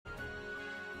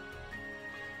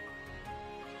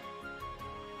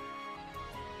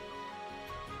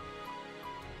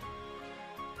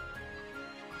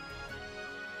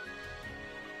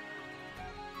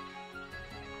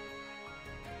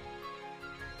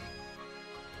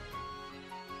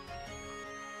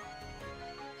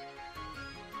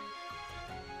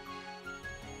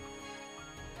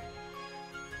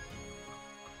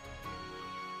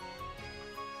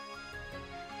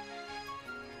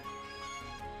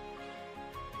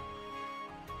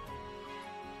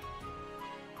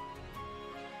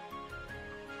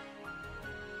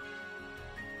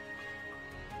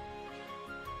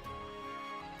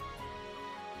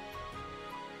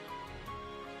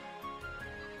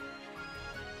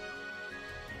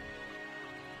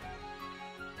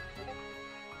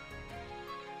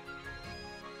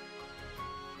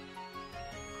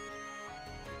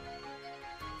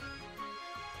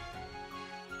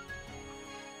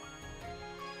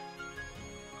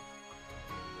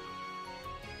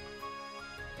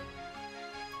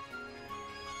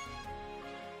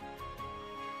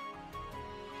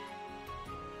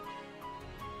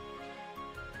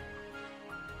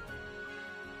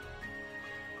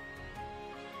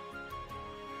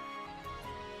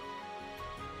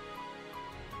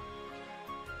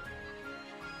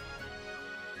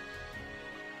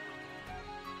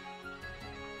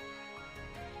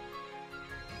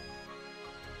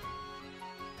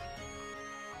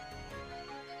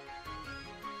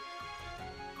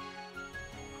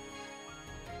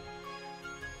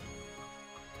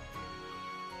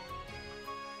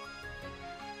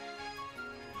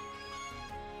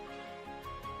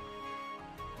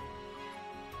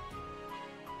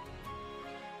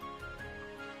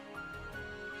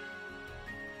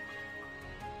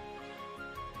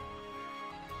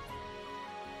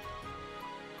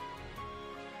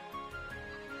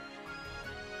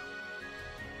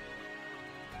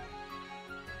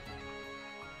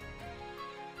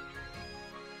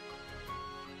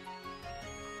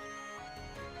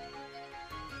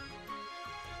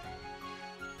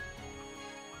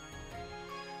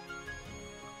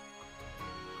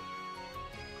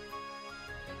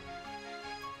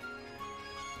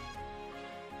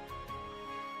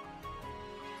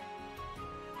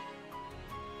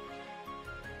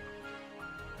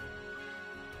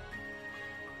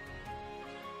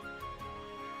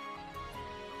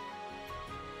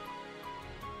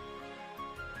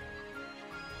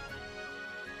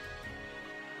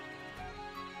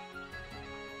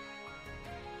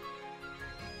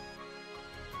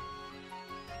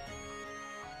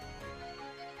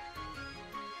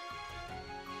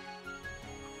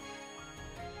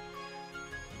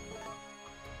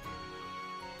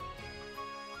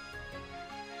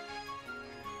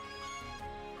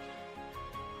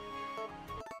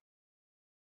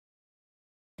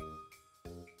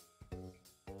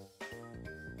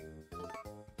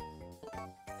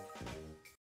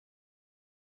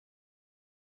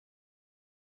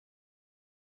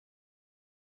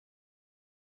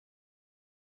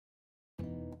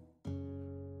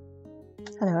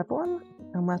Hello everyone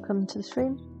and welcome to the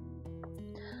stream.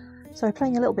 So we're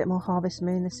playing a little bit more Harvest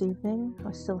Moon this evening.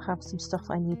 I still have some stuff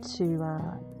I need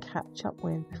to catch up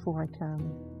with before I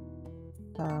can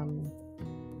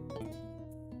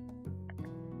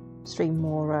stream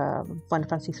more Final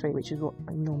Fantasy 3, which is what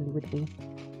I normally would be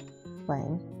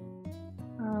playing.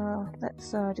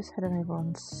 Let's just head on over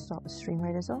and start the stream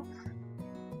raiders off.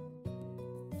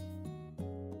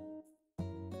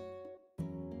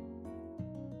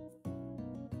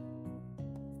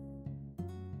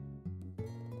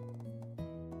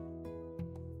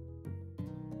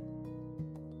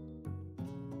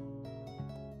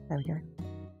 There we go.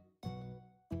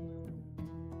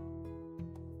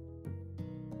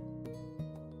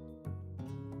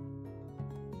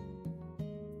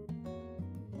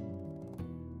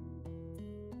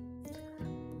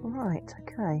 Right,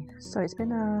 okay. So it's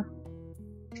been a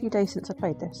few days since I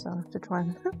played this, so I have to try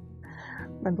and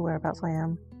remember whereabouts I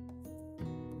am.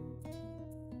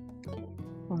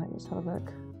 Right, let's have a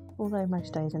look. Although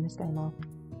most days in this game are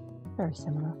very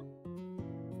similar.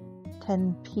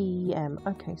 10 PM.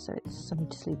 Okay, so it's I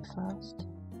need to sleep first.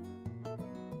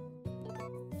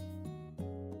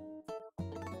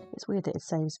 It's weird that it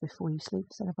saves before you sleep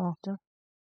instead of after.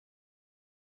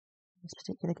 This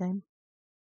particular game.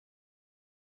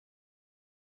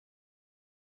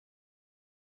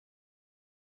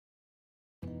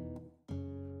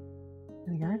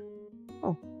 There we go.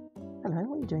 Oh, hello,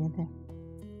 what are you doing in here?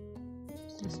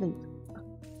 Still asleep.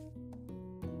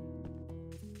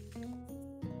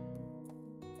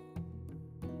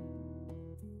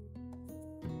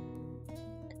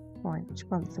 Right, which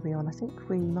month are we on? I think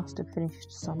we must have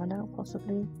finished summer now,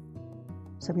 possibly.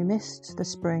 So we missed the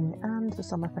spring and the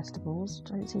summer festivals.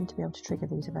 Don't seem to be able to trigger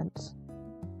these events.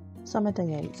 Summer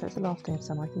day 8, so it's the last day of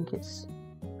summer. I think it's,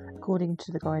 according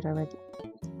to the guide I read,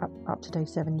 up to day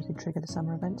 7 you can trigger the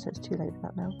summer event, so it's too late for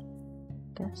that now,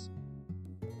 I guess.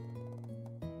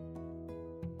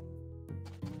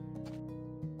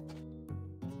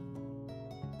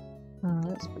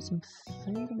 Let's put some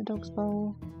food in the dog's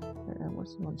bowl. I don't know, what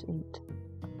does he want to eat?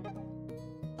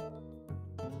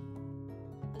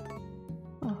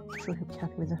 Oh, I'm sure he'll be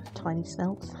happy with a tiny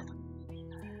snelt.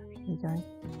 There you go.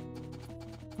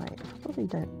 Right, I probably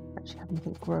don't actually have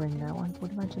anything growing now. I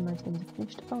would imagine those things are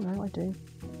finished. Oh no, I do.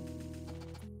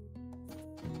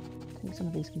 I think some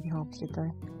of these can be harvested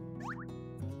though.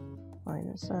 Right,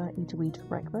 let's eat a weed for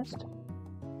breakfast,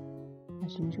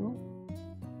 as usual.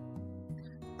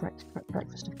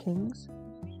 Breakfast of kings.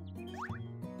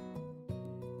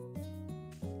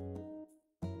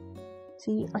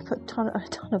 See, I put a ton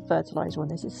of fertiliser on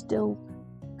this. It's still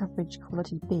average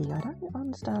quality B. I don't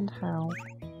understand how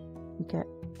you get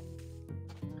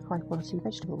high quality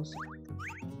vegetables.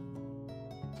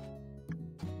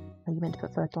 Are you meant to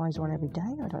put fertiliser on every day?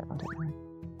 I don't know.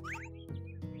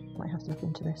 Might have to look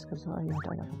into this because I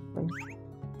don't know.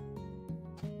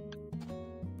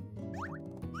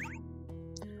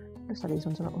 Looks like these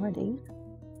ones are not ready.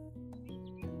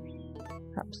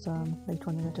 Perhaps later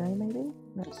on in the day, maybe.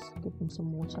 Let's give them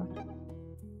some water.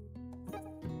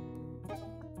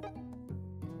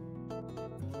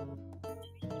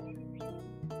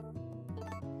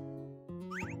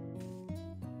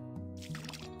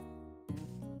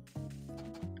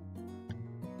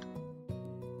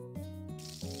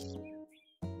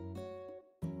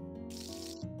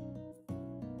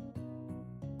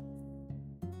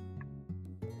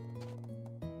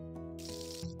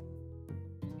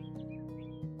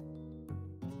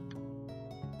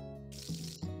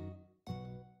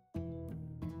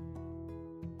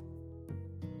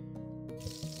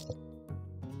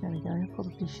 There we go.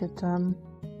 Probably should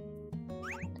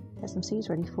get some seeds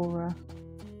ready for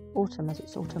autumn, as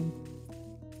it's autumn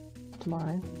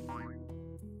tomorrow.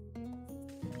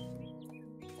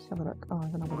 Let's have a look. Oh, I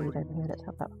have another weed over here. Let's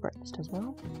have that for breakfast as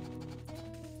well.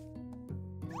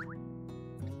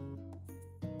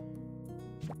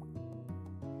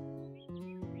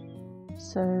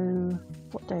 So,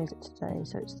 what day is it today?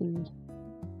 So it's the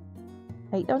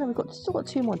 8th. Oh no, we've still got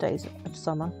 2 more days of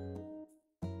summer.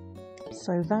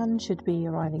 So Van should be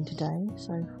arriving today,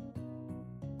 so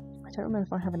I don't remember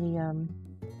if I have any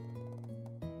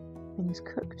things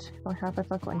cooked. If I've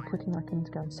got any cooking, I can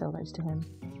go and sell those to him.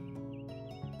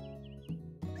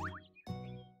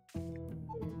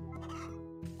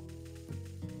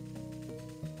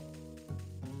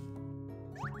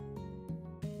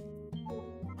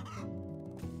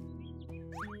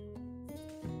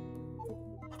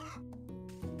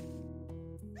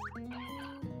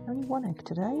 Only 1 egg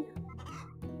today.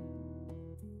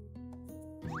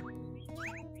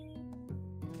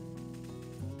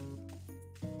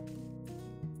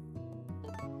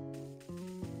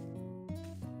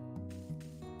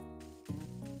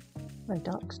 Hello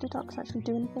ducks. Do ducks actually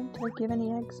do anything? Do they give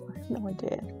any eggs? I have no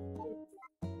idea.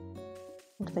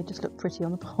 Or do they just look pretty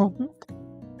on the pond?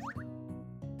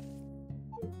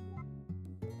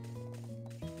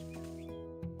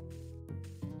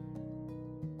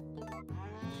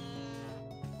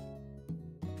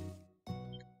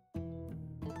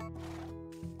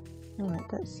 Alright,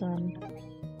 that's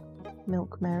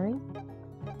Milk Mary.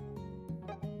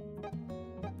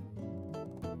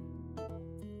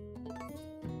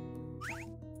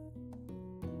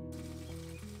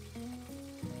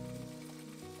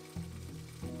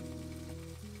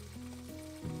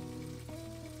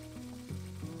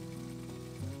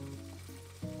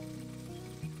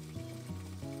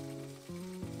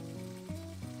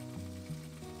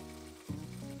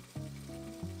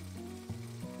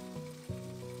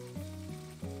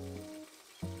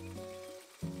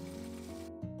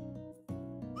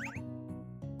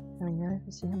 There we go,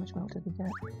 let's see how much milk did we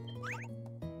get.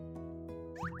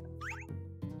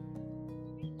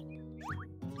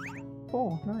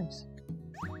 Oh, nice.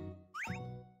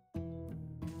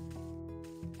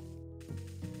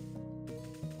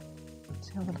 Let's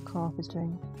see how the calf is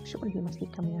doing. Surely he must be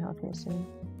coming out of here soon.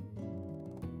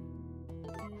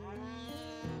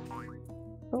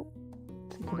 Oh,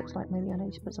 I think it looks like maybe I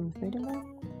need to put some food in there.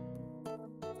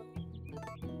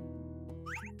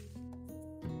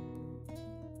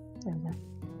 There we go.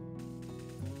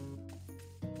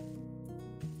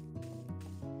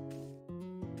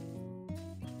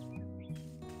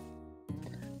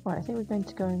 Right, I think we're going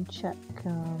to go and check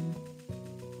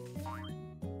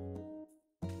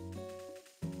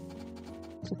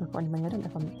see if I've got any money. I don't know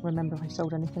if I remember if I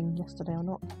sold anything yesterday or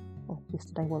not. Or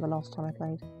yesterday, well, the last time I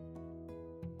played.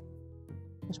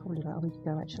 It was probably about a week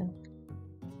ago, actually.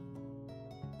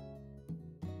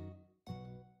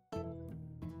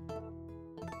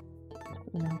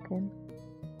 Put the milk in.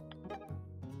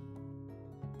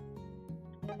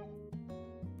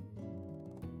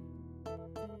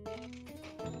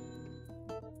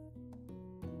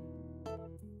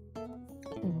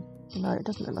 No, it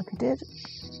doesn't look like I did.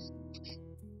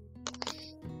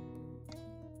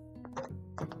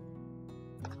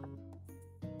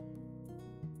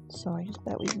 Sorry, just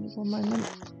bear with me 1 moment.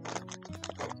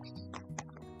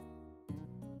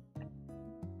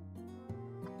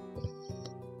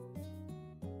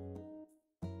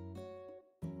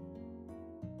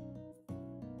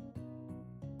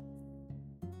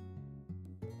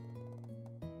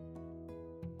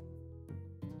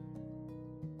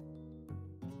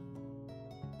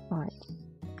 Right,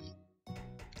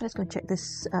 let's go and check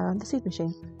this, the seed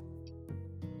machine.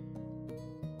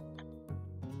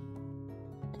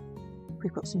 If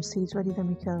we've got some seeds ready, then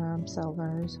we can sell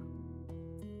those.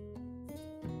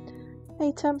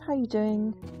 Hey Tom, how are you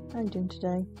doing? How are you doing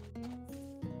today?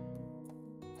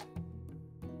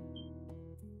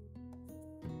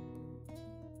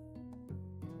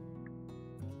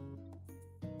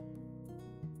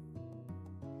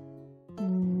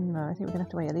 No, I think we're going to have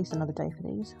to wait at least another day for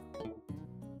these.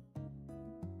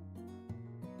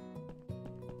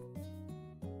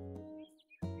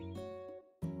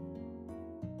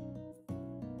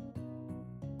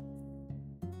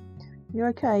 You're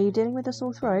okay? You dealing with a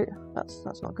sore throat?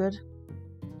 That's not good.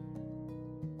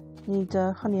 Need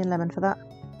honey and lemon for that.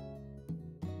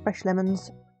 Fresh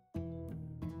lemons.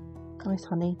 Nice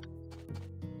honey.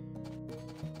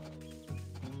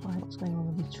 Right, what's going on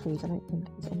with these trees? I don't think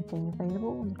there's anything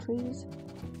available on the trees.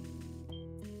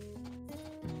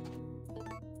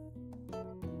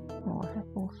 Oh, I have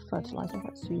more fertiliser.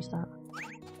 Let's use that.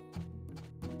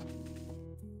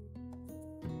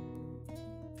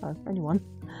 Oh, only one.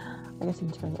 I guess I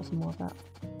need to go and get some more of that.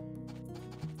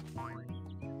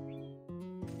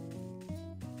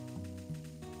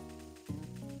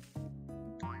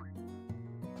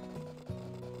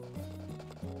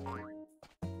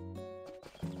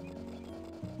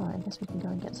 Right, I guess we can go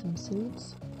and get some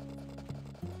seeds.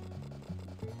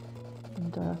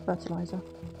 And fertiliser.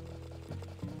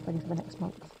 Ready for the next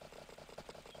month.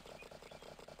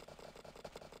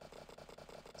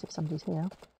 See if somebody's here.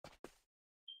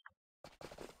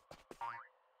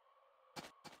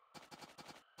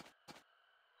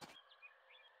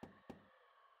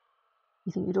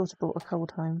 You think your daughter brought a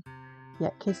cold home? Yeah,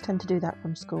 kids tend to do that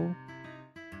from school.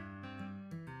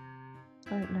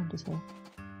 Oh, nobody's here.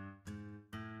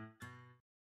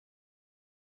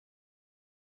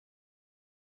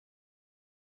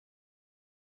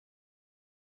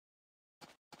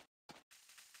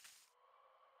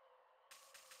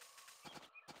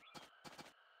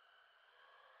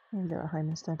 Maybe they're at home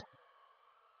instead.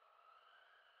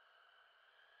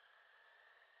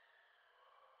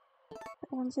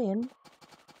 Everyone's in.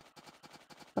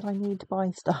 but I need to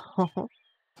buy stuff.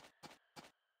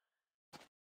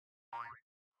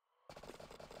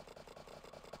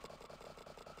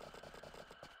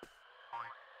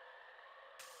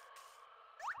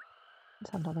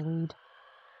 Let's have another weed.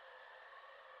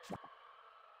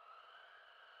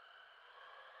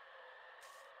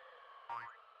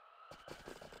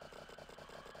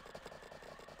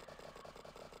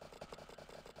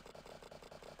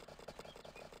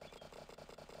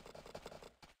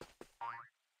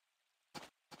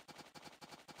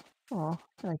 Oh,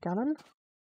 hello, Ganon.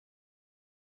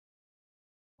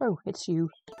 Oh, it's you.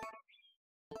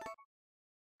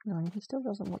 No, he still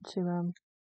doesn't want to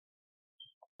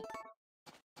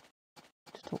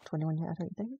talk to anyone yet, I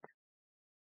don't think.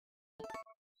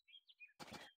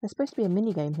 There's supposed to be a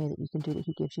mini game here that you can do that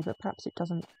he gives you, but perhaps it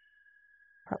doesn't.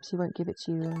 Perhaps he won't give it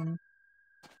to you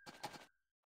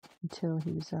until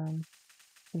he's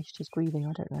finished his grieving.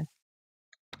 I don't know.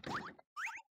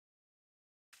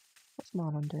 What's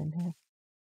Marlon doing here?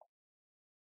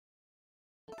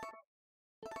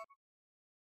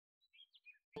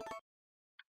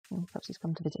 Oh, perhaps he's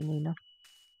come to visit Nina.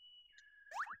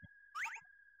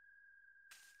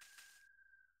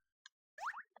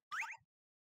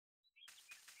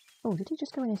 Oh, did he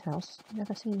just go in his house? I've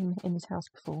never seen him in his house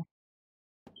before.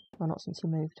 Well, not since he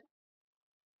moved.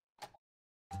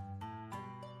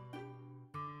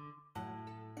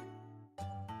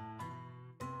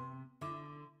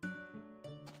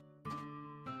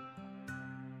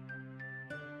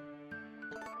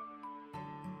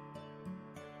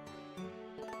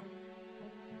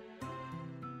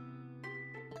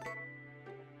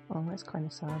 Oh, that's kind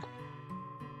of sad.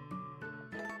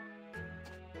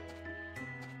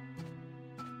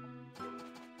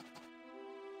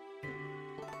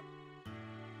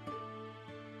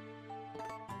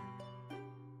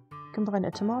 Combine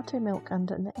a tomato, milk and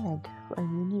an egg for a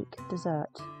unique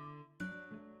dessert.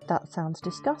 That sounds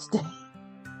disgusting.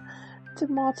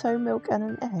 Tomato, milk and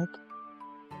an egg.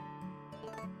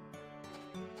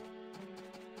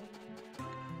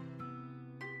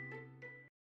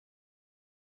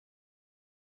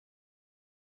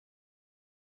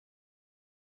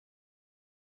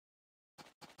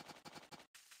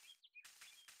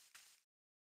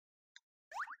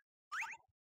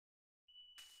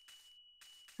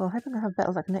 Well, I hope I'm going to have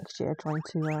better luck next year trying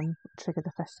to trigger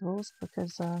the festivals,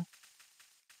 because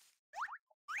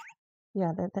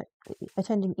yeah,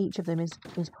 attending each of them is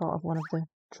part of one of the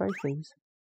trophies.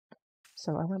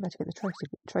 So I won't be able to get the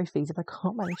trophies if I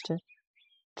can't manage to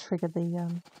trigger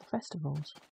the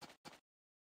festivals.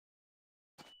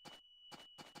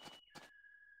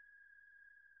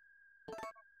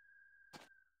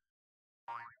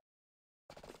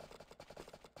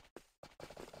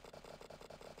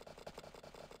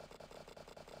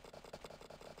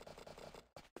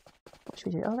 What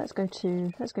should we do? Oh, let's go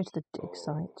to the dig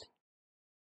site.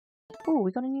 Oh,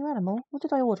 we got a new animal. What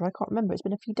did I order? I can't remember. It's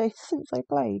been a few days since I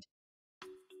played.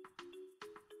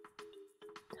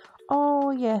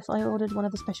 Oh yes, I ordered one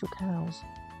of the special cows.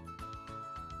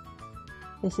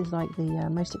 This is like the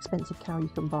most expensive cow you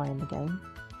can buy in the game.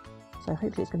 So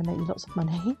hopefully it's going to make me lots of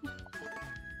money.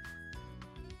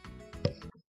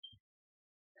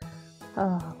 What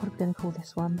are we going to call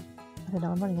this one? I don't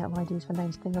know, I'm running out of ideas for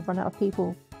names. I think I've run out of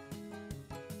people.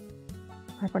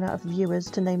 I've run out of viewers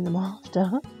to name them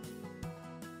after.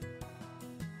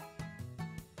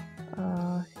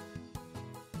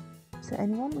 Is there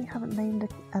anyone we haven't named an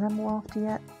animal after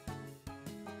yet?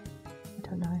 I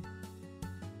don't know.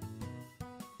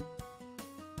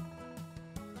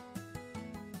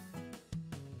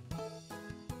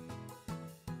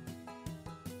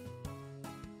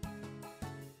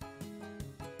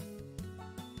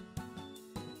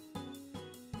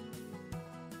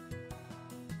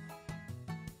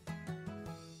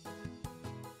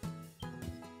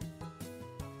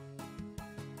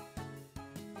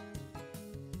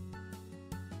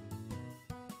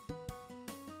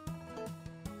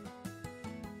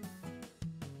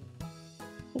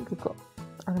 I think we've got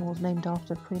animals named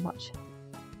after pretty much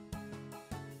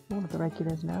all of the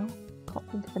regulars now. Can't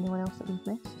think of anyone else that we've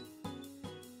missed.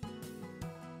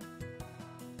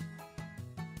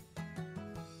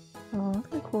 Oh, I'm going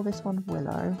to call this one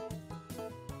Willow.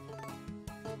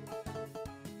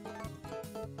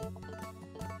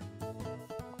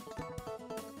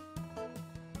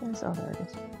 Oh, there it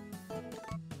is.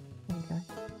 There we go.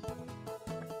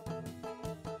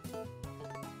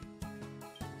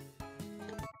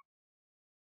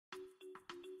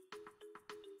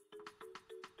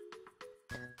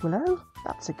 Willow?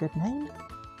 That's a good name.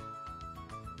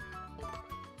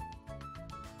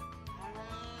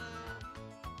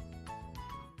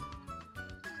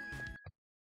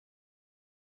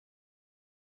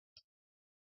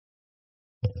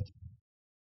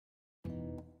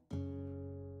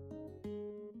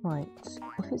 Right,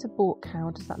 if it's a bought cow,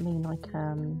 does that mean I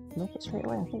can milk it straight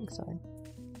away? I think so.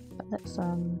 But let's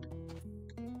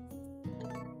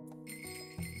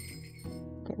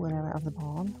get Willow out of the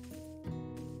barn.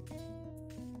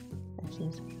 There she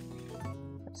is.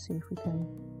 Let's see if we can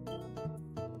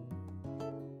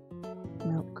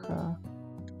milk her.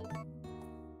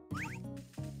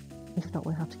 If not,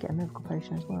 we'll have to get a miracle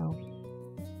potion as well.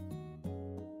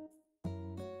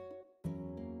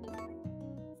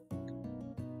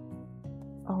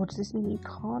 Oh, does this mean you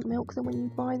can't milk them when you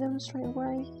buy them straight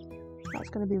away? That's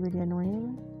going to be really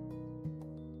annoying.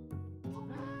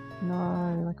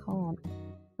 No, I can't.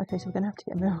 Okay, so we're going to have to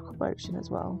get a miracle potion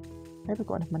as well. I hope I've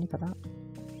got enough money for that.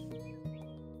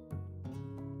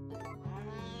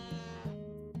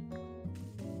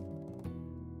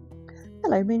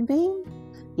 Hello, Moonbeam.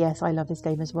 Yes, I love this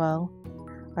game as well.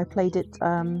 I played it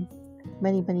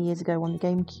many years ago on the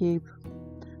GameCube.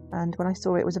 And when I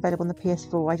saw it was available on the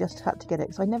PS4, I just had to get it,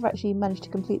 because I never actually managed to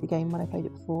complete the game when I played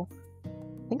it before.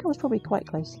 I think I was probably quite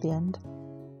close to the end.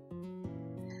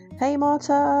 Hey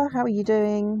Marta, how are you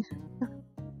doing?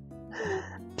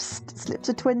 Psst, slips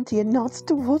a 20 and nods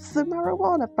towards the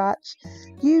marijuana patch.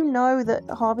 You know that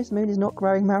Harvest Moon is not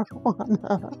growing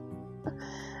marijuana.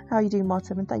 How are you doing,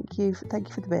 Marta? And thank you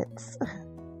for the bits.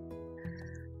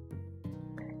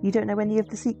 You don't know any of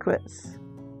the secrets?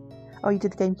 Oh, you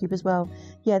did the GameCube as well.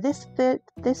 Yeah, this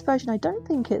version, I don't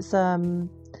think it's the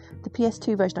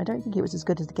PS2 version. I don't think it was as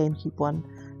good as the GameCube one.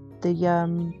 The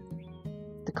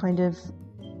kind of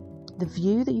the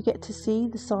view that you get to see,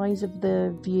 the size of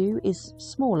the view is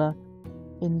smaller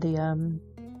in the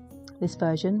this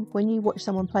version. When you watch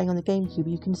someone playing on the GameCube,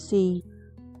 you can see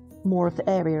more of the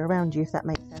area around you, if that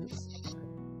makes sense.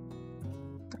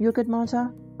 You're good,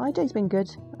 Marta? My day's been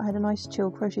good. I had a nice chill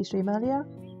crochet stream earlier,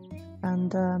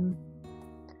 and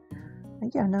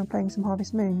yeah, now I'm playing some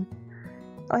Harvest Moon.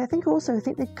 I think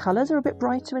the colours are a bit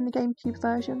brighter in the GameCube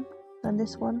version than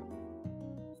this one.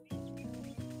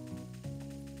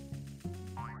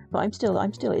 But I'm still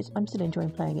enjoying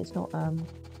playing. It's not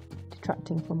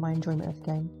detracting from my enjoyment of the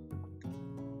game.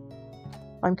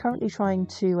 I'm currently trying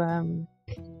to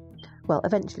well,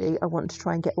 eventually I want to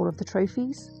try and get all of the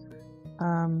trophies.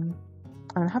 And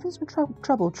I'm having some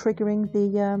trouble triggering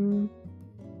the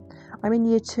I'm in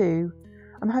year 2.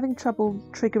 I'm having trouble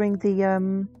triggering the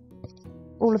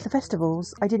all of the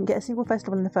festivals. I didn't get a single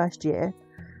festival in the first year,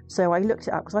 so I looked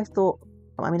it up because I thought,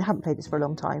 I mean, I haven't played this for a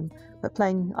long time, but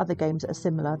playing other games that are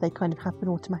similar, they kind of happen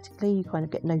automatically. You kind of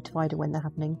get notified of when they're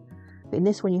happening. But in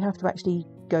this one, you have to actually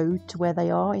go to where they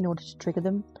are in order to trigger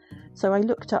them. So I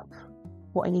looked up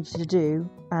what I needed to do,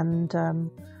 and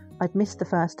I'd missed the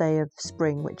first day of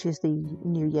spring, which is the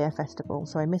New Year festival,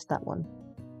 so I missed that one.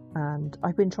 And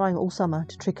I've been trying all summer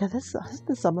to trigger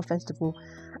the summer festival,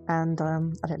 and I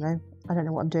don't know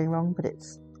what I'm doing wrong, but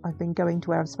I've been going to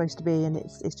where I'm supposed to be, and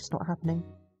it's just not happening.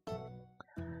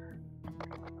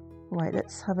 Right,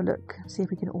 let's have a look, see if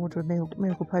we can order a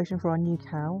miracle potion for our new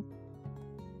cow.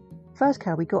 First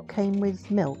cow we got came with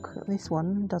milk. This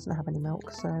one doesn't have any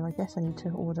milk, so I guess I need to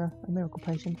order a miracle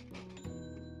potion.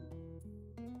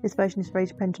 This version is very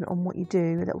dependent on what you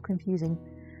do, a little confusing.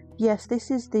 Yes, this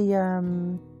is the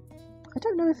I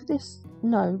don't know if this...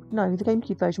 No, the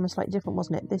GameCube version was slightly different,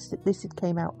 wasn't it? This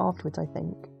came out afterwards, I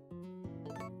think.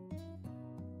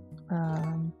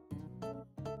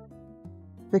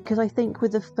 Because I think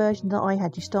with the version that I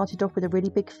had, you started off with a really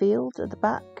big field at the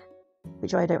back,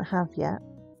 which I don't have yet.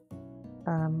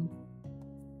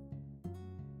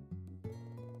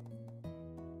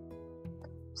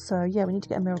 So yeah, we need to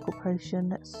get a miracle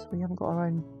potion. We haven't got our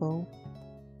own bull.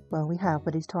 Well, we have,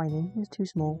 but he's tiny. He's too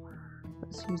small.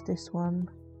 Let's use this one.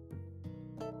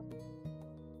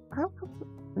 How?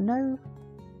 No.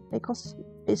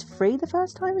 It's free the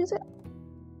first time, is it?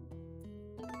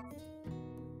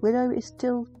 Willow is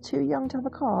still too young to have a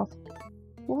calf.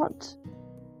 What?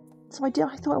 So I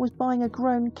thought I was buying a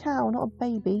grown cow, not a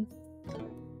baby.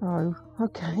 Oh,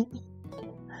 okay.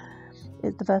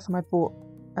 It's the first time I bought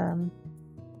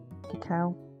a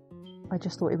cow. I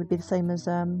just thought it would be the same as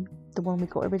the one we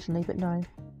got originally, but no.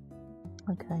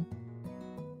 Okay.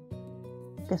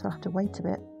 Guess I'll have to wait a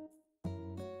bit.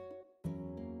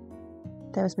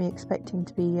 There was me expecting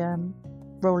to be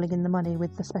rolling in the money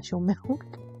with the special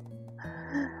milk.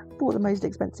 Bought the most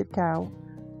expensive cow.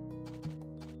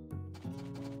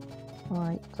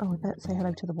 Right. Oh, we better say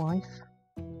hello to the wife.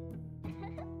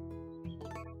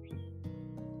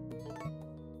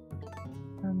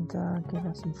 And give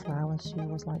her some flowers. She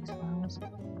always likes flowers.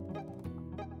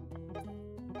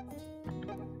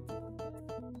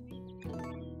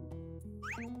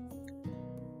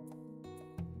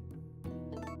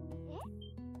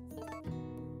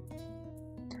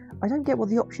 I don't get what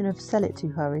the option of sell it to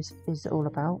her is all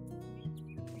about.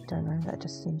 I don't know, that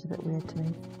just seems a bit weird to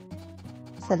me.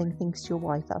 Selling things to your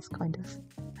wife, that's kind of...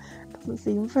 doesn't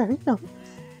seem very nice.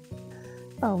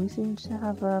 Oh, we seem to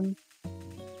have, oh,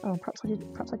 perhaps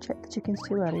I checked the chickens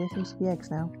too early. There seems to be eggs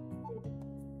now.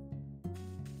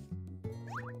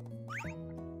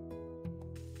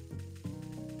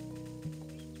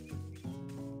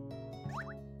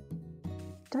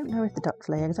 Don't know if the ducks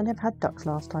lay eggs. I never had ducks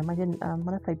last time. I didn't,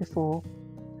 when I played before,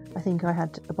 I think I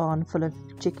had a barn full of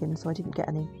chickens, so I didn't get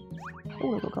any.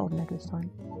 Oh, I got a golden egg this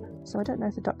time. So I don't know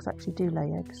if the ducks actually do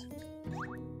lay eggs,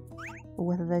 or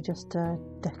whether they're just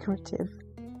decorative.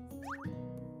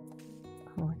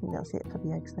 Oh, I think that's it for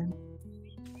the eggs then.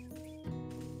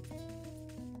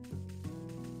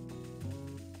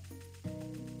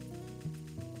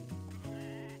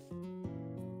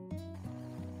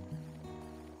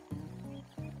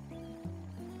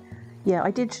 Yeah,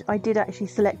 I did actually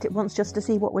select it once just to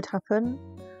see what would happen,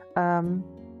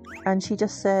 and she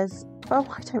just says, "Oh,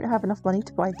 I don't have enough money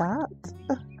to buy that."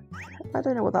 I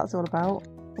don't know what that's all about.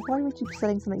 Why would you be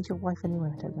selling something to your wife anyway?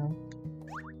 I don't know.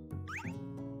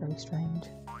 Very strange.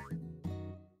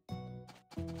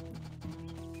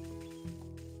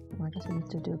 Well, I guess we need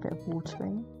to do a bit of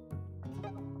watering.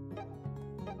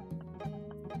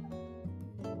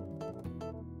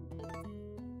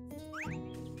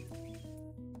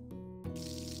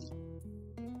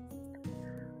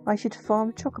 I should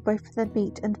farm Chocobo for their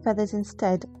meat and feathers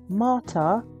instead.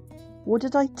 Marta, what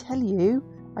did I tell you?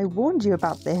 I warned you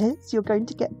about this. You're going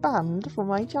to get banned from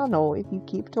my channel if you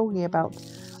keep talking about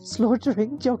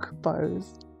slaughtering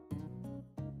Chocobos.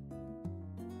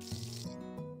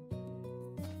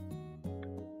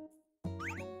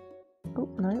 Oh,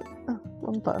 no. Oh,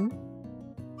 wrong button.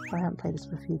 I haven't played this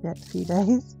for a few days.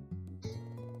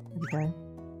 There we go.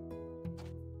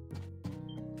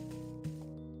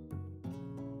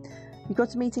 You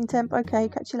got a meeting, Temp? Okay,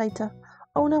 catch you later.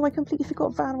 Oh no, I completely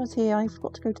forgot Van was here. I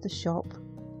forgot to go to the shop.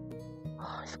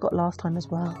 Oh, I forgot last time as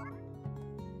well.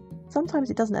 Sometimes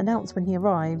it doesn't announce when he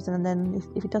arrives, and then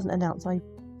if it doesn't announce, I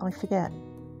forget.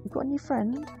 We've got a new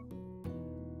friend.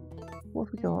 What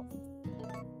have we got?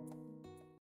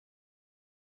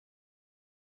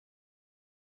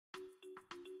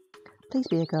 Please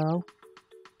be a girl.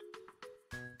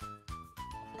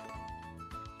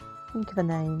 Think of a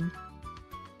name.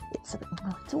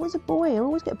 It's always a boy. I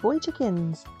always get boy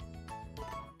chickens.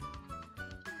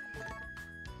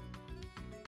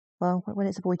 Well, when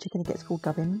it's a boy chicken, it gets called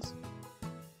Gubbins.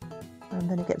 And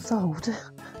then it gets sold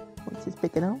once it's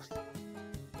big enough.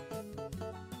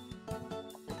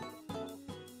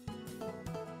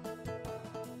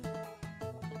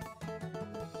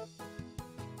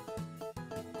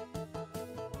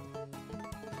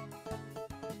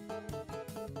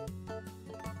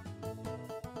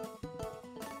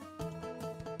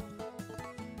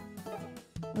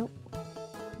 Oh,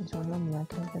 it's already on the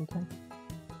okay, there we go.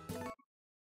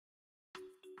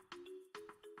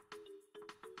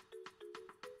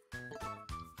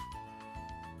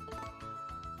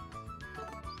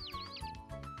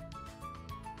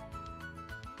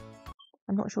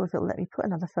 I'm not sure if it'll let me put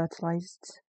another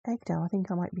fertilised egg down. I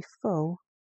think I might be full.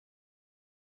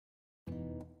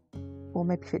 Or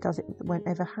maybe if it does, it won't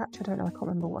ever hatch. I don't know, I can't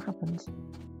remember what happens.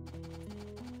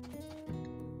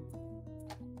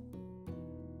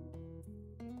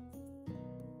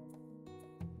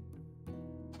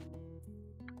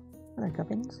 Hello,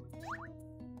 Gubbins.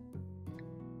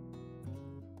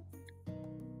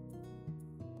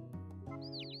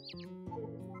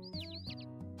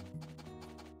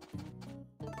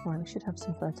 Right, we should have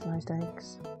some fertilised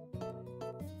eggs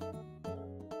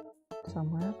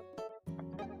somewhere.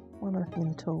 Why am I looking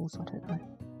in the tools? I don't know.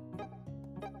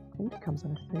 I think it comes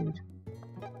out of food.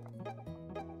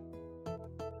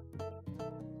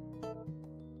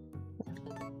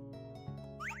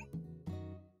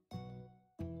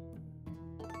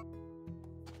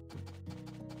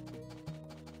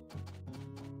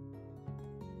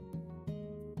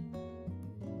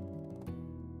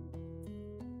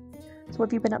 So what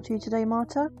have you been up to today,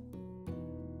 Marta?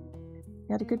 You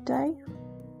had a good day?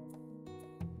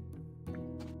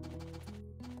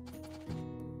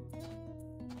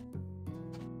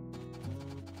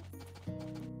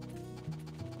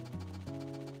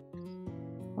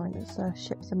 Right, let's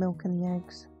ship the milk and the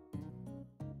eggs.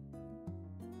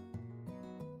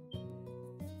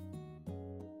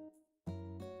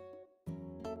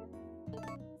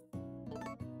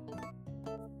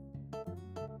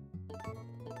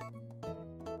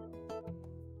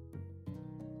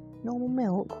 Normal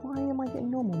milk? Why am I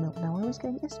getting normal milk now? I was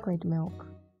getting S-grade milk.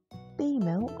 B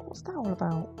milk? What's that all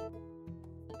about?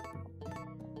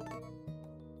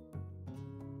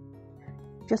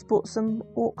 Just bought some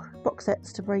Orc box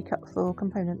sets to break up for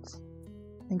components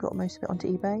and got most of it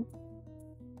onto eBay.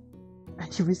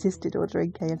 And you resisted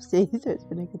ordering KFC, so it's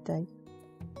been a good day.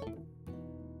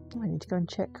 I need to go and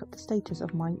check the status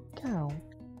of my cow.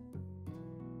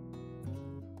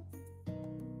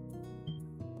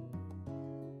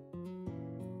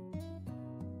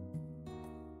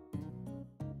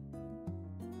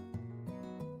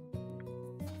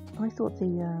 I thought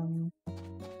the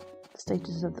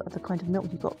status of the kind of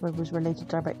milk you got was related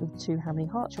directly to how many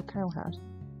hearts your cow had.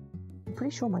 I'm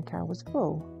pretty sure my cow was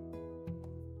full.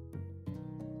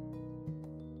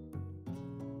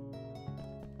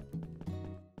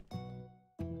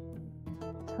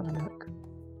 Let's have a look.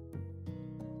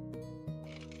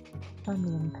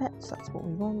 Family and pets, that's what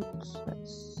we want.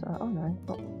 Let's, oh no,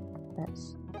 not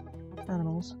pets.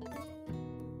 Animals.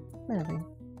 Where are we?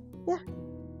 Yeah,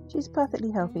 she's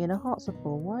perfectly healthy and her hearts are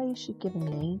full. Why is she giving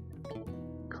me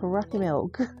crappy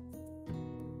milk?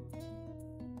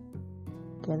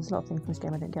 Yeah, there's a lot of things in this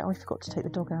game I don't get. Oh, I forgot to take the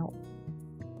dog out.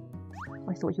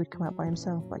 I thought he would come out by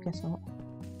himself, but I guess not.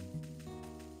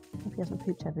 Hope he hasn't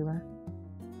pooped everywhere.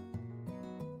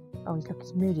 Oh, he's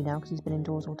moody now because he's been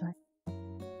indoors all day.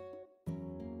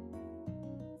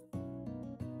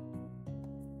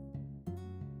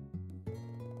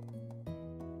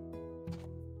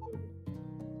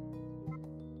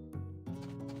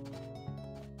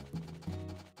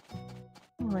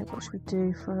 Alright, what should we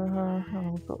do for oh,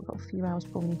 we've got a few hours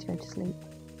before we need to go to sleep.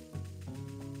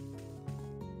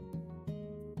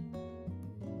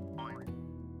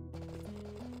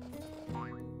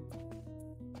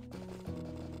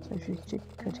 So should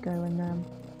we go and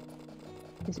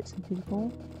visit some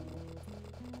people?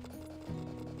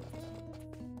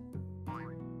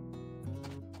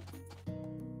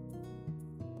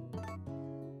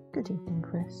 Good evening,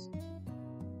 Chris.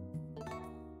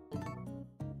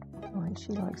 Right,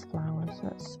 she likes flowers.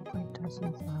 Let's find her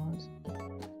some flowers.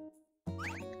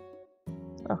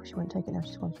 Oh, she won't take it now.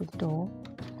 She's gone through the door.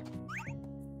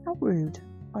 How rude.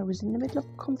 I was in the middle of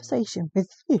a conversation with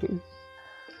you.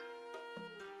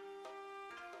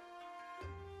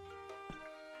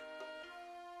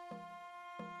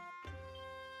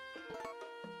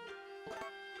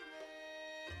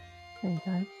 There you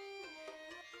go.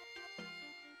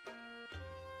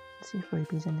 Let's see if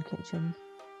Ruby's in the kitchen.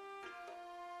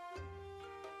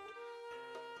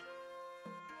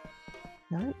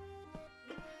 No.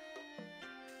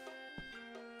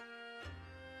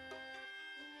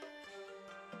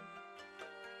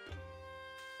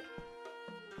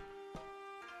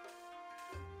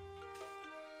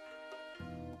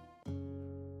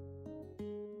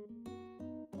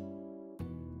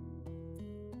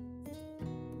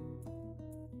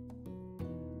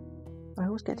 I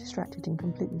always get distracted and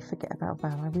completely forget about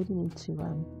Val. I really need to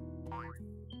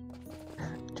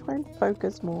try and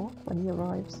focus more when he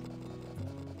arrives.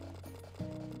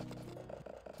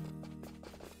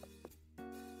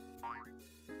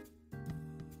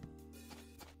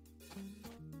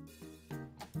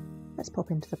 Let's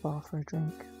pop into the bar for a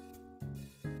drink.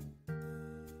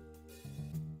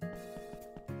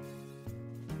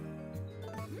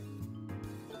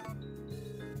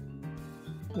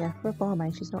 Yeah, for a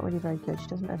barmaid, she's not really very good. She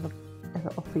doesn't ever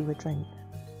offer you a drink.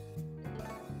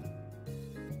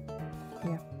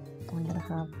 Yeah, I'm gonna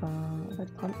have a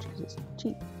red punch because it's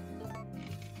cheap.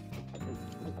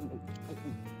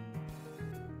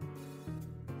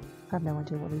 I have no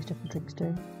idea what these different drinks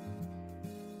do.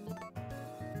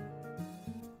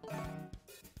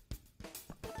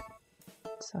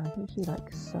 So I think he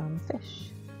likes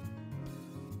fish.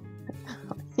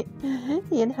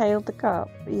 He inhaled the cup.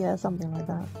 Yeah, something like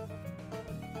that.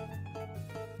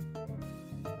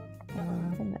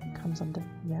 I think that comes under,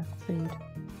 yeah, food.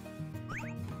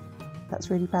 That's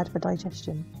really bad for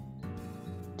digestion.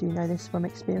 Do you know this from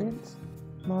experience,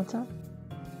 Marta?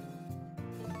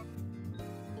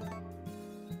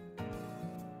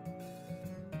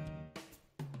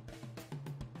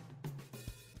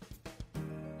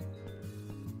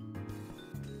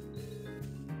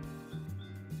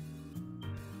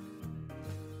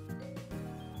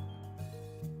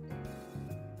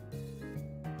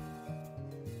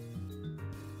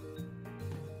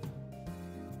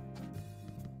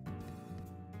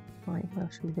 Right, where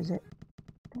else should we visit?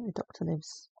 I think the doctor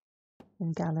lives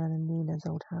in Galen and Nina's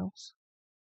old house.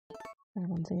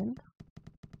 Everyone's in.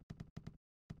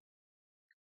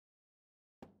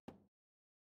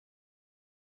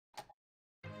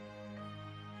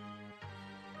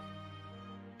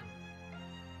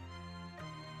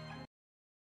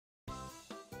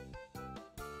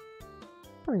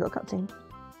 Oh, we got a cutscene.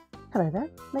 Hello there,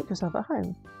 make yourself at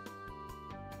home.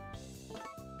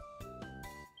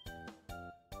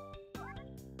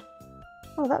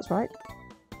 Oh, that's right.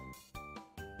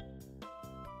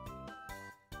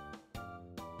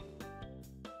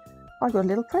 I got a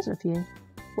little present for you.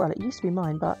 Well, it used to be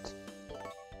mine, but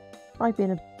I've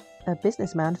been a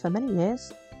businessman for many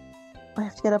years. I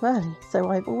have to get up early, so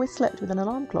I've always slept with an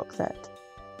alarm clock set.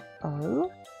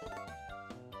 Oh?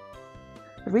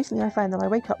 But recently I found that I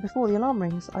wake up before the alarm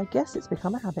rings. I guess it's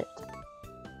become a habit.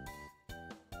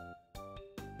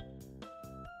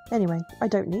 Anyway, I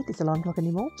don't need this alarm clock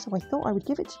anymore, so I thought I would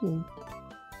give it to you.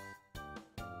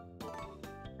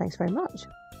 Thanks very much.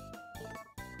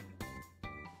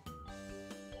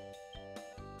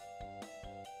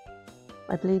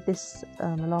 I believe this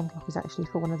alarm clock is actually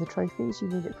for one of the trophies. You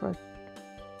need it for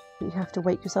you have to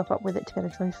wake yourself up with it to get a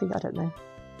trophy. I don't know.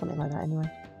 Something like that anyway.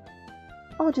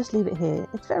 I'll just leave it here.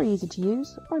 It's very easy to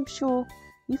use. I'm sure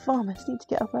you farmers need to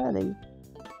get up early.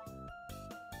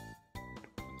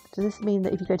 Does this mean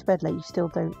that if you go to bed late, you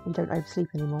don't oversleep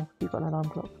anymore if you've got an alarm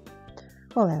clock?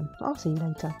 Well then, I'll see you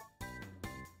later.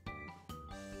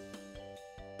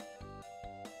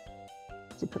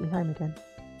 Does it put me home again?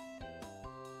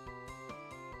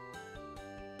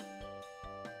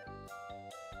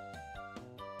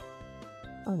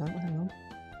 Oh no, hang on.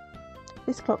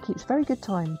 This clock keeps very good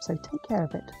time, so take care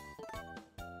of it.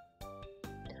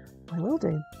 I will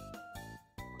do.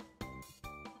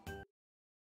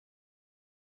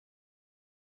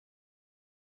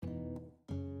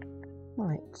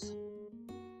 Right.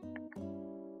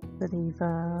 I believe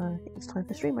it's time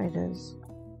for Stream Raiders.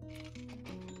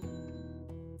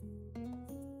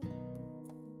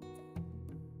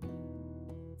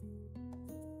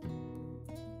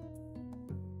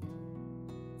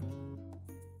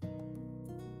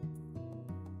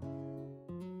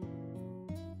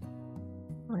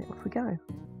 Right, off we go.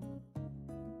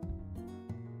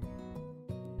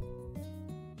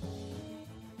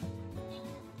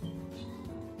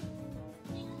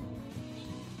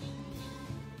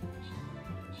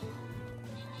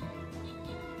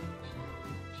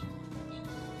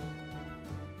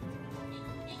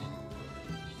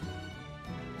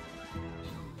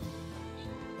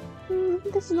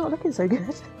 This is not looking so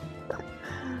good.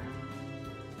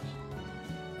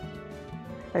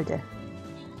 Oh dear.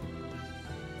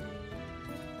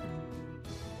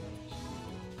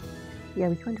 Yeah,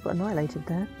 we kind of got annihilated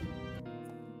there.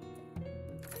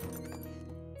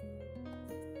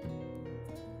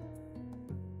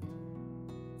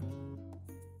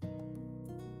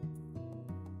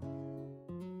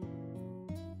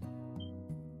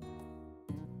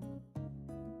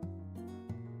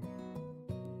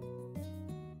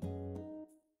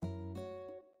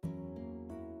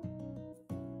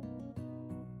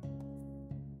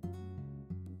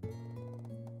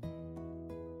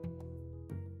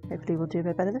 Hopefully we'll do a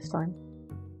bit better this time.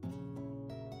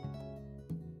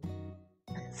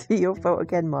 See, your fault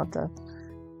again, Marta.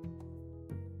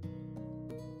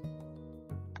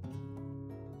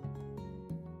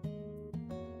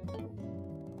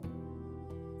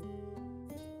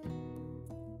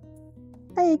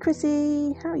 Hey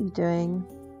Chrissy, how are you doing?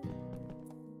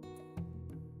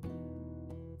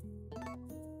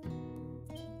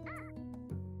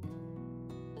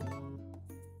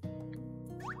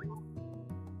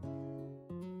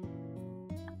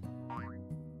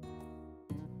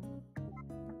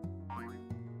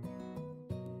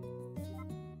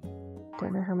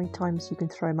 Don't know how many times you can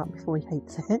throw him up before he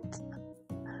hates it.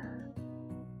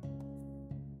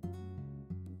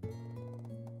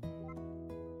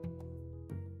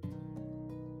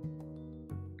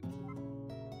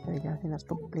 There we go, I think that's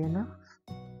probably enough.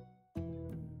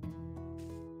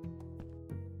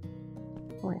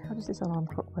 Right, how does this alarm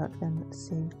clock work then? Let's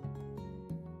see.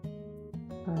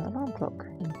 Alarm clock,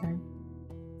 here we go.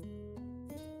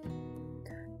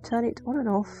 Turn it on and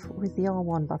off with the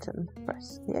R1 button.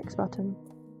 Press the X button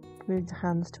to move the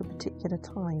hands to a particular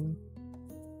time.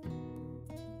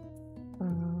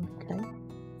 Okay.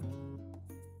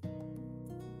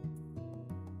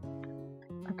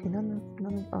 Okay, none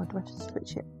of. Oh, do I have to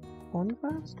switch it on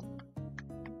first?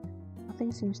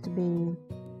 Nothing seems to be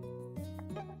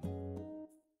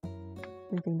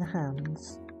moving the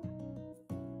hands.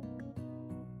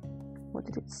 What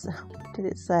did it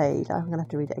say? I'm gonna have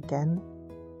to read it again.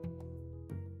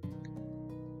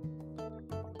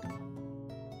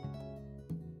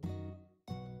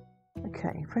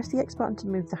 Okay, press the X button to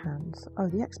move the hands. Oh,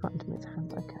 the X button to move the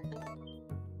hands, okay.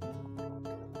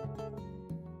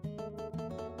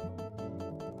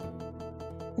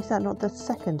 Is that not the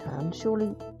second hand?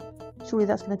 Surely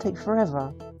that's going to take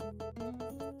forever.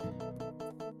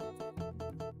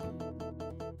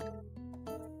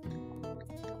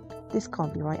 This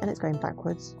can't be right, and it's going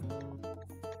backwards.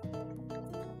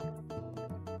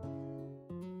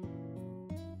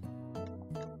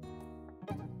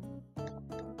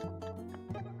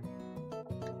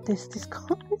 This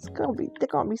can't be. They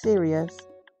can't be serious.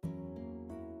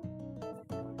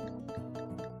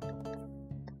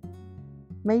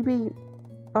 Maybe.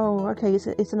 Oh, okay.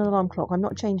 It's an alarm clock. I'm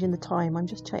not changing the time. I'm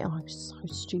just changing. Oh, I'm so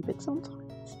stupid sometimes.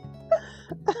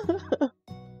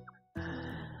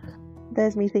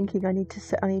 There's me thinking I need to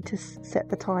set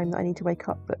the time that I need to wake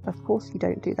up, but of course you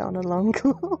don't do that on an alarm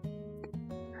clock.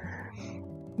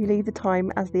 You leave the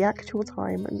time as the actual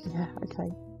time, and yeah,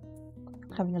 okay.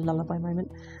 Having a lullaby moment.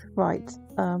 Right.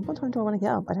 What time do I want to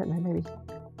get up? I don't know. Maybe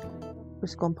we've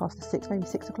just gone past the 6. Maybe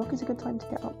 6 o'clock is a good time to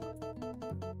get up.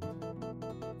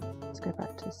 Let's go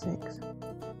back to 6.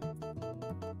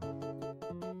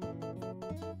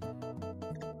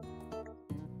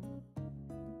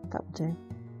 That will do.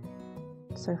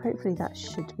 So hopefully that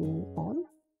should be on.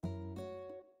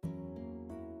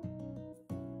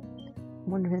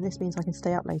 I'm wondering if this means I can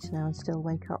stay up later now and still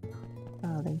wake up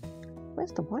early.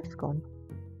 Where's the wife gone?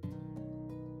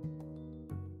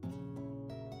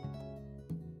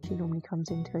 She normally comes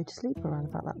in to go to sleep around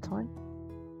about that time.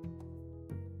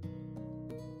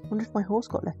 I wonder if my horse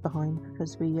got left behind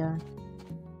because we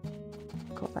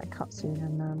got that cutscene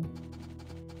and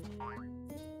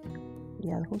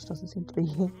yeah, the horse doesn't seem to be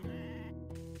here.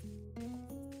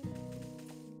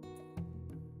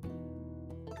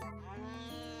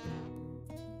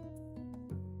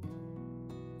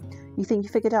 You think you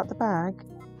figured out the bag,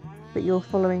 but you're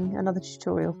following another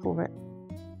tutorial for it.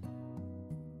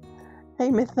 Hey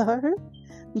Mytho,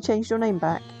 you changed your name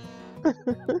back.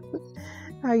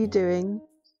 How are you doing?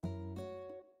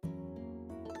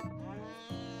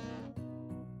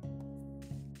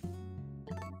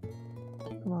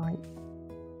 Right.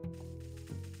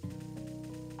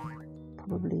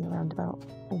 Probably around about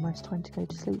almost time to go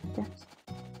to sleep, I guess.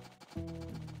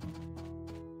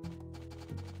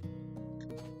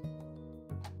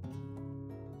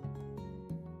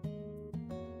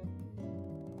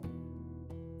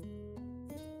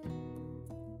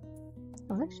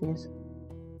 Oh, there she is.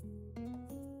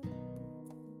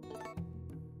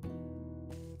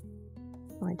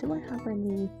 Right, do I have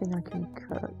anything I can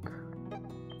cook?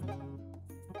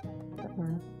 Don't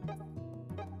know.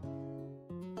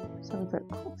 So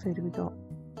what food have we got?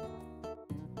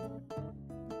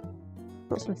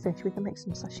 Got some fish, we can make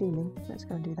some sashimi. Let's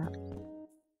go and do that.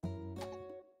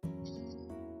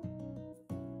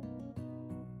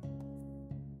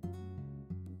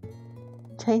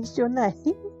 Changed your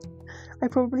name? I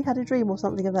probably had a dream or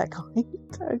something of that kind.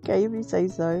 Okay, if you say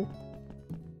so.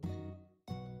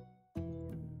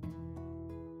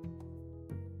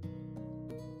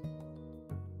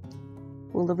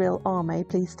 Will the real Arme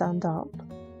please stand up?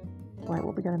 Right,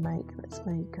 what are we going to make? Let's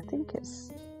make, I think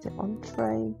is it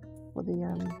entree? Or the,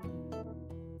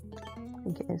 I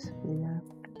think it is the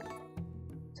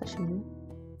sashimi.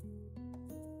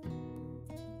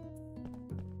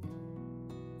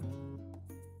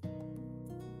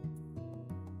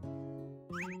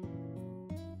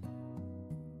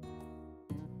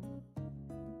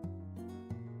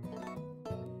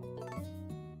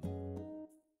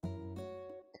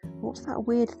 What's that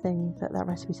weird thing that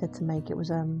recipe said to make? It was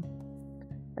a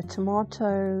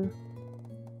tomato.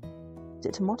 Is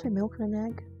it tomato milk and an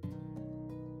egg?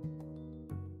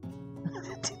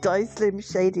 Did I Slim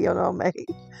Shady on our mate?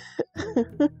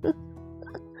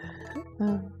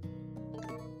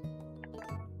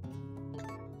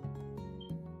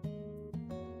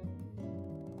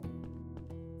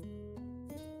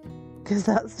 Because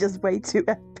that's just way too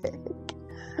epic.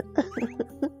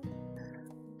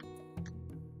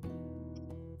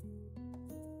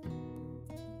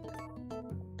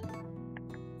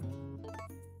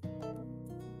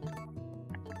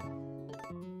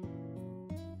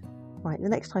 Right, the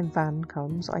next time Van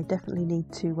comes, I definitely need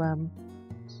to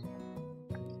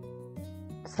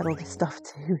sell all this stuff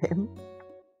to him.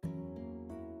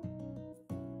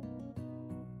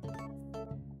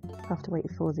 I have to wait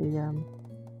for the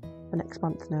next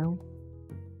month now.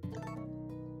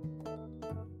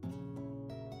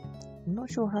 I'm not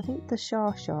sure. I think the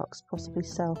sharks possibly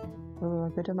sell for a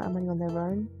good amount of money on their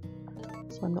own,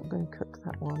 so I'm not going to cook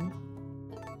that one.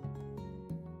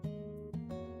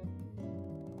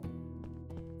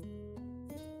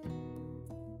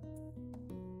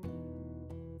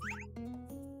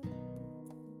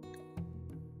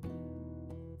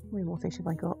 How many more fish have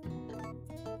I got?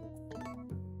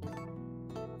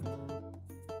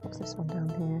 What's this one down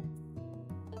here?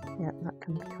 Yeah, that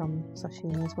can become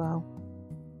sashimi as well.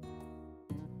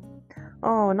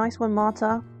 Oh, nice one,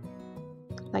 Marta.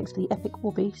 Thanks for the epic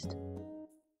war beast.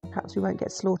 Perhaps we won't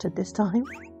get slaughtered this time.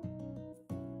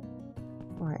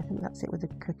 Right, I think that's it with the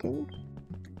cooking.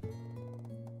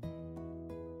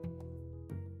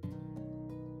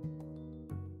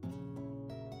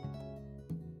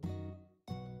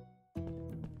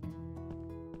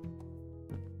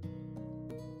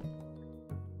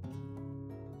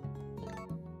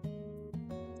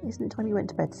 Isn't it time you went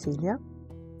to bed, Celia?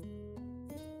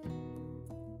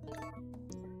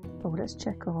 Oh, let's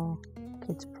check our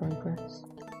kids' progress.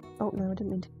 Oh no, I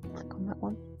didn't mean to click on that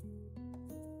one.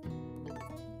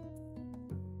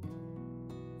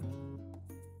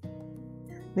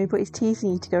 Moonbot is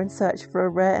teasing you to go and search for a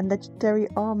rare and legendary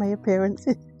Arme appearance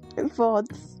in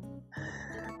VODs.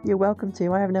 You're welcome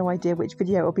to. I have no idea which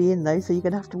video it'll be in though, so you're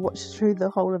going to have to watch through the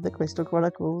whole of the Crystal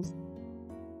Chronicles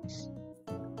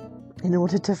in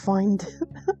order to find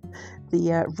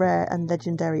the rare and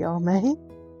legendary Arme.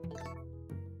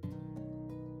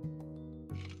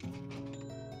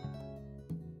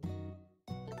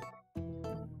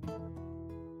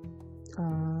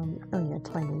 Oh yeah,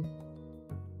 Tiny.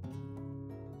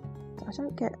 I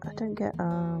don't get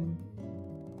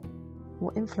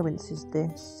what influence is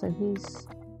this? So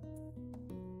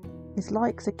his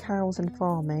likes are cows and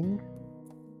farming,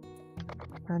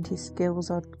 and his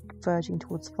skills are verging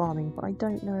towards farming, but I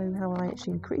don't know how I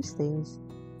actually increase these.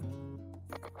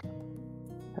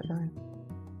 I don't know.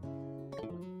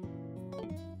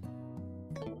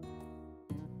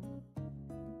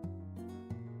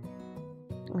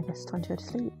 I guess it's time to go to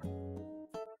sleep.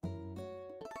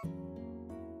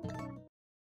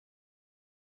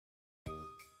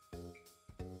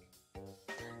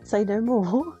 Say no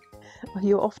more.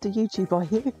 You're off to YouTube, are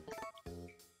you?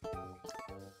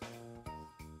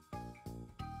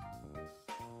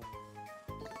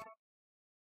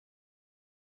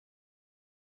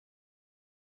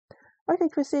 Okay,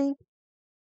 Chrissy.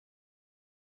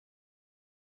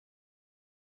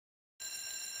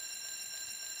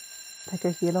 There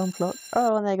goes the alarm clock.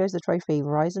 Oh, and there goes the trophy.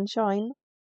 Rise and shine.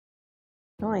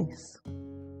 Nice.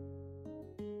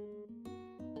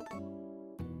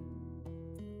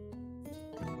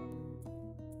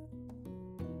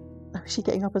 Oh, is she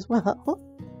getting up as well?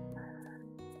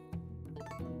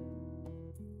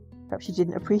 Perhaps she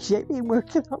didn't appreciate being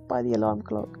woken up by the alarm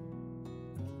clock.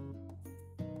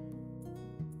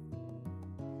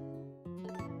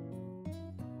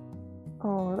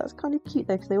 Oh, that's kind of cute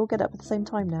though, because they all get up at the same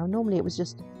time now. Normally it was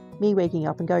just me waking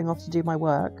up and going off to do my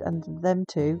work, and them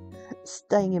two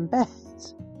staying in bed.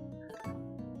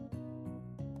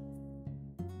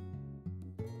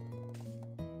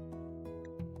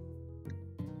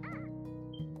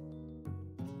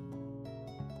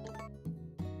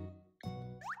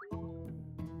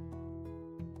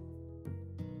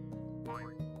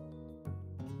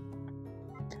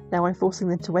 Now I'm forcing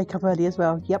them to wake up early as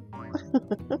well. Yep.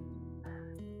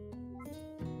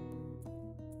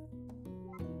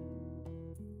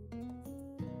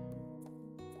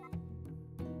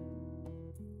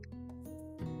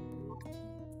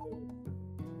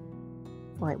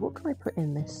 Right, what can I put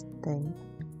in this thing?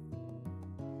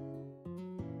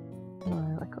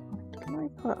 No, I can't. Can I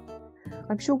put...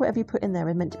 I'm sure whatever you put in there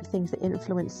are meant to be things that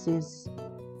influences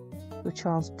your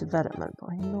child's development, but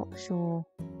I'm not sure.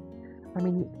 I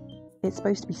mean, it's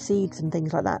supposed to be seeds and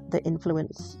things like that that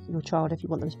influence your child if you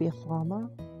want them to be a farmer.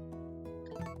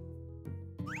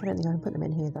 I don't think I can put them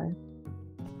in here though,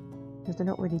 because they're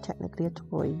not really technically a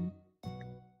toy.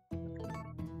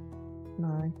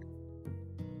 No.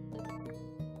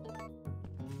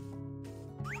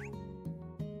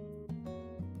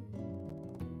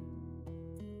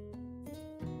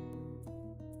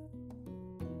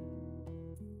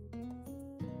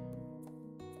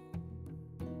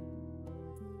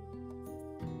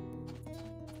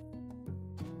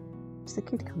 Is the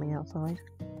kid coming outside?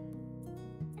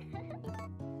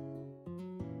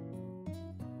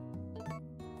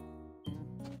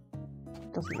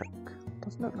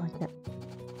 Doesn't look like it.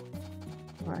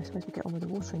 Right, I suppose we get on with the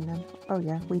watering then. Oh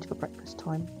yeah, weed for breakfast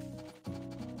time.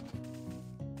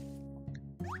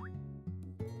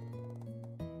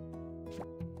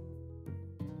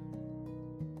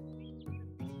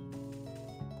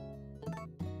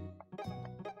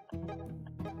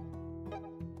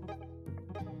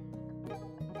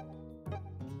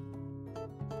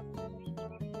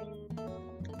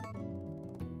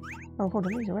 Oh, hold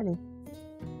on, these are ready.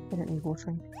 They don't need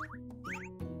watering.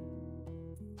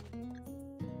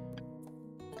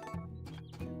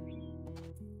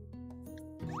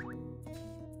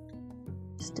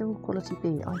 Still quality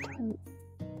B. I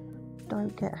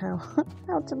don't get how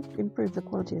to improve the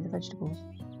quality of the vegetables.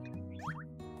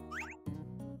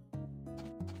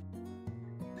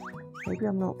 Maybe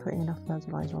I'm not putting enough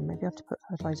fertiliser on. Maybe I have to put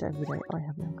fertiliser every day. I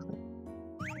have no clue.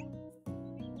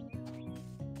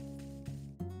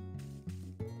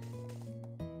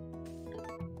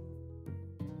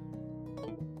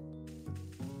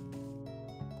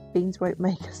 Beans won't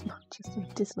make as much as the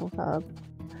medicinal herb.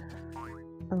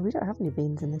 Oh, we don't have any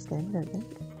beans in this game, I don't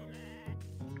think.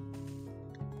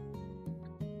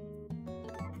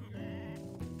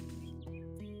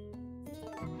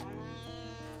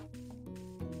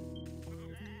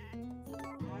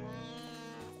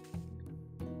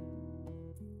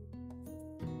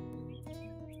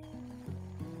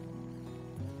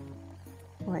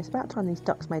 Right, it's about time these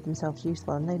ducks made themselves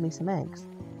useful and laid me some eggs.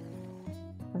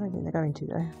 I don't think they're going to,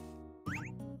 though.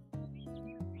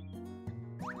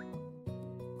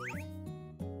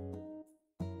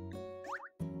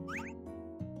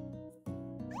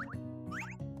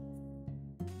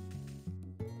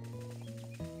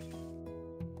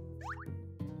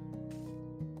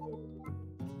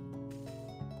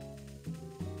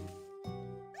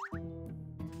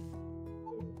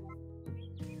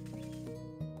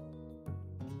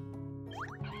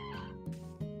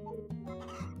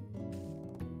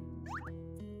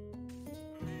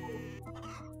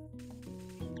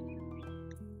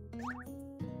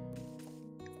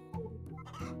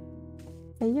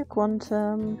 Hey, you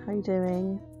Quantum, how you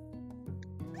doing?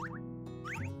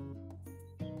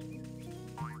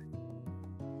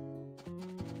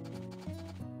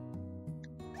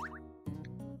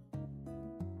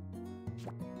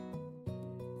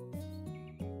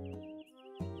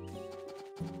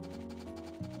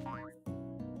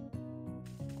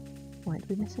 Right, did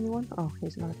we miss anyone? Oh,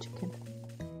 here's another chicken.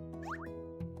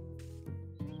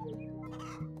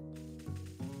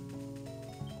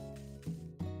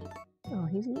 Oh,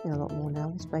 he's eating a lot more now,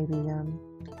 this baby cow.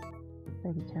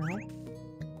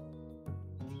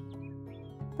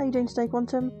 How you doing today,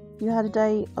 Quantum? You had a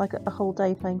day, like a whole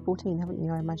day playing 14, haven't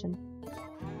you, I imagine?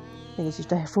 I think it's your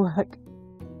day of work.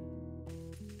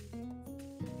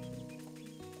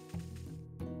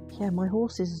 Yeah, my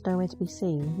horse is nowhere to be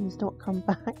seen. He's not come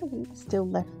back. He's still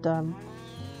left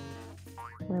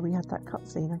where we had that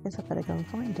cutscene. I guess I better go and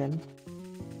find him.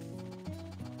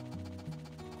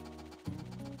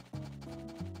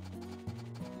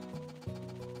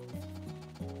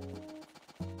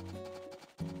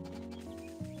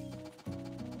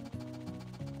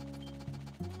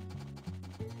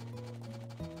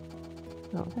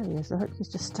 Oh, there he is. I hope he's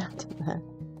just standing there.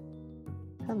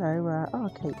 Hello, oh,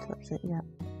 Kate, that's it, yeah.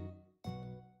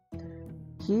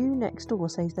 Hugh next door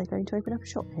says they're going to open up a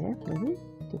shop here. Really?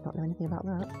 Did not know anything about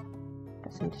that.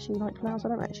 Let's see, does she like flowers? I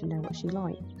don't actually know what she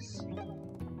likes.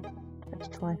 Let's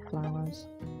try flowers.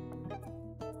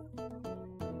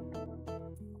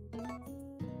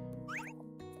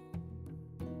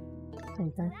 There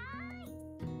you go.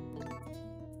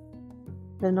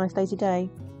 Been a nice lazy day.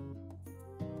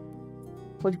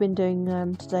 What have you been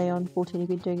doing today on 14? You've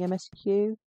been doing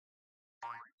MSQ?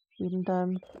 You've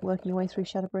been working your way through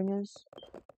Shadowbringers?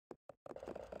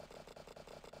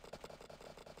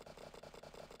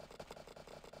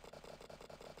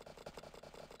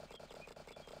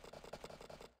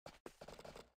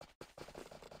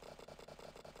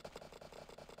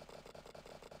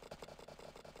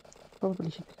 Probably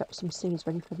should pick up some seeds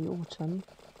ready for the autumn.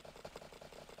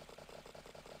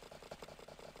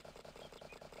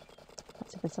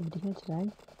 Let's see if there's somebody here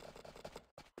today.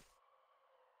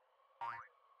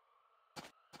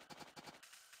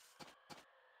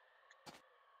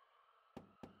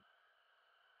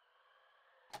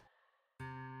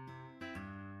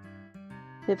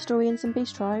 Bit of story in some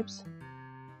beast tribes.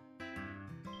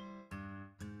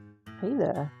 Hey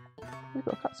there. We've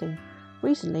got a cutscene.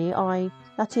 Recently,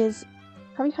 that is,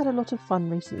 have you had a lot of fun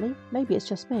recently? Maybe it's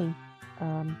just me.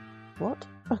 What?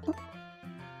 What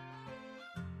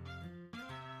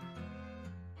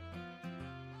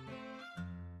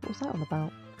was that all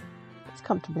about? It's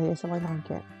comfortable here, so I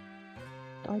like it.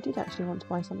 I did actually want to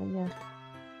buy something, yeah.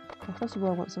 Well, first of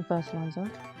all, I want some fertiliser.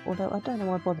 Although I don't know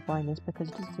why I bother buying this because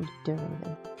it doesn't seem to be doing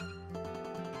anything.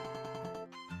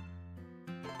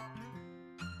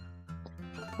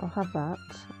 I'll have that,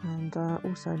 and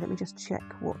also let me just check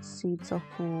what seeds are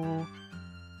for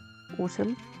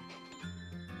autumn.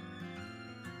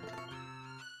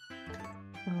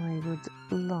 I would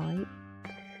like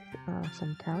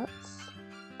some carrots.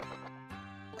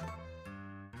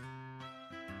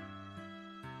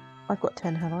 I've got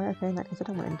 10, have I? Okay, in that case I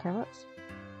don't want any carrots.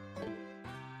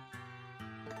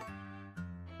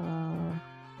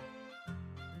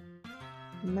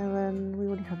 Melon, we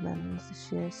already have melons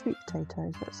this year. Sweet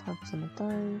potatoes, let's have some of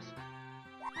those.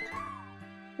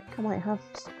 I think I might have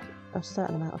a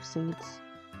certain amount of seeds.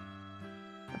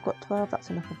 I've got 12, that's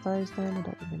enough of those then, I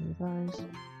don't need any of those.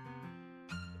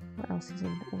 What else is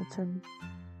in autumn?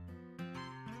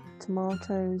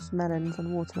 Tomatoes, melons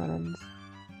and watermelons.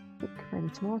 I think maybe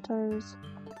tomatoes.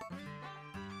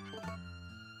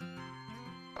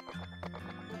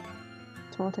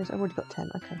 Tomatoes, I've already got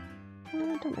 10, okay.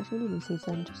 I don't actually need any seeds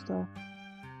then, just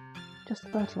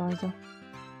fertiliser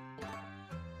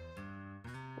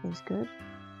is good.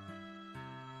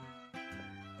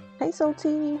 Hey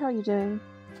Salty, how are you doing?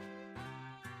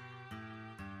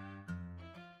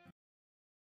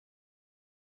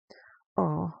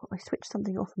 Oh, I switched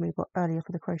something off me earlier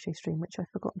for the crochet stream, which I've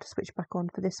forgotten to switch back on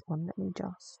for this one. Let me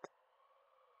just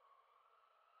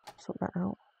sort that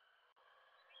out.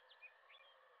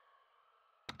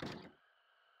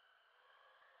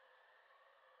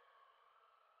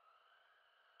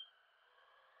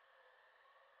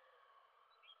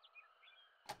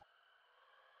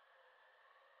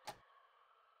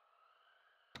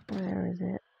 Where is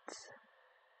it?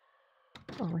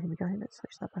 Oh, here we go. Let's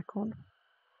switch that back on.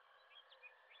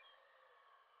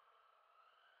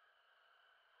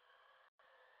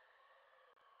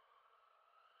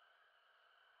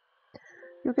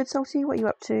 You're good, Salty? What are you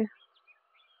up to?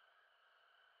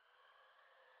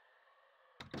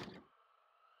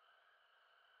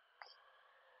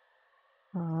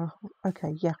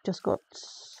 Okay, yeah, just got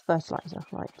fertilizer.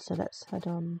 Right, so let's head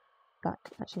on back.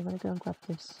 Actually, I'm going to go and grab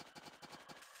this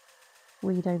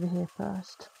weed over here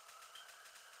first.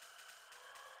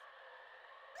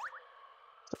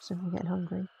 Stops him from getting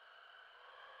hungry.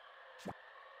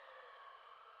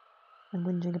 And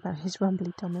whinging about his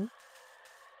rumbly tummy.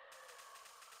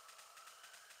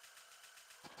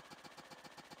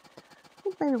 I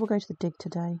think maybe we'll go to the dig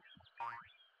today.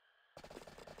 I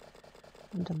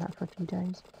haven't done that for a few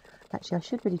days. Actually, I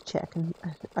should really check and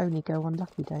only go on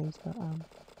lucky days, but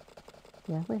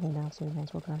yeah, we're here now, so we may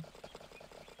as well go.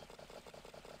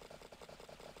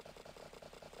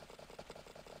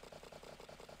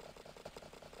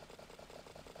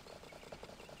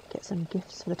 Get some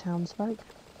gifts for the townsfolk.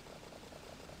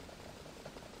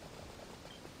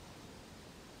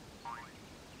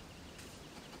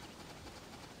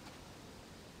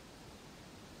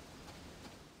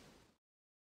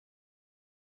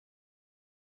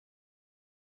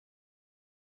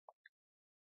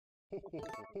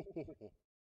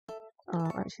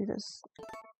 Oh, actually, that's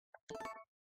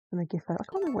a gift. I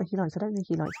can't remember what he likes. I don't think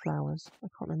he likes flowers. I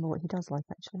can't remember what he does like,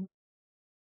 actually.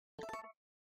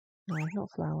 No,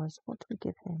 not flowers. What do we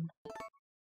give him?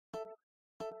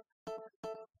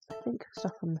 I think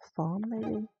stuff from the farm,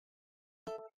 maybe?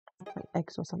 Like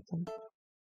eggs or something.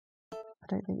 I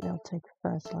don't think they'll take a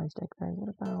fertilised egg, though. What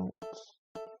about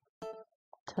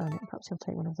turnip? Perhaps he'll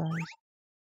take one of those.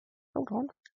 Hold on.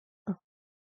 Oh.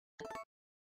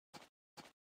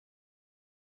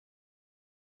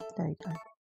 There you go.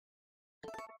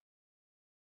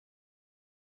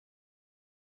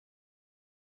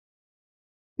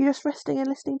 You just resting and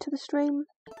listening to the stream?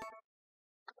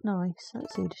 Nice.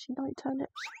 Let's see, does she like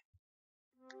turnips?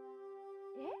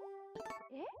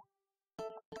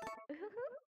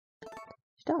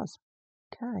 She does.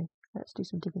 Okay, let's do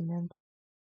some digging then.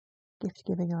 Gift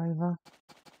giving over.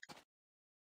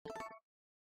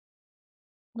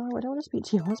 No, I don't want to speak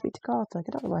to you. I want to speak to Carter.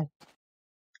 Get out of the way.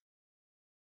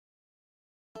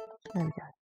 There we go.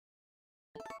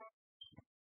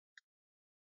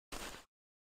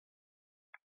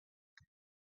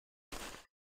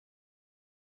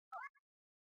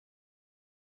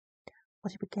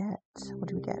 What did we get? What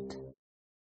did we get?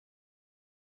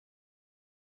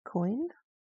 Coin?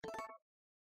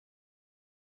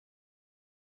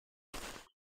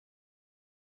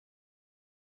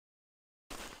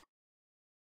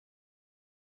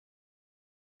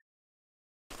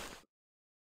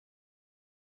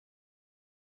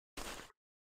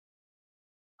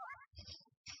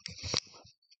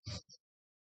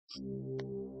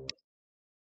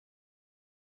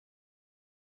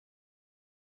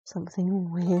 Something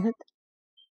weird.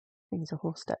 I think it's a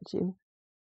horse statue.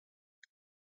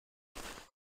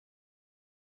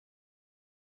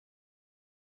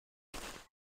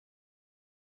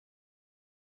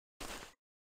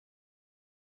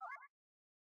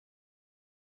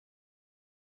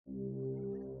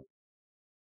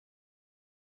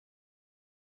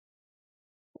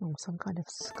 Oh, some kind of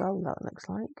skull, that looks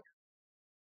like.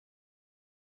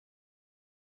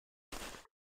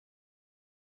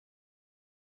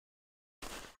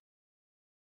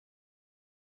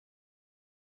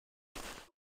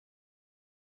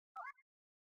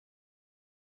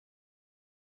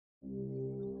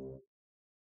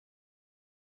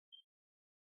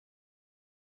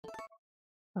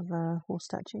 Of a horse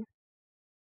statue.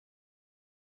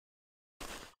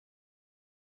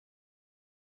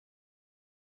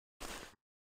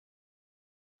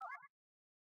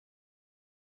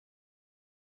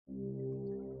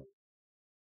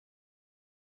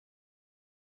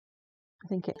 I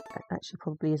think it actually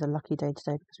probably is a lucky day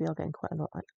today because we are getting quite a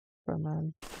lot from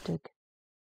the dig.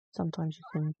 Sometimes you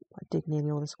can dig nearly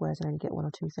all the squares and only get one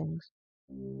or two things.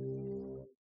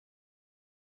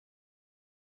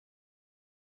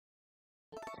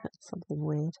 That's something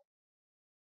weird.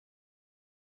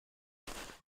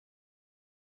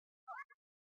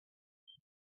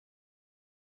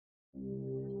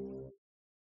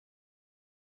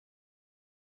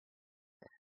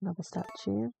 Another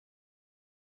statue.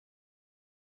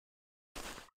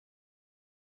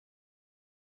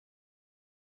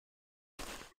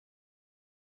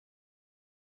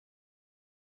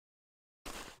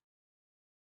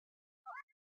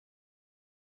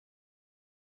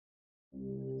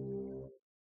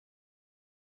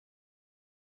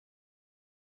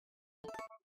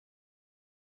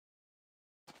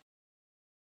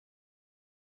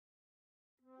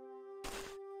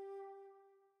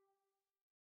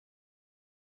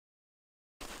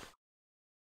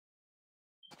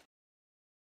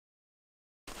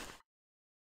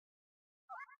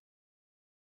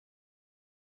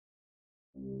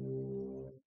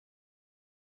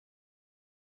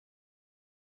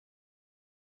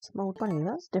 Some old money.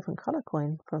 That's a different colour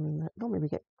coin from normally we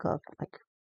get like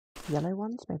yellow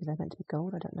ones. Maybe they're meant to be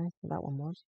gold. I don't know what that one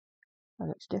was. That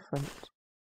looks different.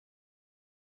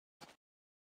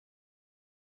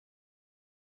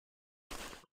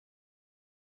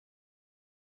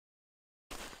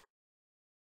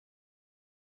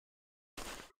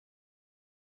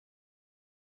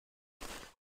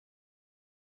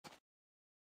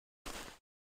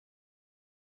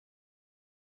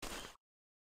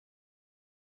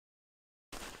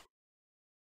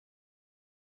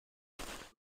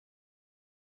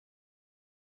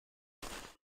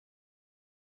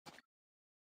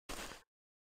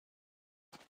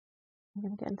 Am I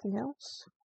going to get anything else?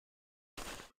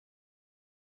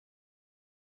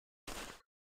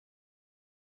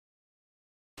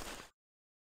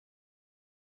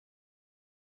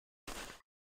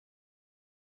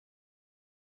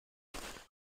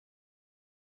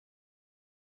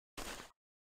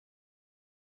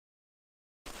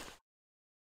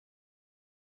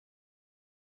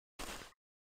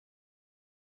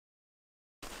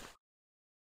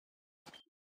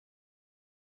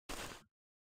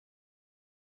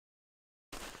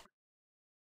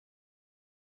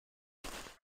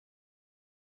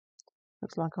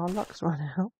 Looks like our luck's run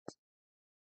out.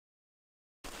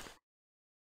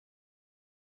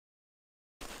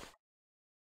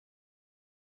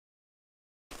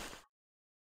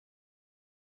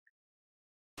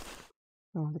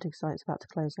 Oh, the dig site's about to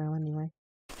close now anyway.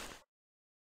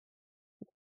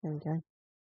 There we go.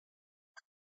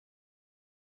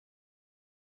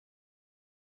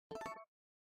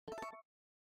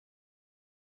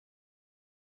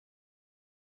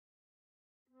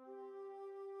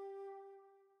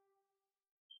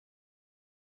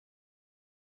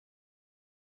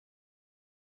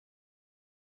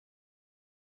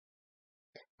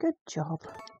 Good job.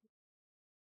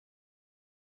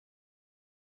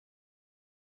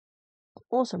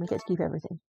 Awesome, we get to keep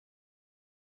everything.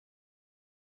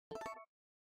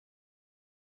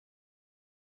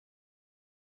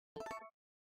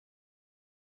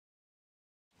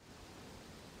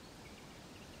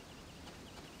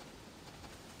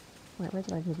 Right, where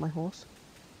did I leave my horse?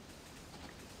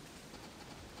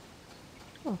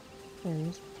 Oh, there he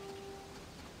is.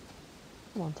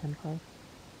 Come on, Tempo.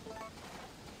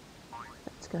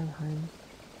 Let's go home.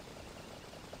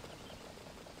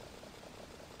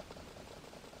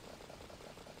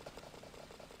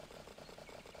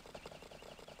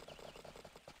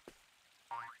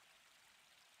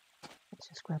 Let's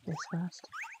just grab this first.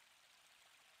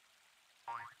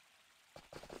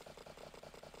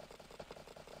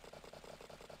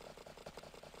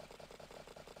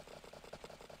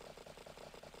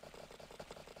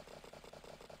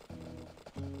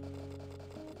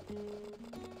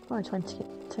 Right, trying to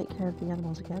take care of the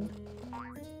animals again.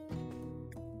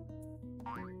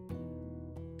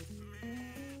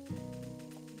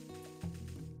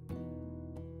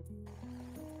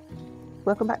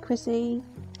 Welcome back, Chrissy.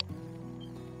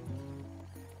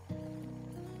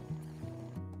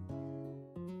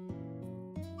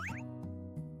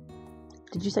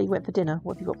 Did you say you went for dinner?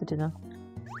 What have you got for dinner?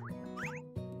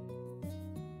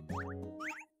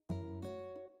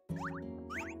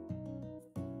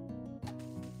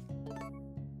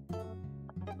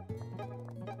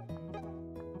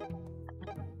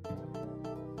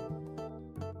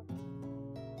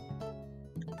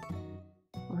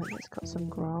 Right, let's cut some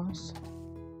grass.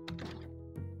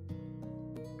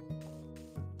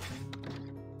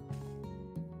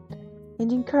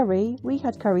 Indian curry? We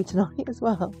had curry tonight as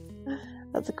well.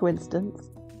 That's a coincidence.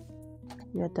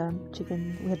 We had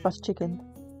chicken. We had butter chicken.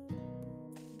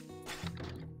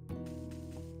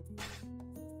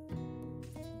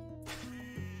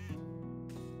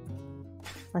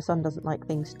 My son doesn't like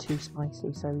things too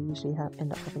spicy, so we usually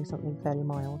end up having something fairly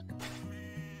mild.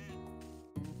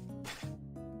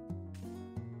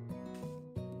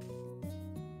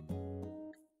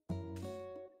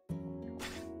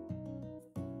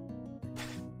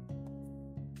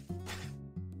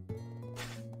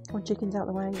 my chickens out of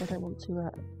the way. I don't want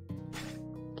to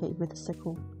get you with the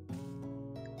sickle.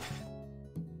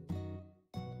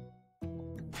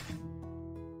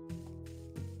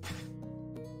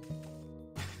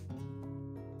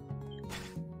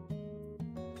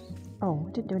 Oh,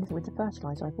 I didn't do anything with the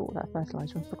fertiliser. I bought that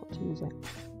fertiliser and forgot to use it.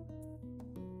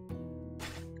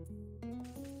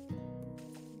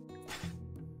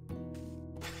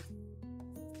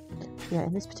 Yeah,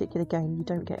 in this particular game you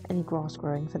don't get any grass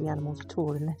growing for the animals at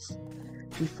all unless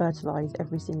you fertilise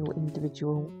every single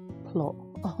individual plot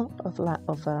of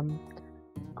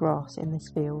grass in this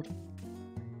field.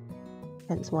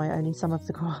 Hence why only some of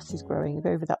the grass is growing. If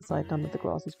over that side none of the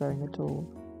grass is growing at all.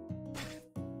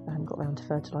 I haven't got around to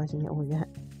fertilising it all yet.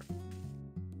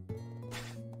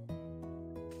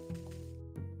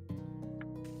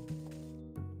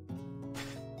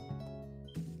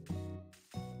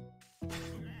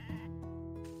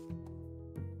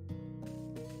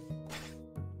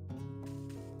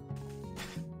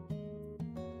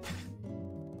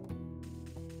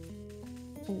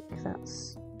 I think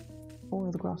that's all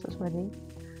of the grass that's ready.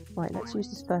 Right, let's use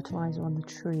this fertiliser on the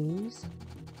trees.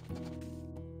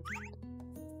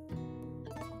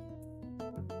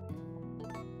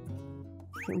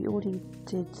 We already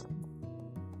did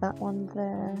that one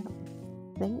there,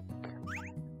 I think.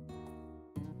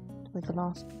 With the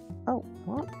last... Oh,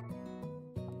 what?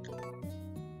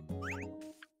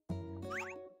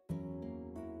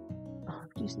 Oh,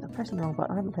 I'm pressing the wrong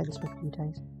button. I haven't played this for a few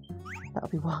days. That'll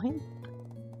be why.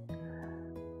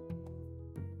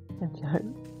 There we go.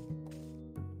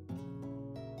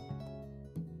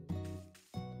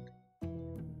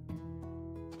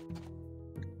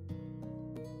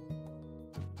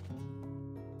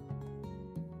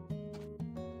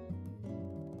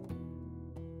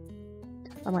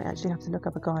 I might actually have to look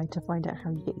up a guide to find out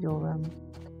how you get your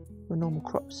normal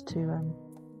crops to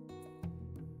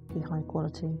be high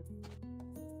quality.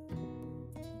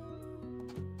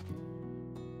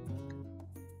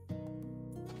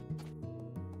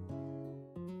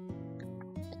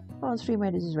 Oh, the Stream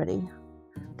Raiders is ready.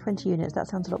 20 units, that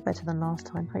sounds a lot better than last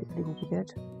time. Hopefully we'll be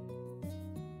good.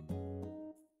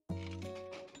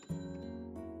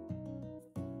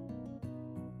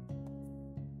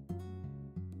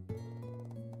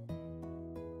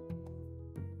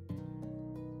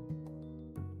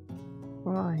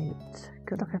 Right,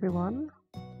 good luck everyone.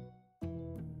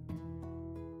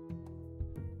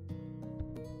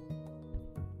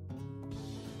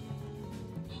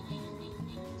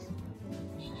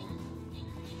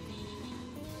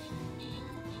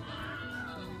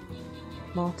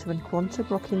 Marta and Quanta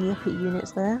blocking the epic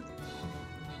units there.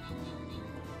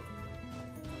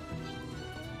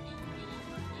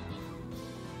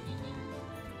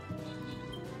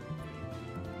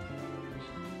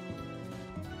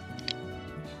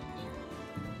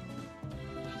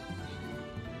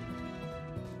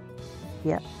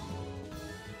 Yep,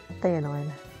 they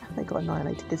got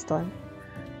annihilated this time.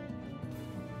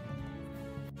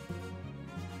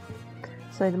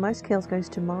 So the most kills goes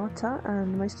to Marta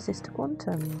and the most assists to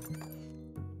Quantum.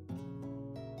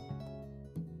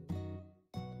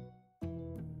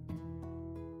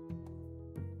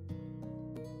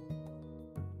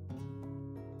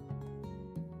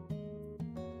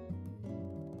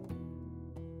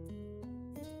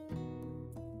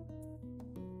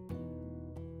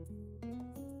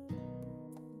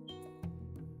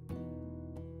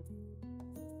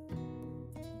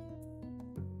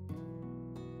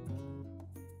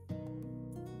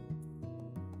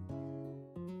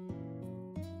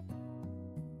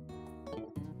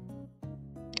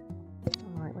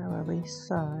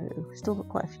 So we've still got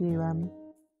quite a few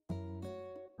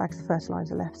bags of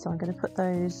fertiliser left, so I'm going to put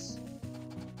those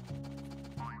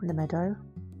in the meadow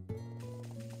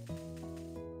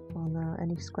on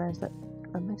any squares that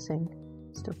are missing.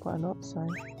 Still quite a lot, so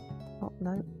oh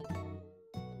no.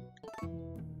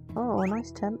 Oh, a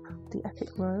nice temp, the Epic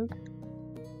Rogue.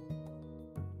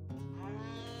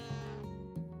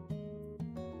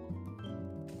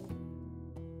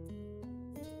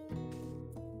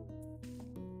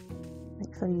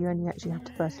 So you only actually have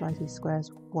to fertilise these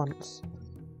squares once.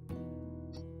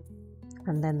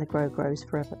 And then the grows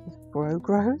forever.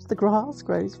 The grass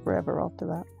grows forever after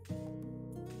that.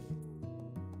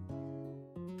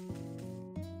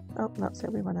 Oh, that's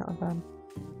it, we run out of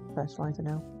fertiliser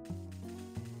now.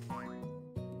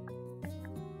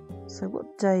 So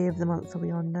what day of the month are we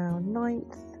on now?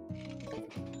 9th.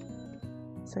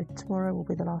 So tomorrow will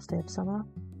be the last day of summer.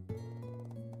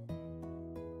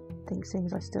 I think seeing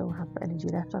as I still have energy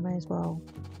left, I may as well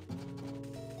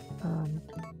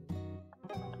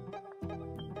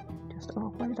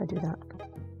oh, why did I do that?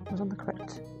 I was on the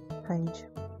correct page.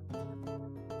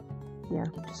 yeah,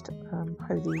 just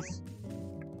hoe these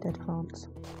dead plants.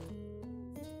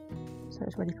 So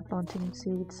it's ready for planting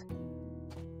seeds.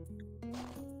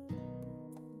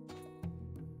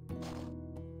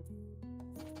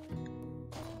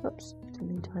 Oops, didn't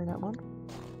mean to hoe that one.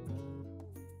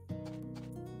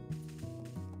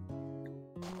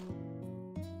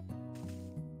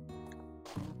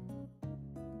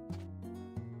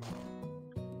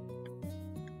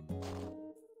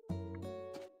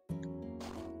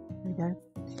 There we go.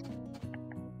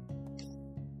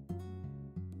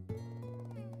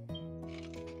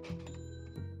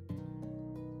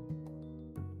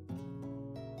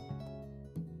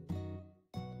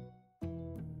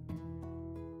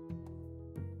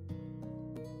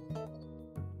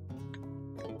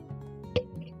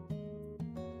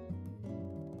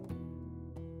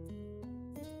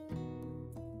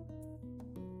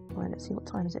 Right, let's see, what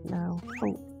time is it now?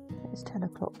 Oh, it's 10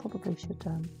 o'clock. Probably should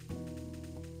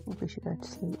go to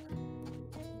sleep.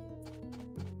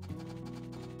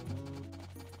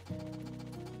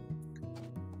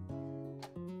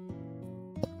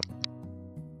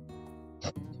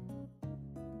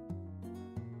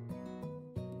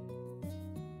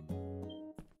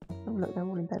 Oh look, they're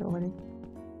all in bed already.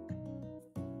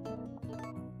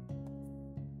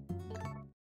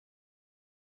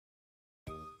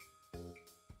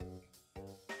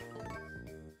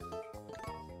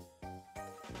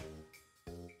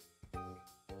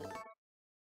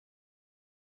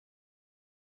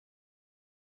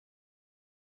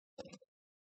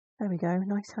 There we go,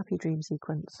 nice happy dream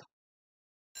sequence.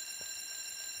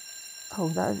 Oh,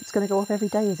 that's going to go off every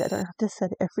day, is it? I don't have to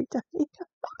set it every day.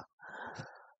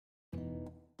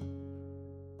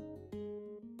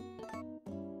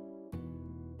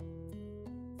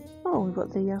 Oh, we've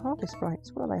got the harvest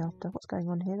sprites. What are they after? What's going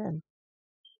on here then?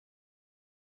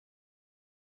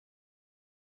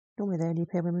 Normally they only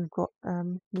appear when we've got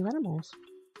new animals.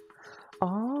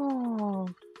 Oh,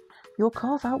 your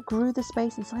calf outgrew the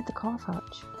space inside the calf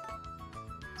hutch.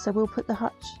 So we'll put the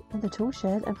hutch in the tool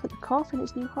shed and put the calf in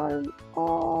its new home.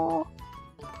 Oh,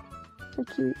 so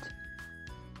cute.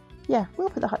 Yeah, we'll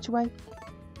put the hutch away.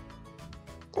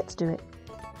 Let's do it.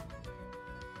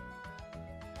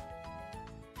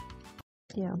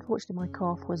 Yeah, unfortunately my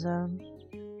calf was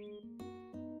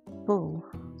bull,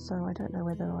 so I don't know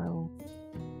whether I'll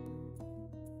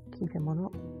keep him or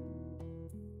not.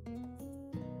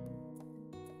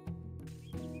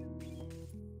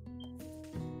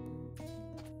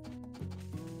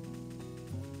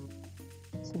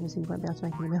 Seeing as he won't be able to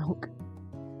make any milk.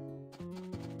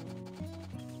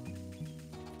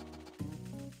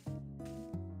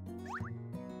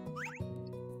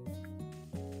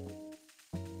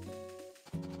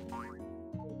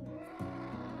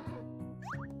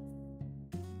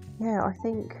 Yeah, I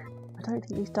don't think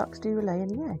these ducks do lay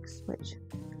any eggs, which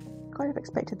I kind of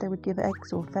expected they would give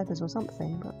eggs or feathers or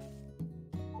something, but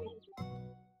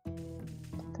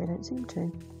they don't seem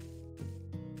to.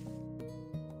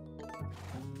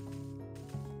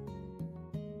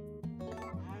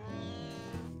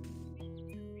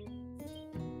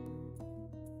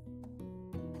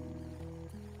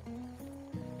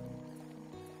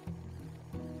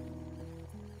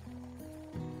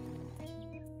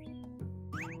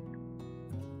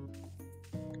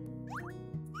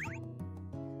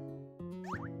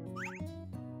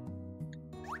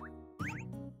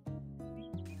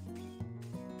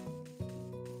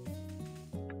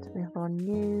 We have our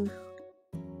new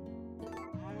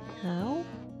cow.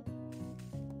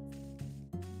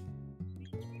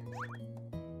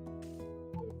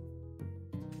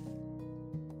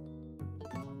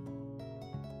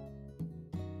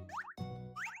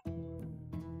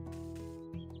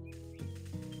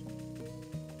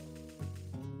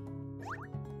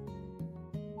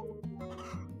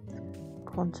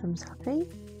 Quantum's happy.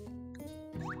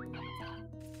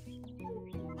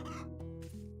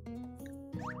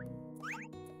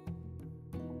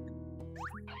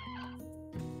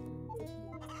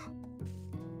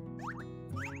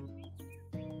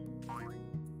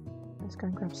 Let's go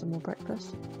and grab some more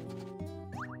breakfast.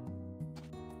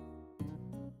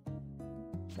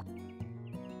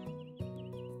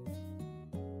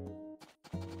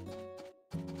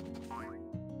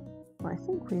 I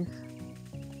think we've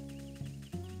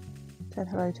said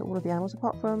hello to all of the animals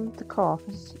apart from the calf.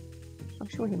 I'm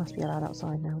sure he must be allowed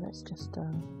outside now. Let's just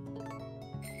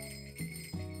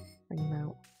bring him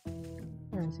out.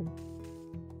 Where is he?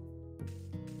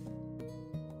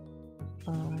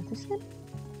 Is this him?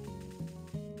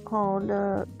 Oh,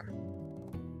 look.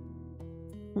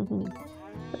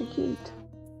 Very cute.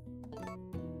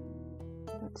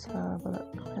 Let's have a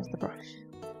look. There's the brush.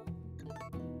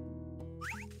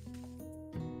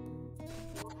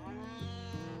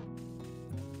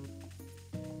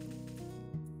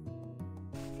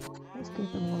 Let's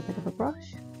give them all a bit of a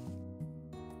brush.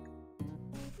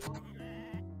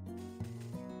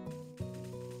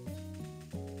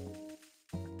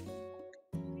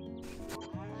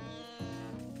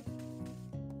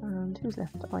 And who's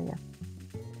left? Oh yeah,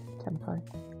 Tempo.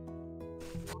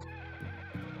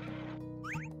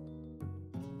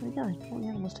 There we go, all the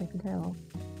animals taken care of.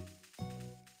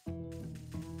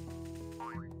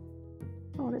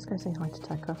 Oh, let's go say hi to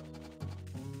Taka.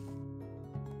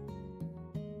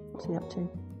 What's he up to?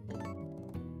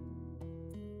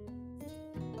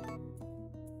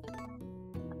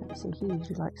 Let's see, he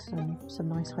usually likes some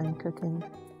nice home cooking.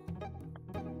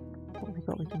 What have we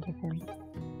got we can give him?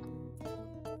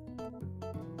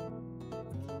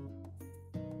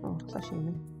 Oh,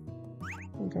 sashimi.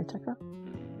 There you go, Taka.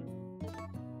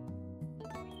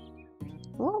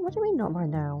 What do you mean not right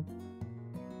now?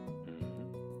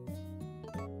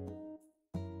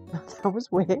 That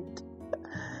was weird.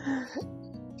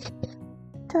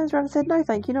 Turns around and said, no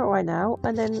thank you, not right now.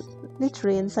 And then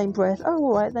literally in the same breath, oh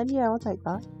alright then, yeah, I'll take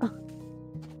that.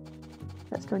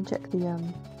 Let's go and check the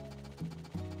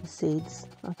seeds.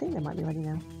 I think they might be ready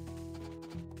now.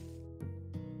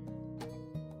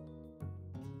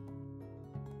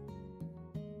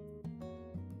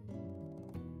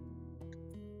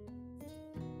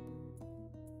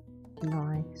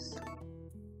 Nice.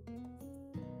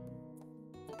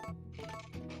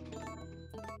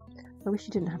 I wish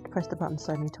you didn't have to press the button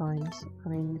so many times. I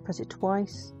mean, you press it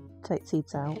twice to take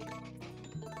seeds out,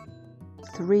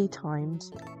 3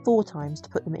 times, 4 times to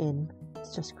put them in.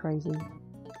 It's just crazy.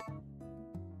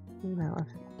 You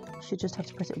should just have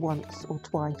to press it once or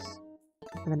twice,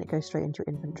 and then it goes straight into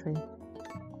your inventory.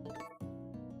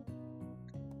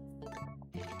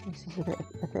 This is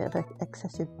a bit of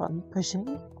excessive button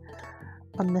pushing.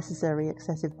 Unnecessary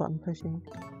excessive button pushing.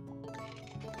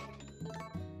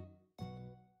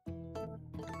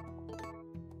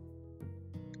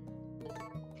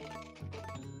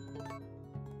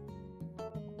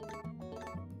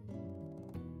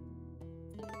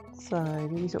 So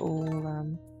these are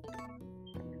all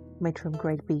made from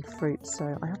grade B fruits,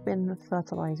 so I have been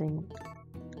fertilising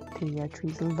the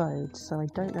trees loads, so I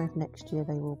don't know if next year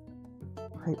they will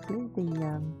hopefully be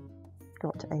go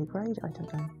up to A grade. I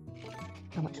don't know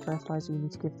how much fertiliser you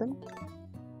need to give them.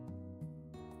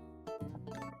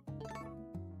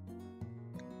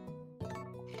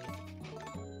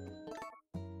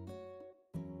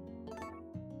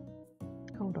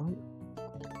 Hold on.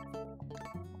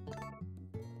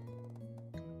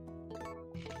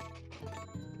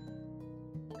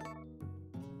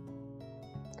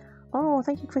 Oh,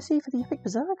 thank you, Chrissy, for the epic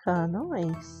berserker.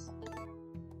 Nice.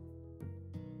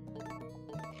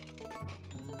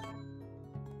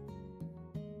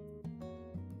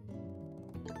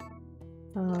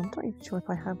 I'm not even sure if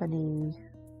I have any.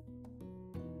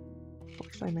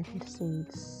 What should I make into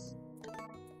seeds?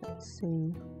 Let's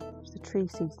see. It's the tree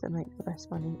seeds that make the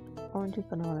best money. Oranges,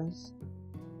 bananas,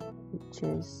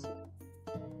 peaches.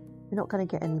 We're not going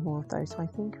to get any more of those, so I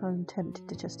think I'm tempted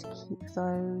to just keep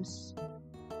those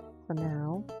for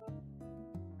now.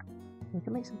 We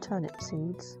can make some turnip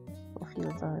seeds. Got a few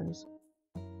of those.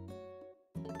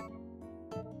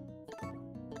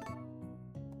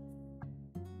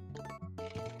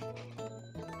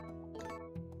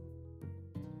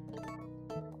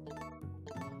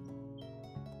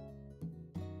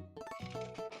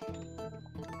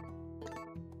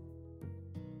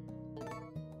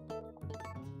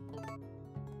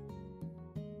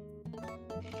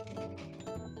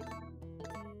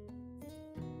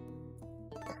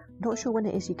 Not sure when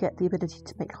it is you get the ability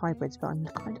to make hybrids, but I'm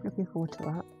kind of looking forward to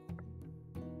that.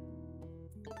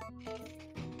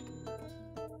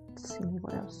 Let's see,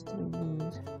 what else do we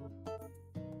need?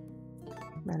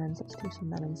 Melons, let's do some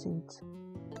melon seeds.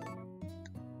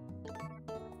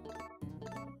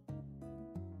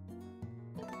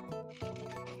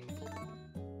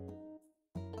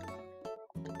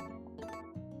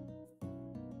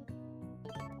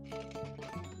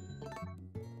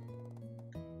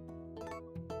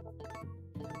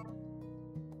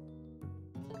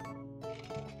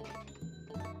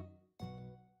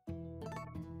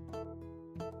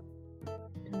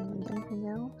 Anything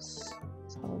else?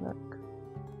 Let's have a look.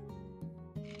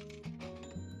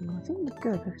 I think we're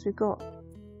good because we've got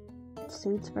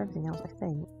seeds for everything else, I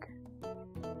think.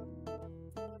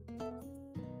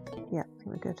 Yeah, I think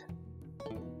we're good.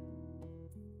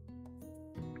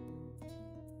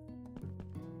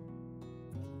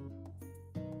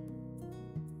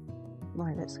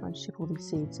 Right, let's go and ship all these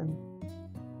seeds and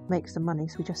make some money.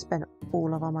 So we just spent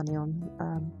all of our money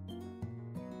on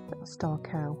Star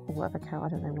Cow, or whatever cow, I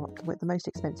don't know what, the most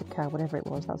expensive cow, whatever it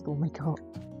was, that's the one we got.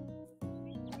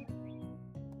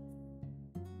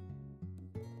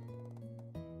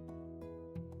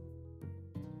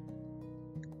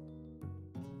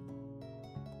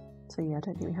 So yeah, I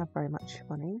don't think we have very much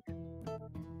money.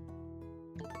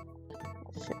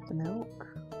 Ship the milk.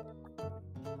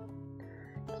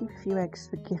 Keep a few eggs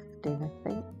for gifting, I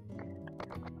think.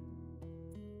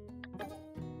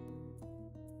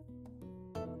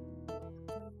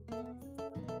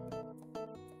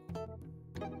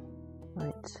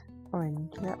 Right,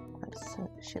 orange, yep, let's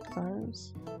ship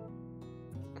those.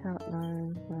 Carrot,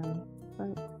 no,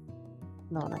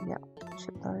 yep,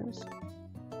 ship those.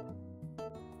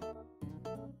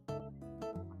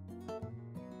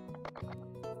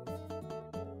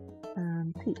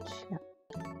 And peach, yep.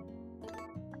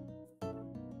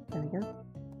 There we go.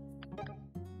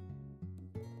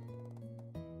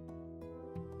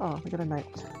 Oh, we got a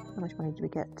note. How much money did we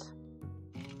get?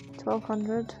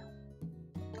 1,200.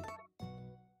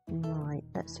 Right,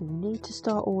 let's see. We need to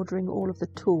start ordering all of the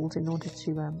tools in order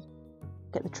to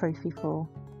get the trophy for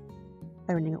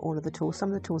owning all of the tools. Some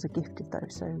of the tools are gifted though,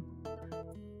 so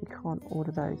we can't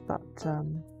order those. But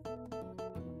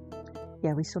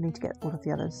yeah, we still need to get all of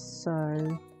the others.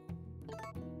 So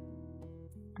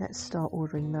let's start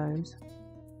ordering those.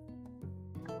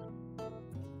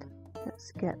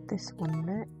 Let's get this one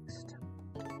next.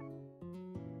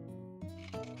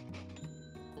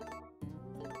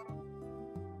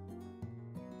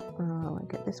 Oh, I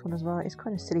get this one as well. It's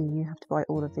kind of silly you have to buy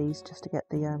all of these just to get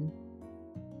the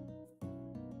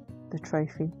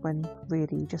trophy, when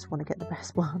really you just want to get the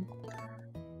best one.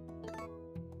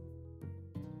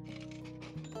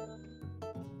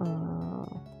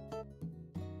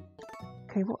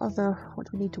 Okay, what do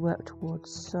we need to work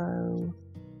towards? So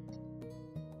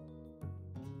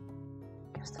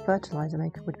I guess the fertilizer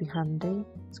maker would be handy.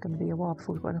 It's going to be a while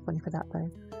before we've got enough money for that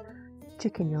though.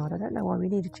 Chicken yard. I don't know why we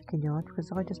need a chicken yard, because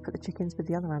I just put the chickens with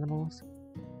the other animals.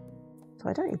 So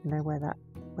I don't even know where that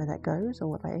goes or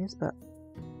what that is, but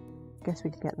I guess we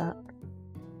could get that.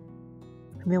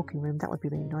 Milking room, that would be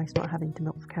really nice, not having to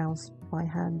milk the cows by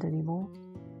hand anymore.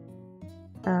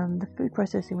 The food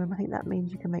processing room, I think that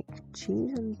means you can make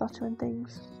cheese and butter and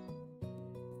things.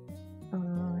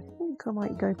 I think I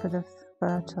might go for the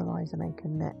fertilizer maker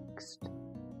next.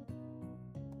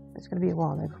 It's going to be a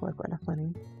while though before I've got enough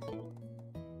money.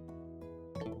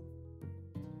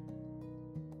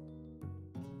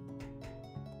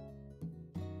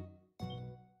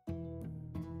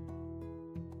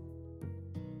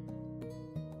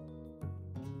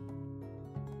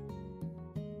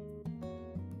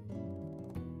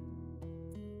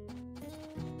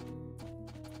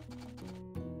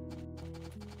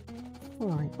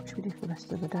 Right, what should we do for the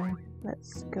rest of the day?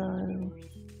 Let's go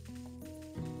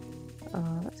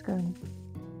and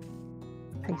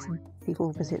pay some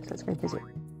people visits. Let's go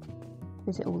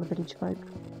visit all the village folk.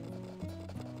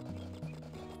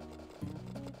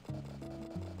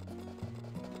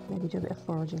 Maybe do a bit of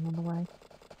foraging on the way.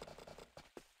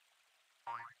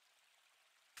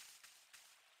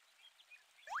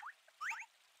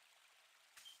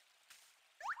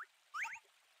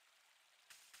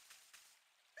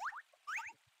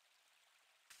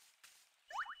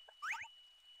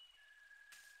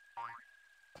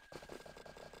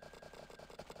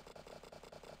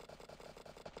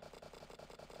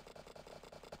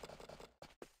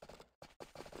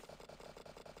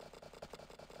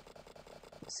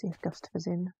 See if Gustav is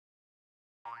in.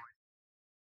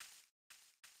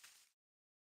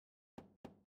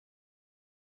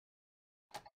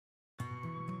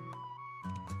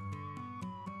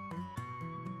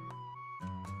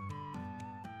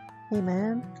 Hey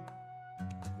man.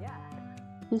 Yeah.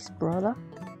 Peace, brother.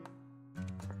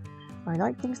 I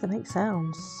like things that make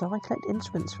sounds, so I collect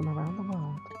instruments from around the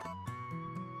world.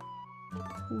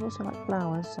 You also like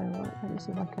flowers, so let me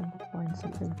see if I can find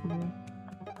something for you.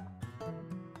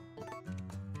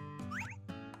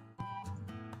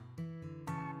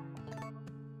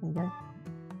 There you go.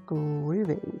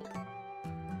 Groovy.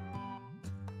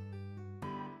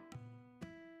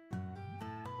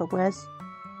 But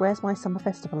where's my summer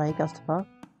festival, eh, Gustav?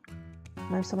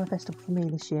 No summer festival for me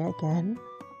this year again.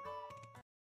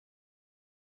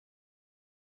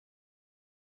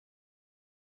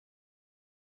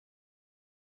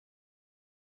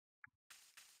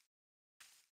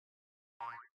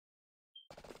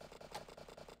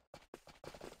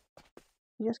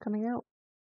 You just coming out?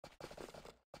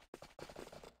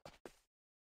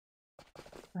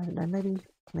 I don't know,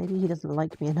 maybe he doesn't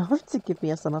like me enough to give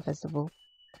me a summer festival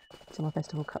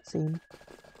cutscene.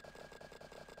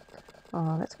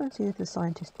 Oh, let's go and see if the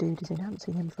scientist dude is in. I haven't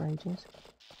seen him for ages.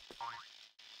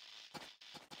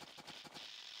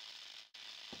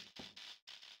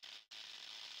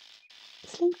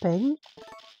 Sleeping?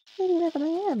 Nearly 11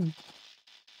 AM.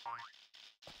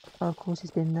 Oh, of course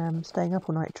he's been staying up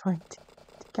all night trying to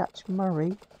catch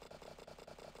Murray.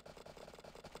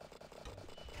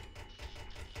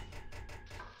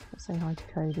 Let's say hi to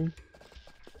Cody.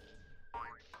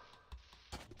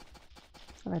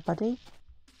 Hello, buddy.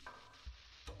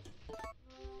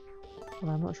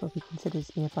 Well, I'm not sure if he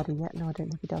considers me a buddy yet. No, I don't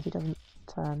think he does. He doesn't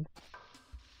turn.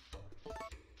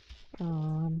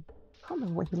 Can't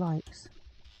remember what he likes.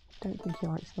 Don't think he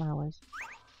likes flowers.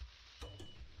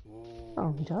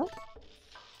 Oh, he does?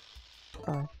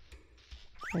 Oh.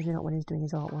 Maybe not when he's doing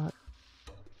his artwork.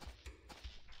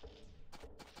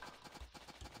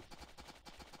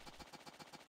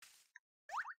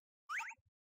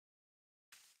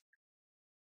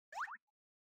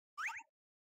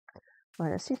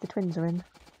 Right, let's see if the twins are in.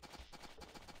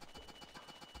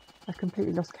 I've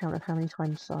completely lost count of how many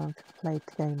times I've played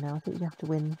the game now. I think you have to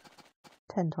win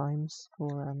 10 times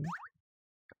for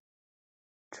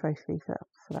trophy for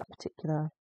that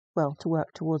particular, well, to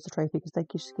work towards the trophy, because they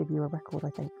just give you a record, I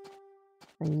think,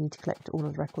 and you need to collect all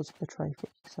of the records for the trophy.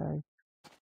 So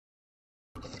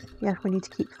yeah, we need to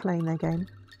keep playing their game.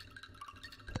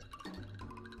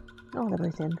 Oh, they're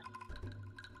both in.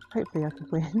 Hopefully I can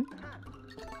win.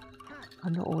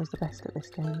 I'm not always the best at this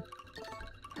game.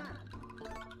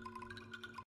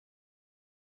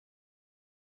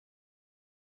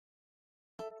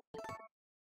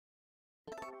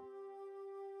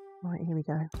 Right, here we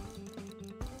go.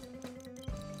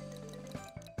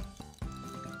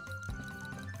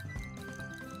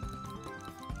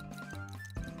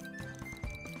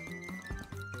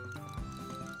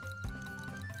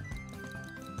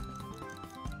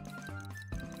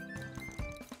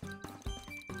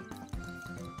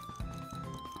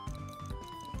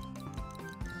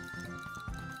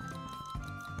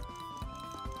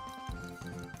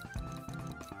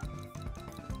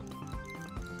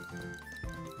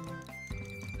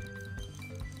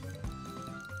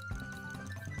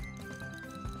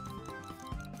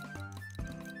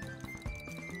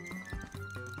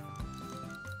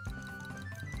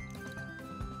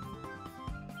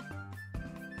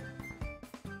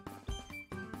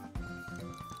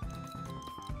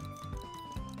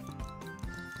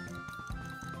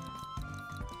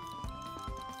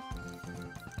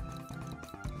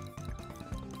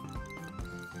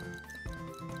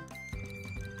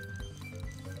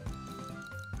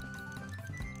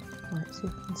 Right, see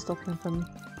if we can stop him from,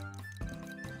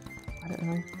 I don't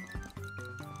know,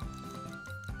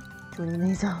 joining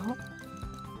these up.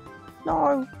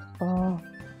 No! Oh.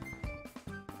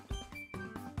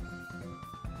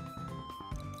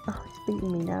 Oh, he's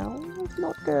beating me now. It's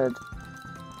not good.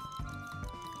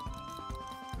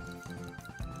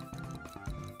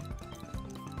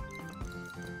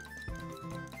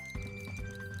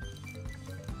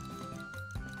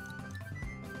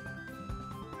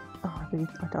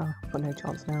 Oh, I've got no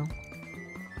chance now.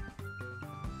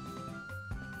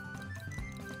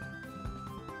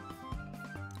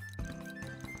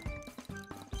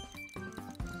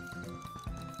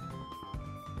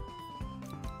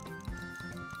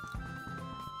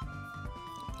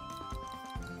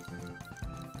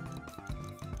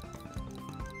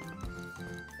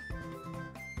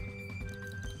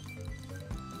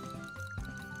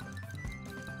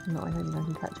 No, I don't think I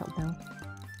can catch up now.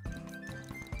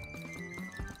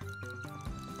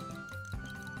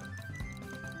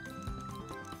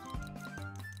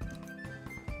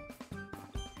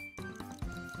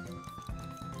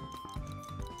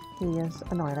 He has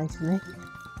annihilated me.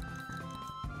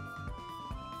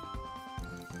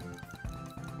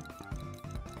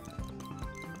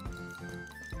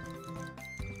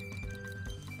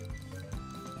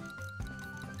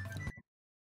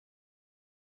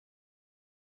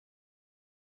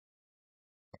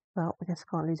 Well, I guess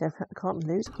I can't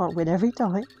win every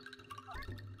time.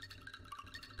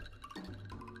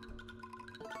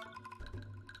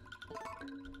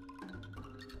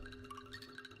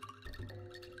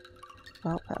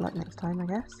 Well, better luck next time, I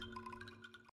guess.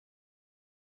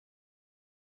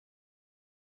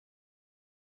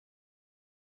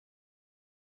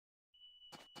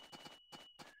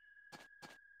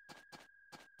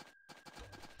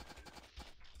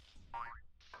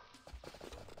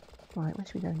 Right, where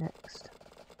should we go next?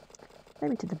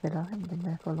 Maybe to the villa. I haven't been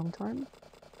there for a long time.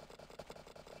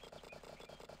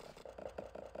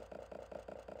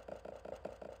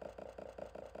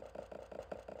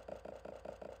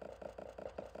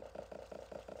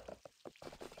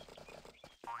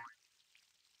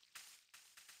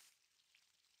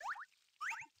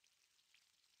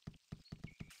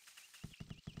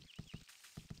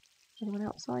 Anyone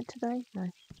outside today? No.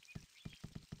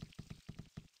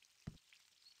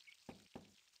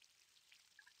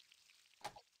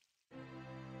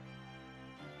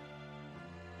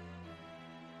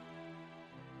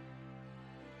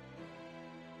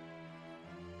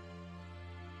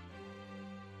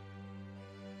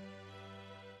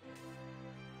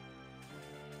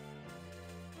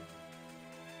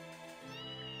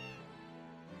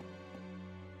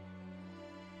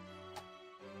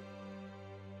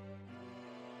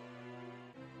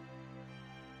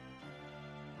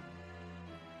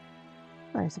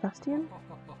 Hi, Sebastian.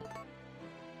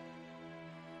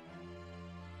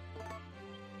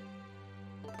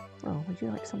 Oh, would you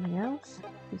like something else?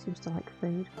 He seems to like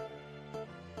food.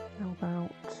 How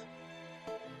about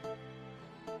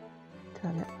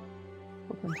turnip?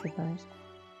 Or plenty of those.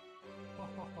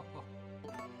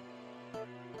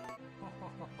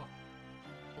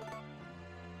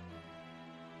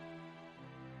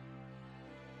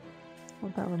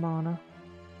 What about Romana?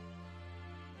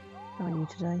 How are you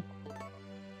today?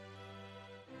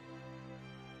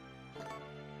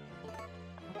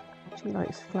 She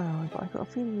likes flowers, but I've got a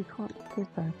feeling you can't give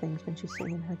her things when she's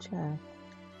sitting in her chair.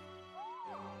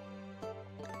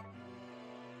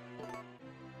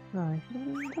 No, I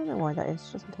don't know why that is.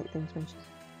 She doesn't take things when she's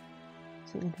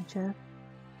sitting in her chair.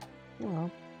 Oh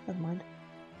well, never mind.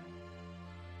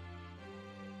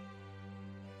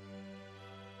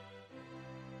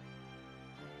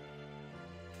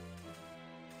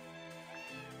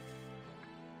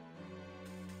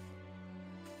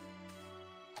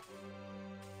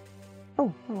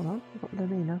 Oh, hold on, we've got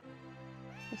Lorena.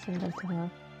 Let's say hello to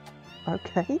her.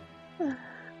 Okay.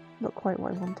 Not quite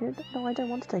what I wanted. No, I don't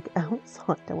want to take it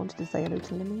outside. I wanted to say hello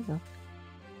to Lorena.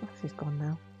 Oh, she's gone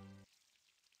now.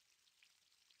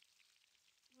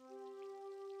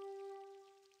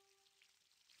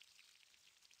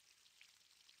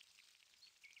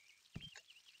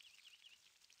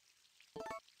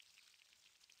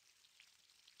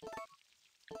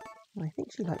 I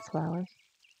think she likes flowers.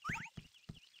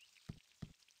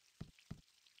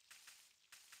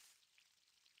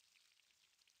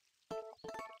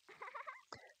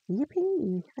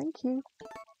 Yippee! Thank you.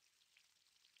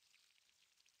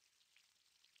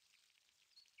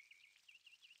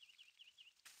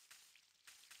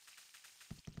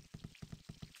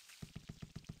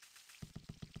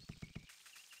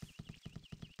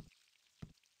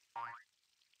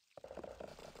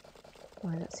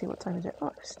 Right, let's see what time is it. Oh,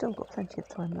 I've still got plenty of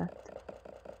time left.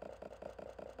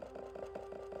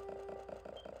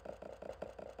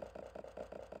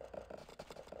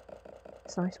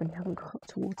 It's nice when you haven't got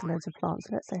to water loads of plants.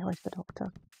 Let's say hi to the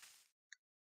doctor.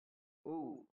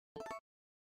 Ooh.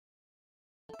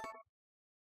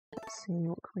 Let's see,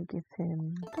 what can we give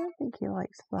him? I don't think he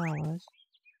likes flowers.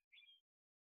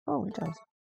 Oh, he does.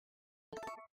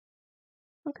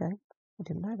 Okay, I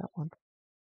didn't know that one.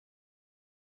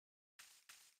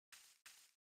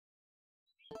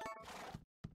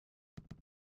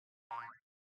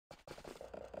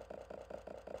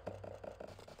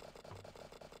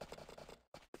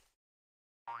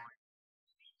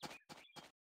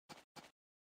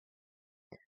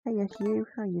 Hey, yes, you.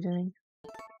 How are you doing?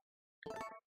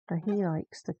 Now, he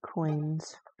likes the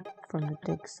coins from the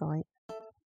dig site.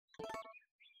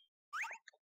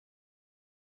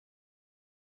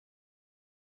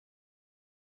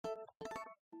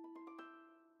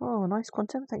 Oh, nice,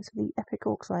 Quantum. Thanks for the epic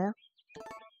Orc Slayer.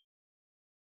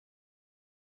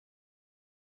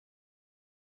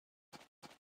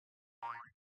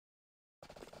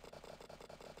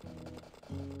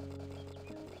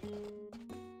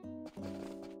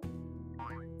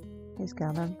 Here's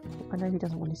Gavin. I know he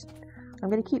doesn't want to.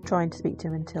 I'm going to keep trying to speak to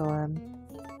him until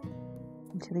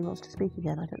he wants to speak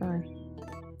again. I don't know.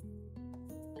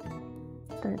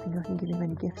 Don't think I can give him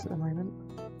any gifts at the moment.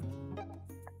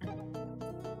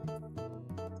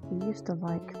 He used to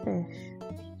like fish.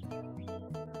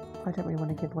 I don't really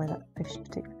want to give away that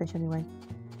particular fish anyway.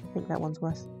 I think that one's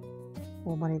worth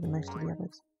more money than most of the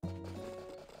others.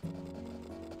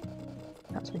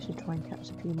 Perhaps we should try and catch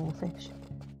a few more fish.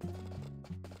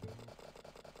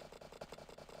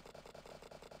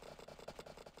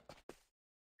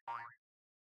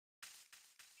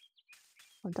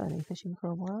 I've done any fishing for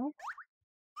a while.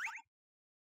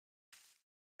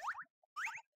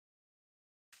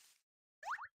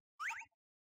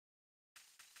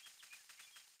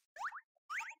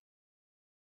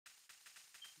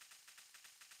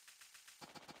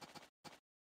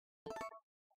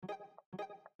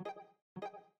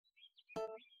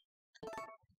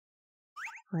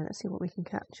 Right, let's see what we can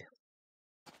catch.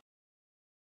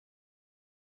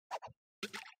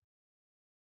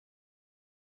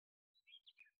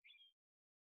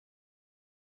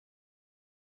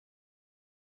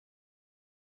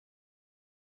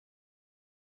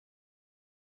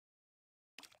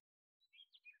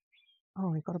 Oh,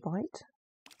 we got a bite.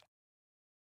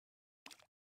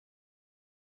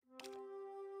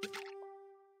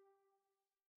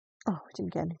 Oh, we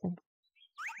didn't get anything.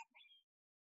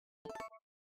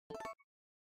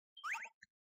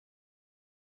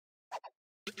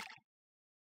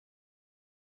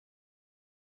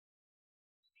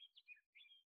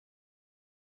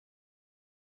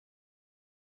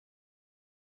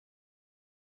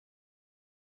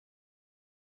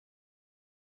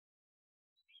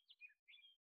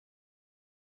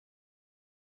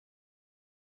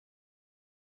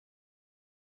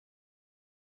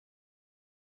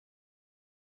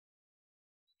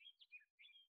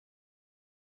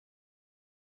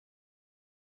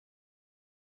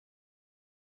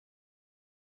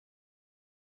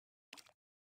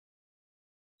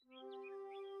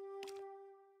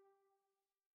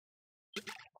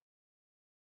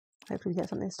 Hopefully we get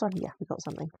something this time. Yeah, we got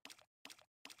something.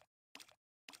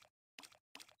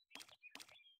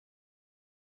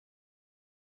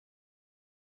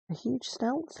 A huge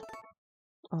snout.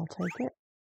 I'll take it.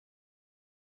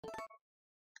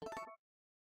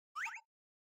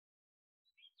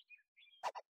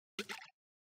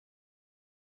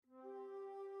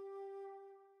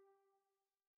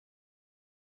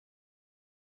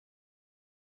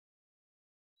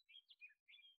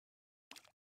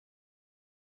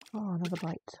 Oh, another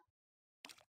bite.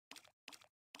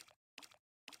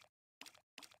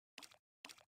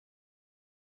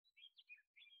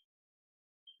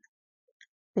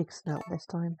 Big snout this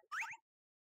time.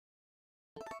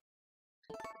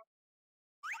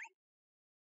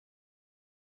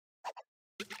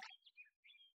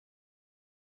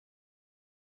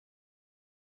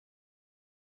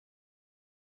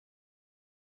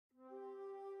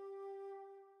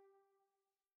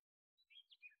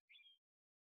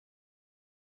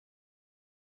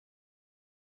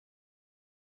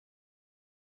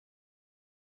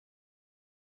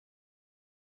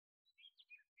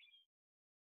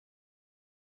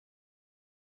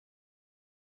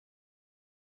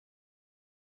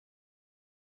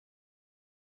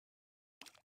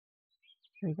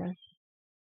 Here we go.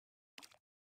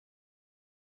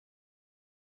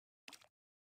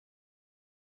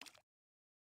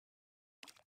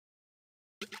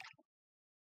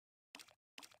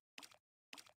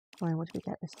 Right, what do we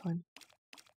get this time?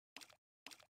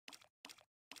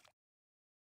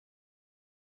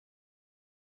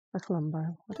 A Columbo.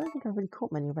 I don't think I've really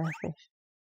caught many rare fish.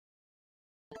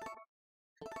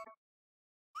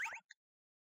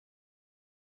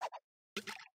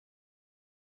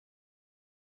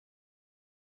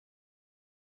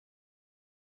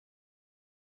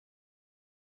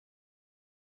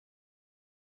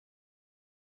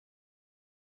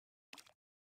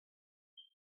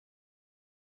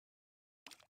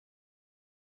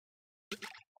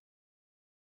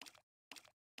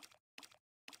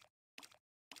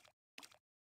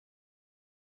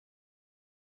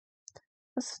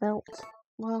 A Smelt.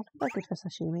 Well, they're good for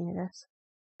sashimi, I guess.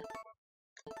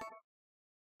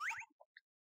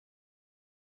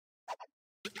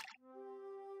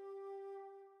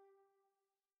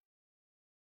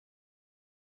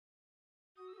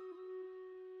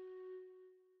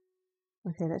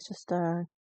 Okay, let's just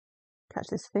catch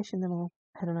this fish and then we'll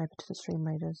head on over to the Stream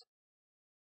Raiders.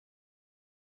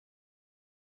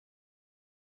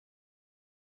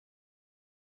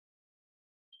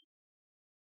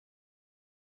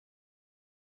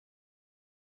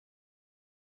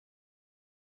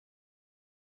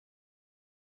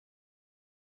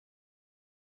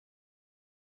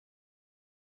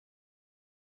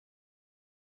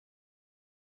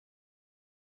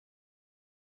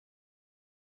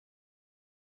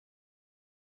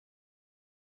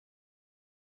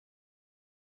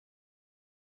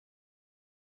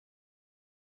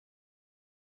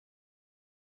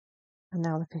 And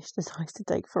now the fish decides to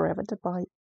take forever to bite.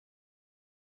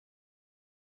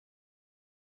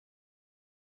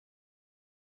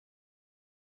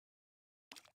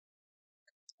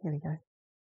 Here we go.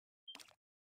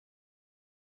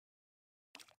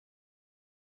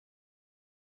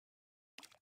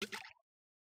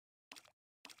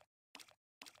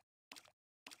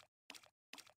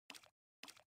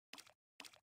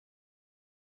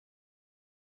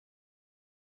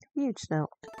 Huge snout.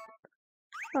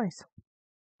 Nice.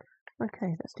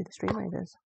 Okay, let's do the Stream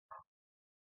Raiders.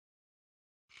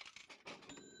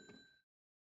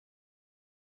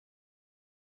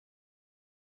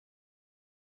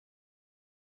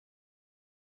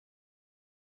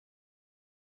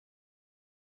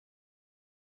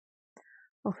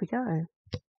 Off we go.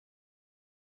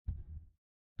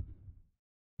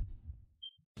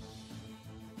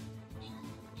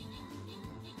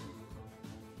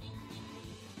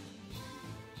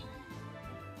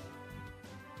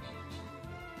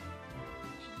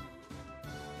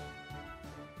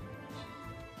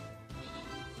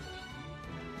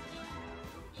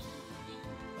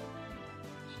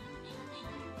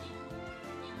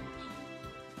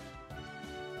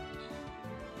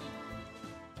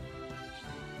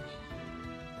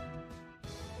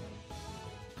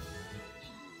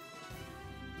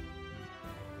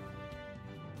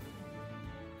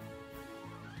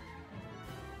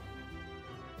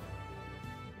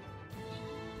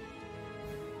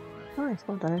 Nice,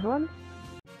 well done everyone.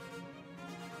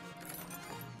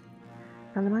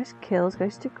 And the most kills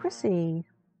goes to Chrissy.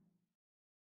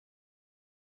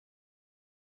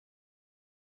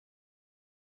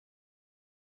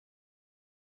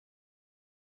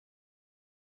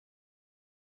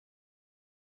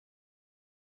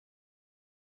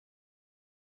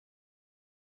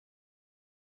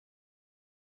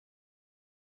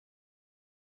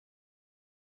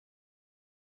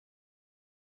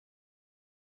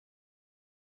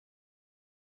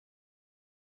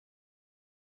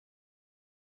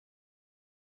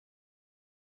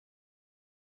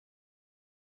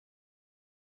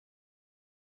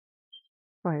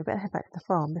 Right, we better head back to the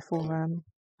farm before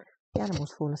the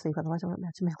animals fall asleep, otherwise I won't be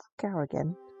able to milk the cow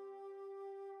again.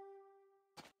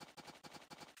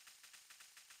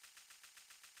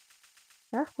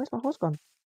 Ah, where's my horse gone?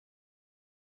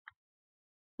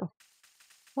 Oh,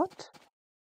 what?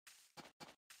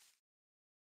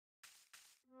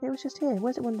 It was just here.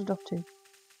 Where's it wandered off to?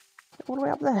 All the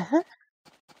way up there?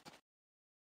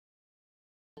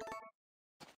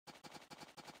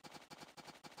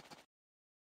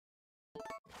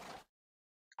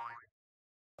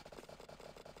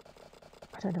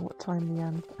 I don't know what time the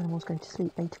animals go to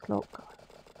sleep. 8 o'clock.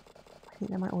 I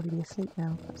think they might already be asleep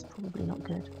now. That's probably not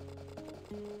good.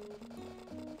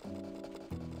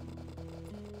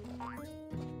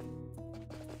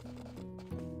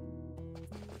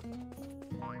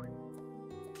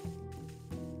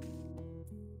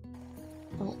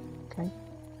 Oh, okay.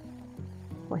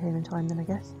 We're here in time then, I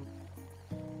guess.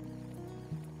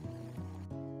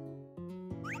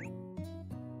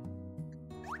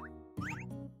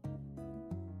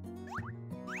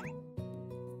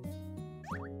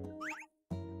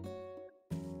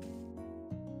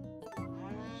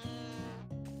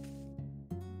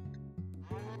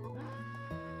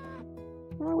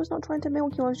 I was not trying to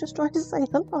milk you, I was just trying to say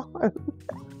hello.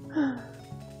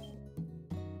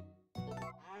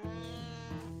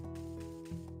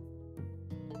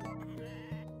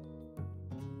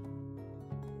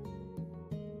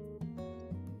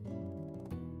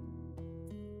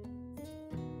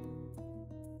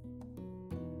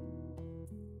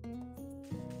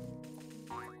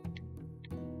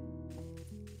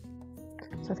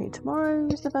 So I think tomorrow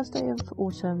is the first day of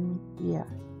autumn, yeah.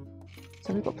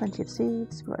 So we've got plenty of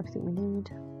seeds, we've got everything we need.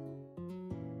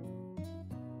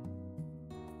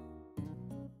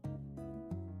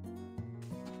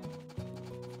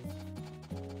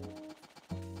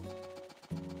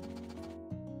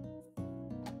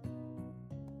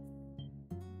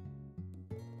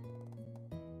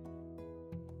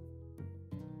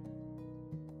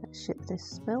 Let's ship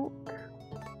this milk.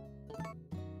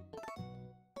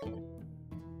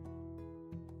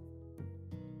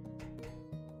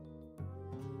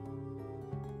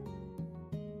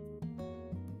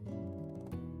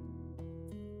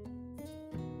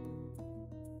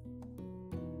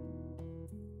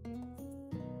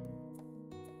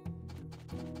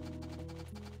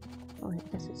 Right,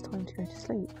 I guess it's time to go to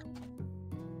sleep.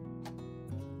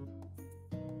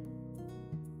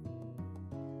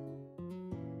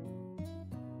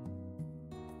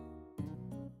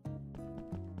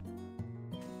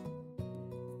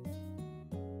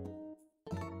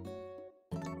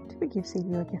 Did we give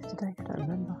Celia a gift today? I don't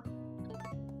remember.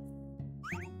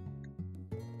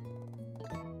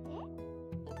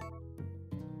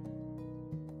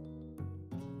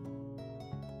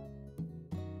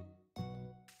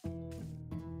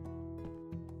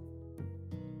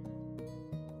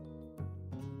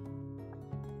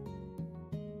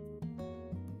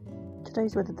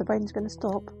 Today's weather, the rain's going to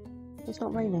stop. It's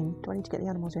not raining. Do I need to get the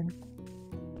animals in?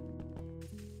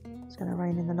 It's going to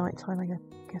rain in the night time, I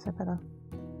guess I better.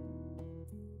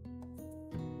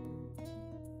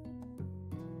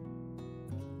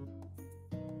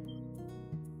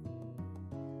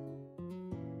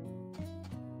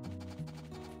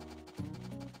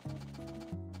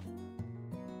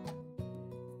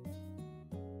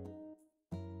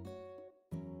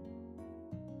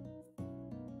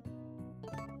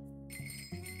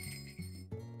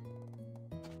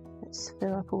 Let's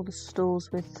fill up all the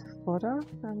stalls with fodder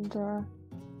and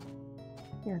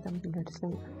yeah, then we can go to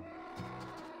sleep.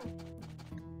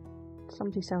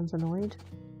 Somebody sounds annoyed.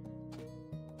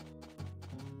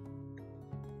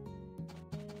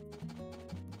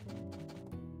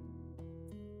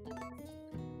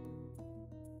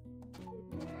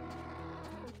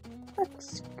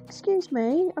 Excuse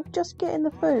me, I'm just getting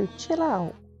the food. Chill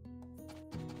out.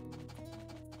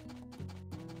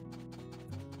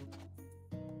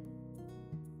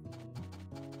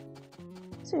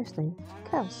 Seriously,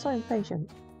 cow's so impatient.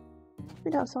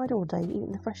 Been outside all day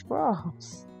eating the fresh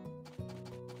grass.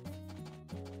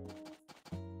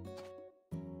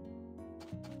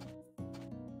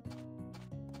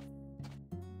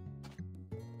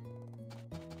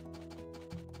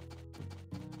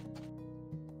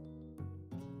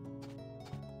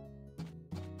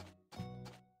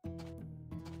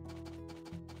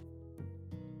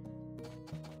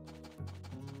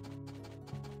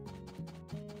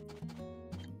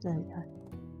 There we go.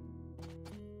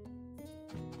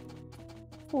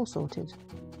 All sorted.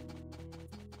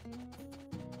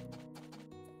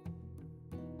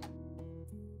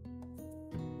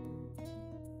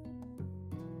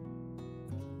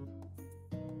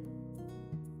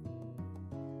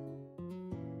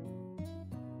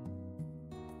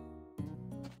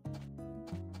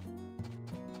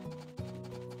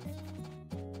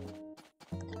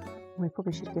 We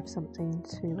probably should give something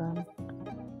to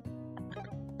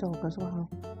Dog as well.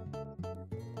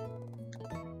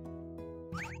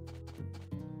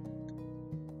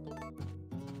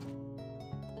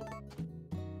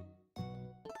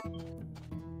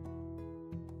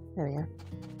 There we go.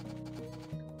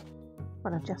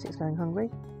 Right now, Jassic's going hungry.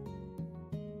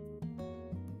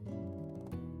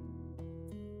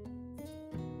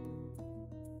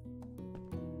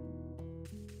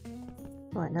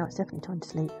 Right now, it's definitely time to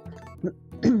sleep.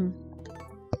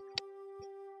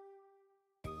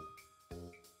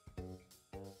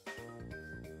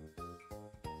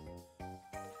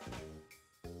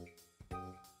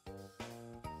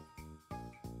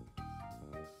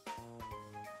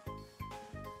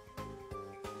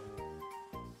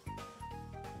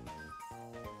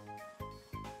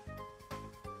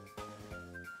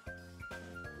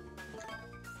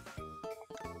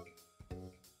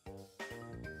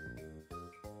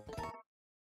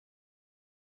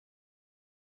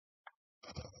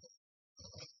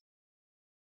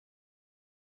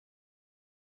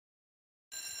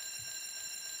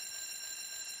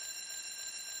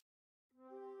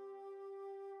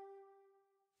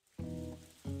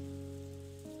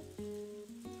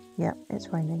 Yeah, it's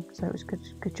raining, so it was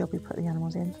good job we put the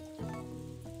animals in.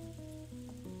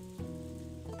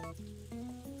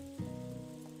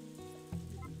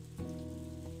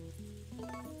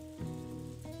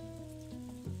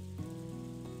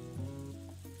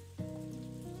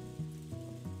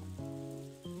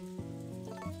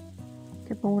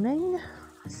 Good morning,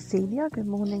 Celia. Good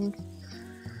morning,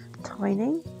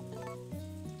 Tiny.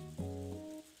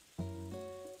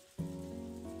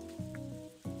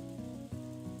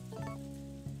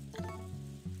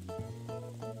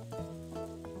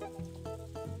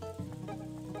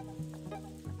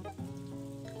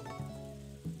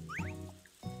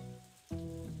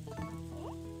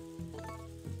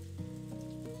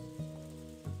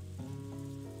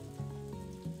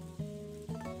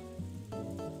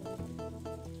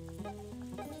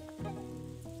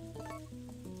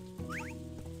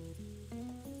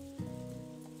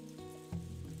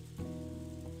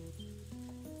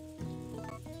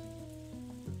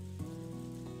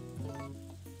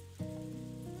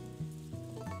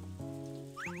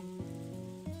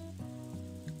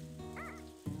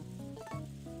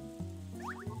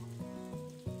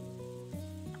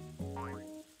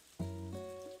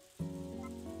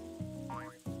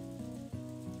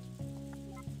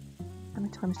 How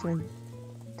many times do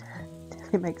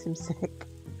it makes him sick?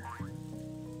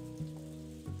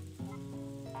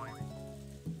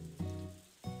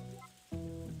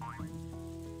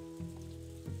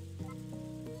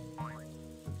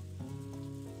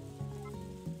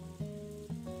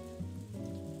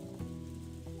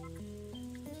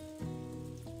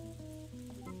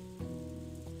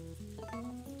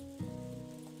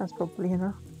 That's probably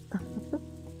enough.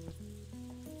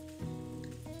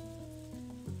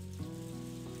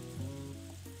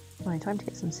 Right, time to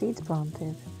get some seeds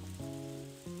planted.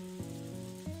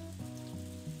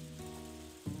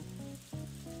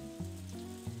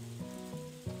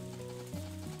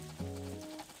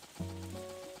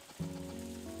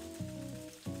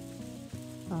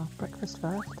 Oh, breakfast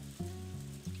first.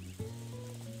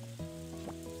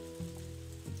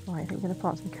 Right, I think we're going to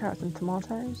plant some carrots and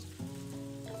tomatoes.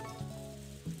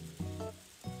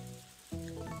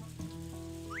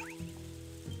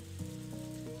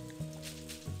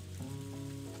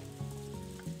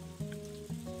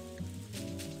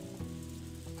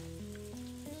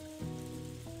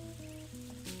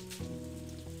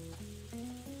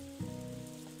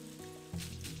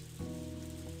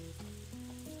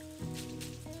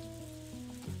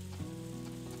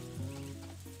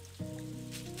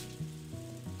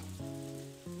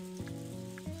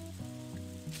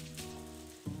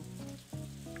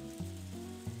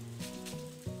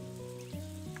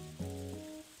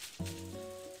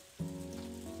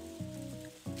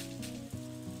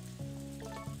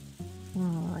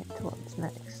 Alright, what's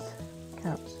next?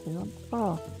 Carrots we want.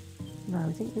 Oh, no,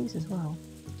 I think these as well.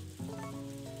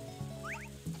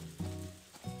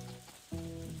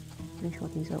 Pretty sure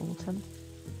these are autumn.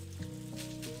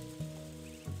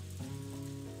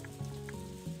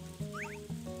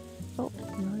 Oh,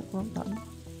 no, wrong button.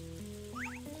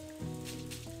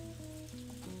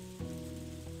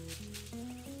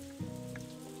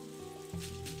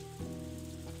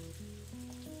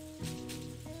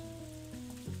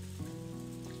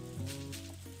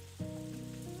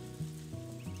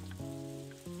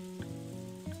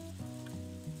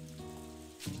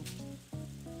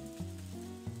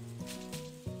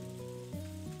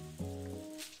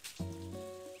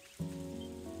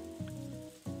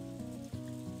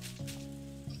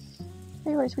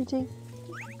 Are you ready, sweetie?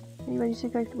 Are you ready to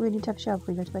go? We need to have a shower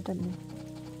before you go to bed, don't you?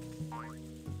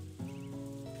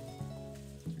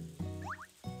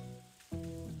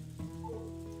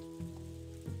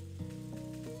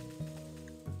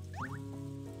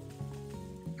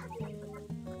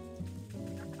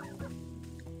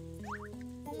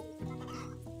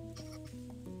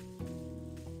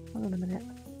 Hold on a minute.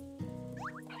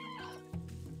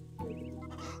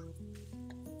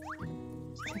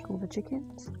 Let's check all the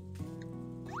chickens.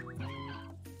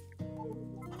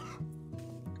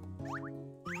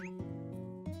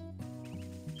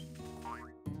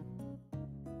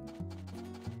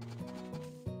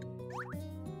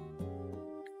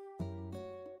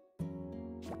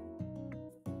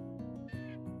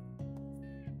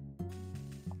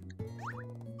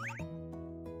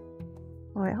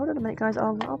 Alright, hold on a minute, guys.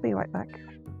 I'll be right back.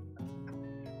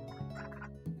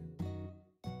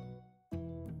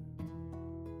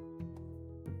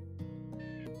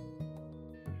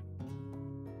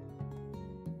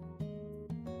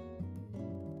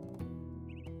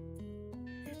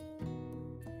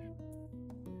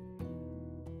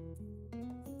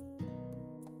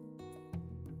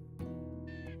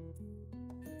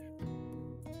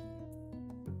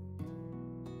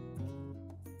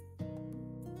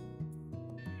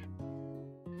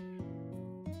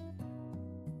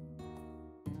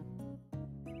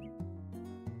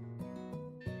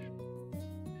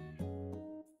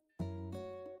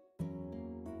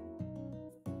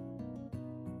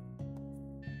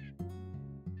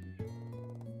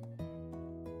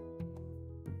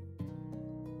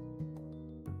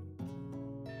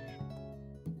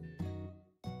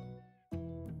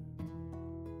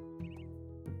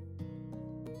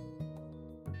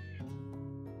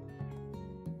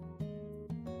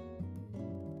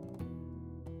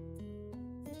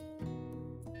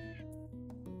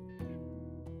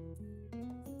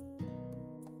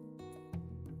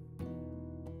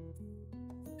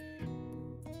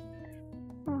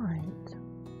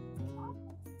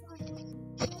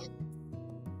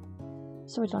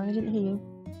 Sorry, darling, I didn't hear you.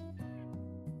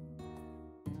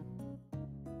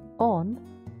 On?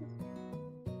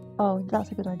 Oh,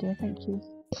 that's a good idea, thank you.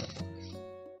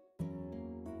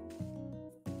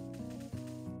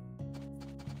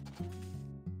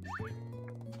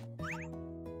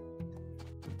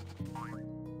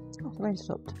 Oh, the rain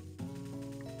stopped.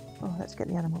 Oh, let's get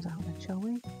the animals out then, shall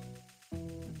we?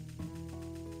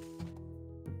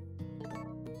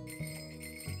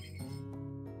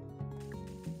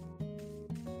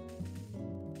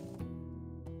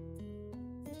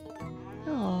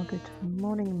 Oh, good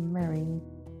morning, Mary.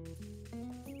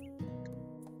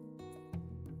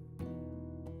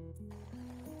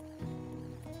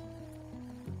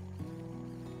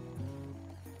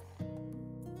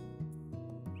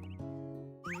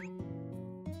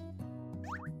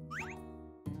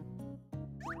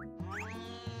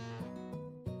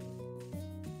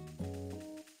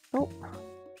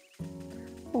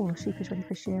 Oh, the sheep is ready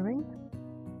for shearing.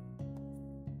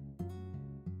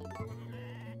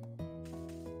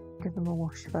 Give them a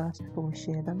wash first before we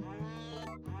shear them.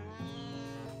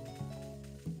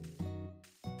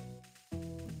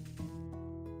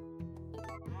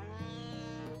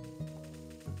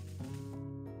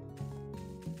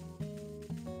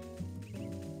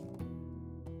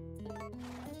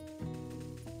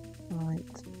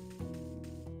 Right.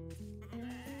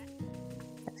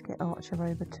 Let's get Archer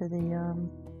over to the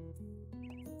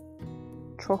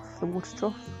trough, the water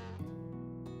trough.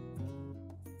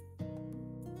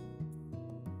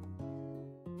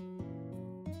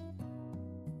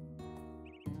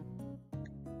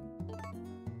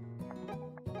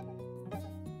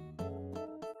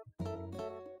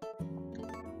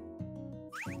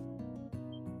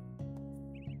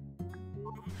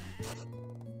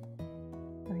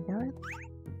 There we go.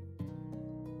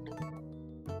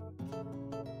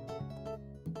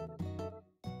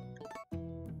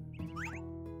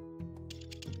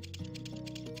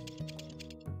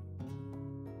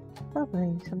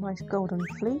 Lovely, some nice golden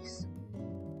fleece.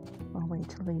 I'll wait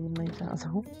till the moves out of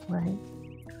the way.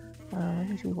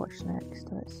 Who should we watch next?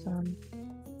 Let's I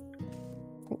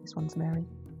think this one's Mary.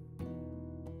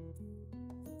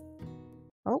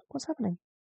 Oh, what's happening?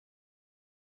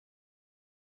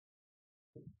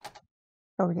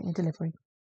 Oh, we're getting a delivery.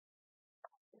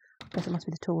 Guess it must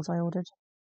be the tools I ordered.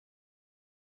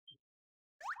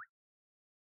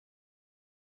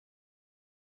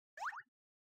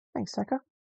 Thanks, Tucker.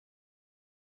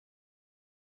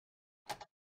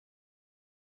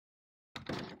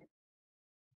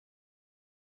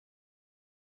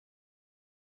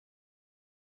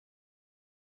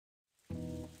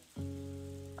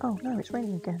 Oh no, it's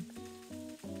raining again.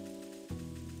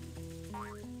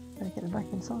 Better get them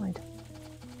back inside.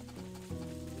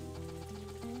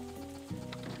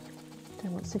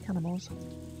 Don't want sick animals.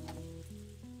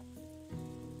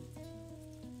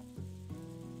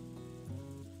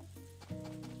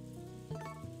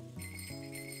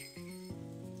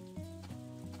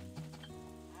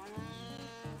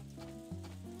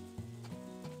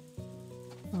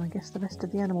 Well, I guess the rest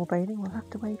of the animal bathing will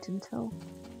have to wait until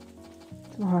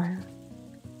tomorrow.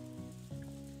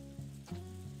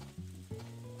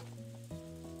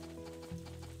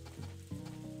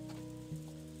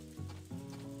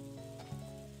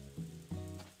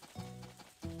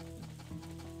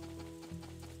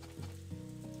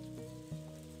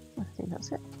 I think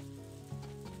that's it.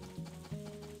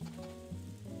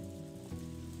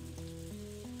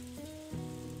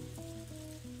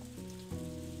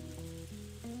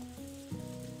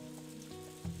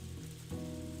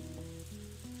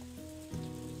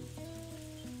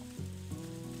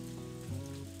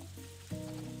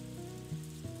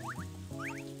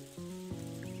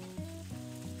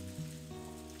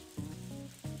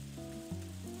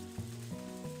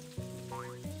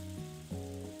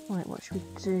 Right, what should we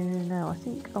do now? I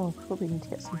think, oh, we probably need to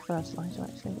get some fertiliser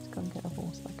actually. Let's go and get the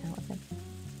horse back out again.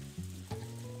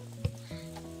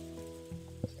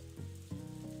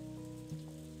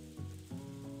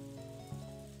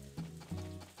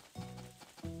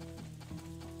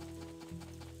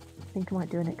 I think I might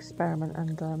do an experiment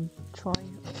and try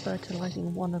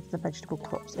fertilising one of the vegetable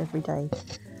crops every day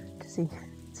to see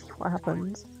what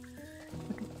happens.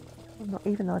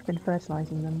 Even though I've been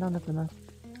fertilising them, none of them have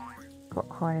got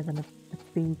higher than a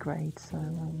B grade, so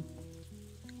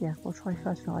yeah, we'll try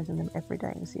fertilising them every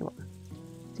day and see what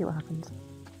happens.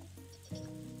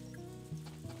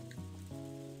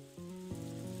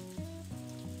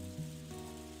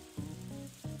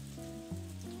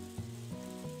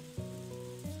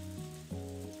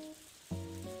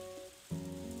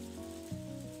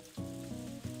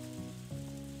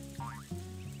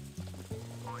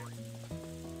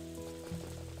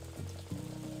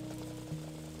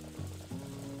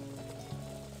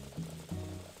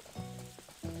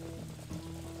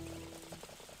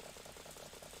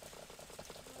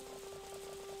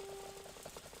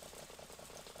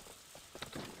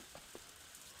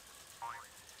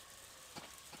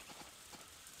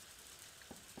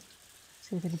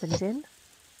 See if anybody's in.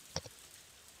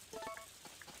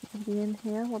 Anybody in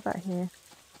here? What about here?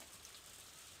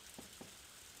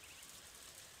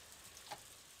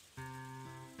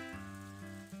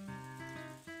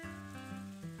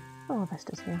 Oh,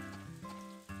 Vesta's here.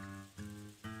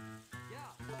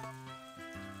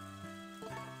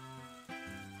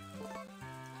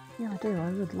 Yeah, I do. I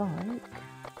would like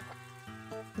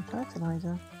the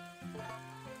fertiliser.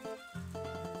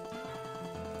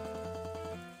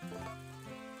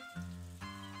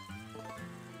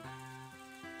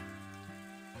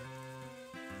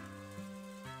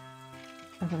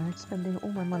 I don't know, spending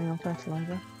all my money on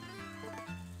fertiliser.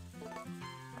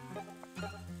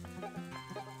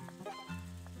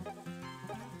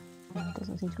 It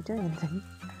doesn't seem to be doing anything.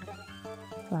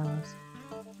 Flowers.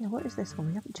 Yeah, what is this one?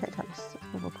 We haven't checked out this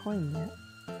little coin yet.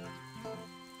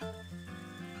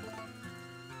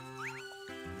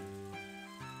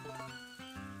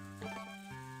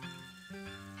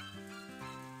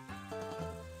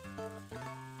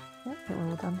 Yep, I think we're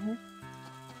all done here.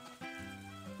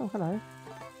 Oh, hello.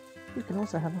 You can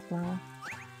also have a flower.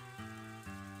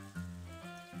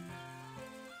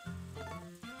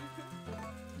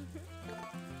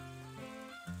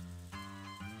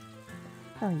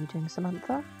 How are you doing,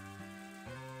 Samantha?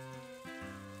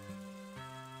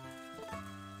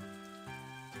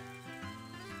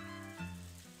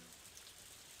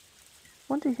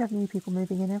 Wonder if you have new people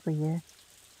moving in every year.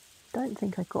 Don't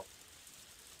think I got...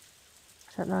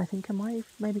 I don't know, I think I might have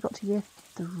maybe got to year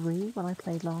 3 when I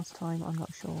played last time, I'm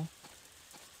not sure.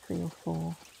 3 or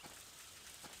 4.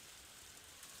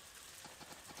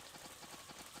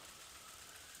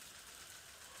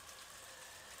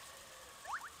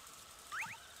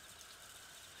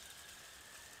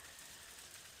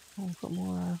 Oh, we've got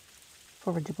more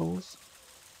forageables.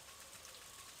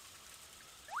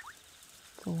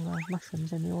 It's all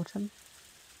mushrooms in the autumn.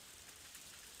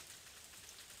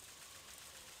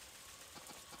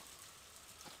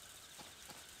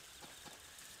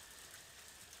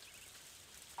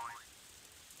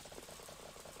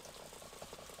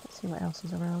 Let's see what else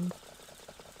is around.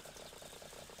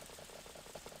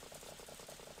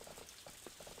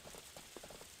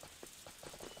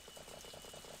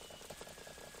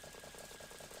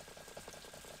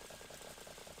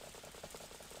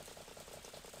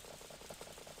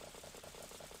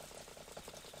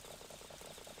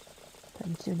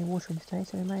 need to do any watering today,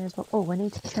 so we may as well... Oh, I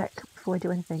need to check before I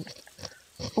do anything.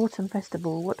 Autumn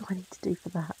Festival, what do I need to do for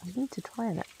that? I need to try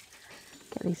and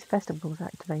get these festivals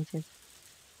activated.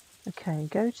 Okay,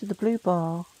 go to the blue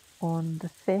bar on the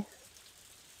 5th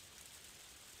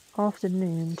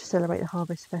afternoon to celebrate the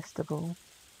Harvest Festival.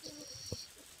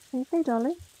 Okay,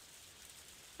 darling.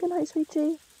 Good night,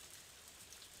 sweetie.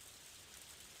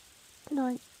 Good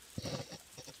night.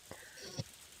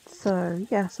 So,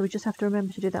 yeah, so we just have to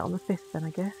remember to do that on the 5th then, I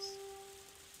guess.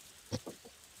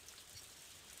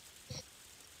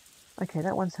 Okay,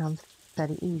 that one sounds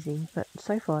fairly easy, but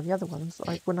so far the other ones,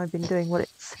 when I've been doing what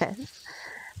it says,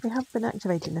 they have been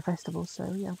activating the festival,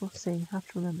 so yeah, we'll see. I have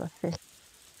to remember 5th.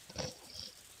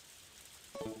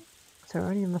 So we're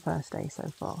only on the first day so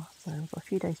far, so we've got a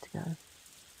few days to go.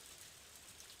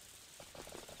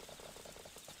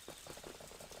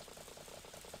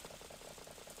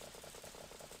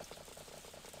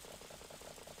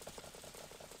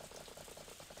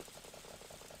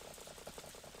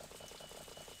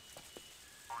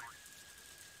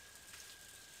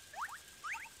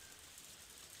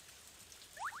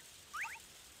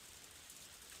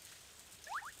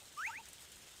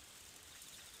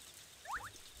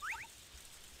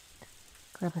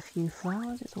 Grab a few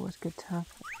flowers, it's always good to have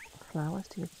flowers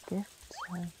to give as gifts,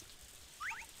 so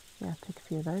yeah, pick a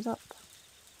few of those up.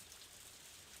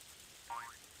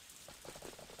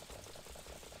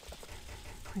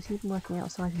 He's even working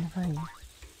outside in the rain.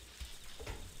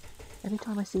 Every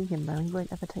time I see him though, he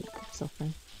won't ever take pictures of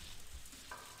me.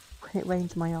 When it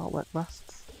rains my artwork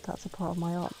rusts, that's a part of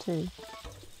my art too.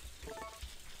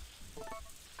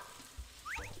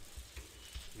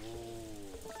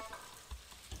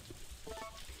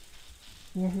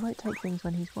 Yeah, he won't take things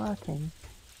when he's working.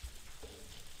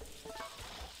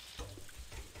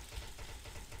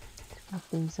 Have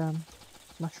these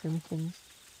mushroom things.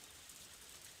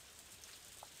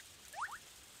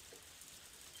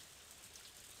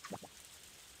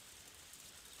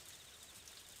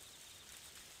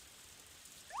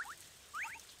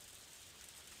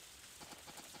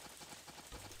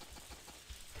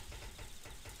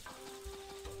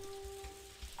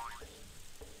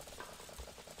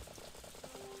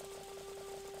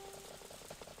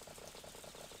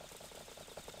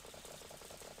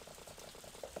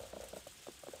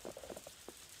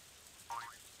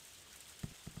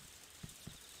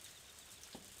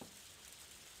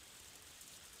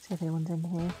 See if anyone's in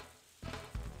here.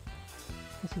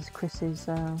 This is Chris's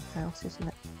house, isn't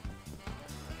it?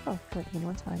 Oh, I don't think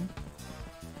anyone's home.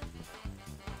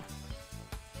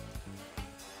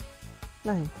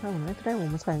 No, if no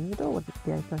one was home, the door wouldn't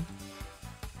be open.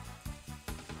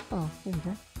 Oh, here we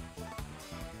go.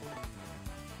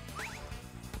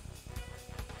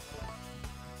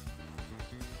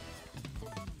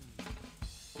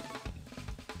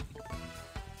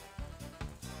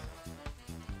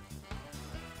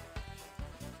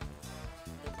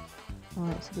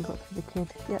 Alright, so we got for the kid.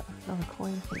 Yep, another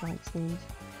coin, he likes these.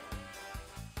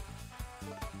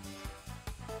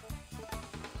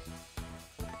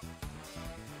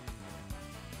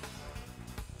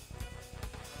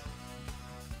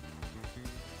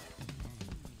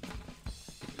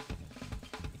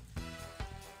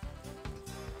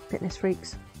 Fitness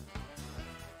freaks.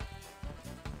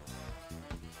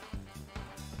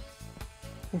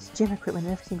 There's gym equipment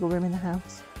in every single room in the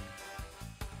house.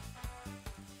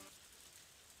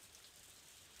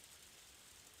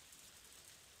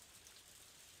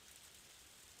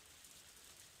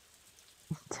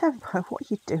 Tempo, what are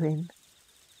you doing?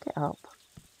 Get up.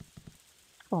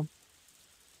 Come on.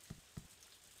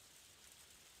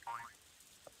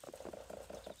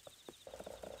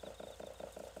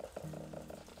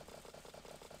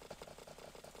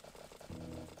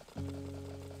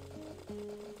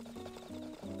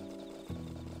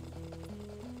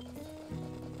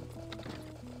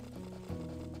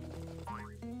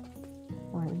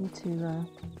 Right, we need to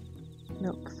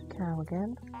milk the cow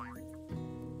again.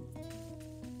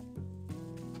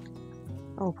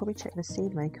 Oh, probably check the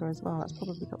seed maker as well. That's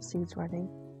probably got seeds ready.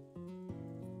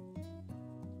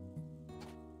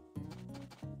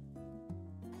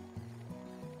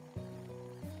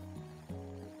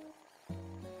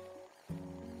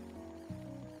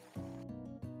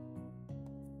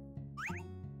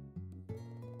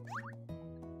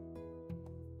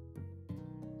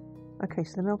 Okay,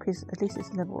 so the milk is, at least it's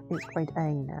grade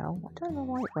A now. I don't know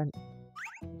why it went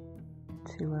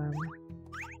to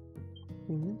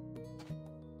B.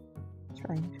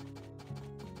 Strange.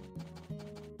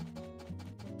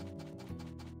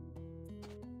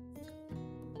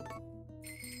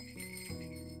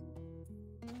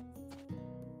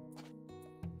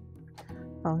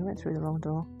 Oh, we went through the wrong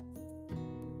door.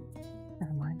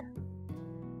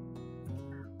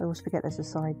 always forget there's a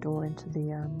side door into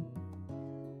the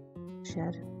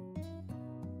shed.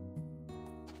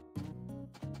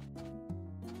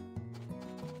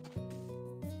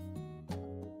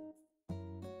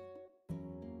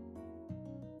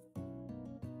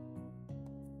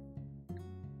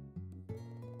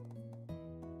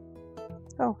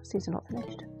 Oh, these are not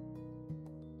finished.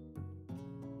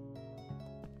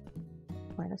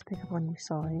 Right, let's pick up our new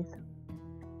scythe.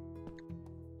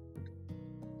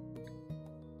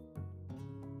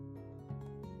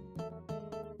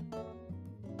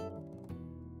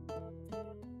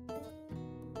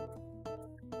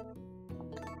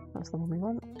 That's the one we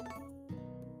want.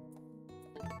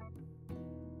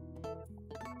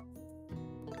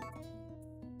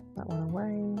 That one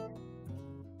away.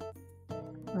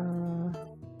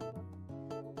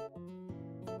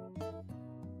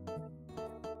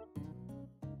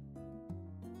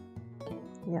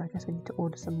 Yeah, I guess we need to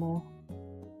order some more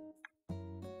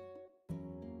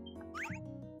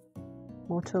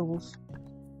tools.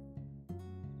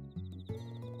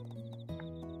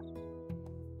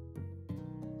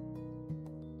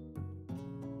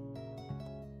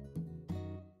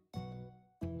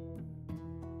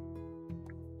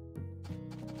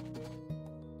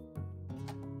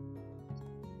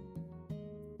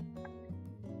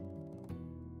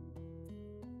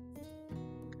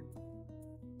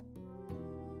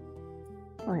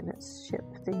 Right, let's ship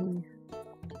the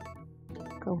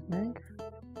golden egg,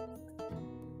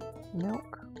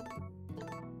 milk,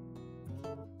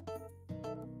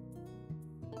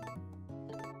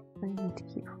 we need to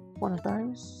keep one of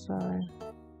those, so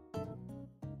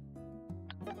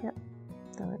yep,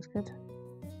 that looks good.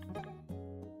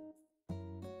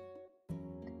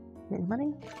 Getting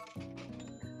money,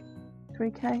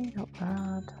 3k, not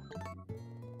bad,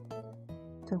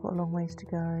 still got a long ways to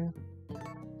go.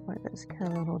 Right, let's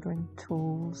carry on ordering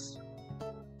tools.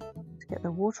 Let's get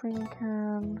the watering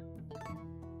can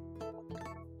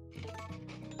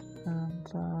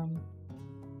and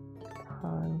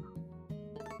hoe.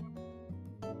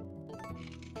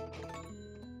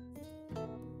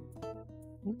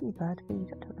 Maybe bad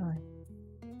feed, I don't know.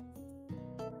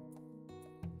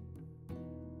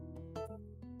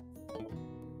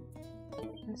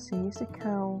 Let's see, is the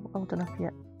cow old enough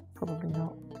yet? Probably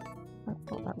not. Oh,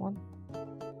 not that one.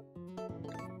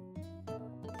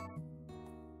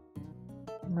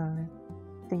 No,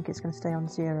 I think it's going to stay on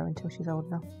 0 until she's old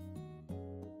enough.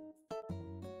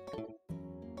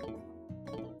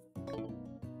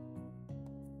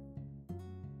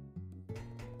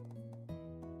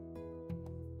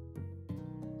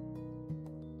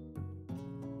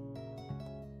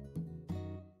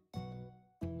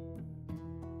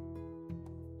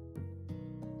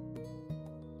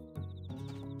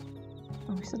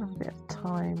 Oh, we still have a bit of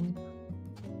time.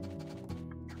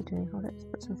 If we do, well, let's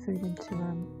put some food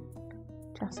into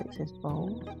Jassix's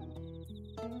bowl.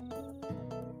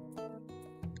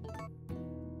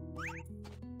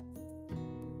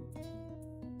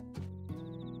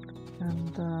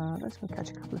 And let's go catch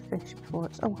a couple of fish before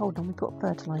it's... Oh, hold on, we got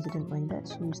fertiliser, didn't we?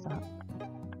 Let's use that.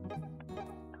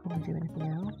 Can't we do anything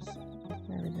else?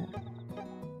 Where is it?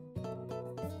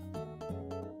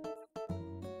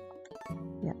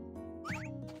 Yep.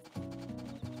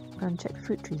 And check the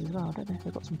fruit trees as well. I don't know if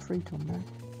they've got some fruit on there.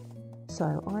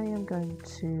 So I am going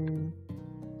to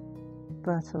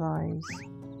fertilise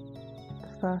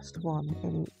the first one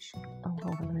in each... Oh,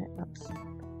 hold on a minute. That's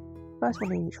first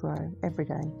one in each row every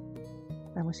day.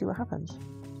 And we'll see what happens.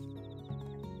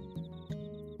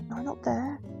 No, not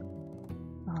there.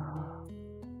 Oh.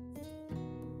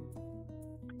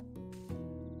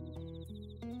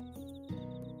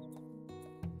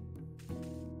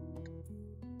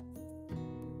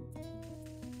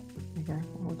 There we go.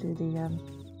 We'll do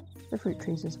the fruit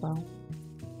trees as well.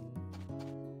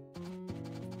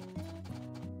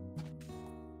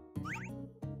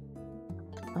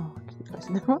 Oh, I keep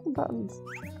pressing the wrong buttons.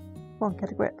 Come on,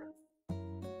 get a grip.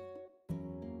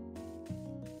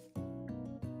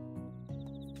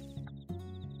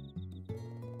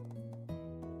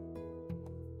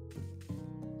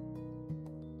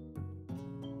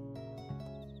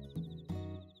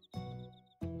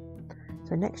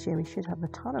 So next year we should have a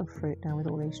ton of fruit now with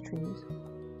all these trees.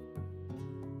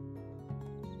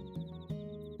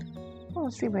 Oh,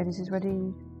 Stream Raiders is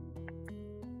ready.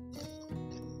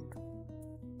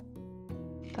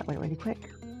 That went really quick.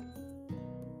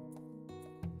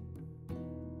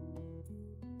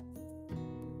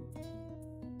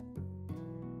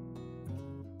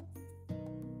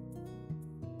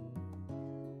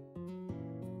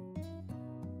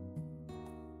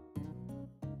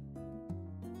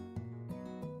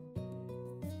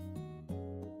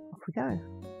 Off we go.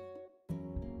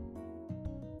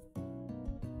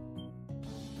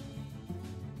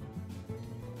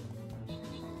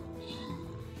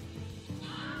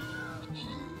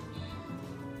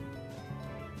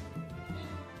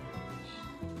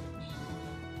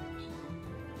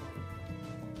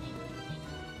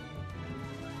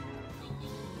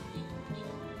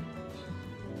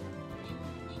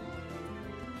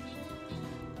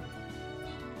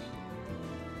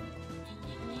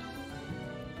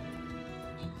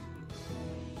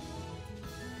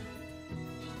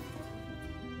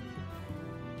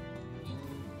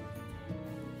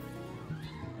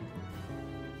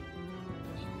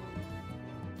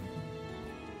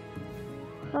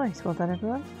 Nice, well done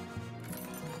everyone.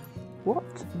 What?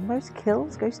 Most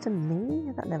kills goes to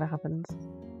me? That never happens.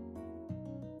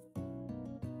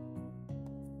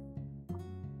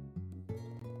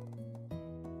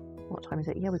 What time is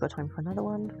it? Yeah, we've got time for another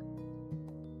one.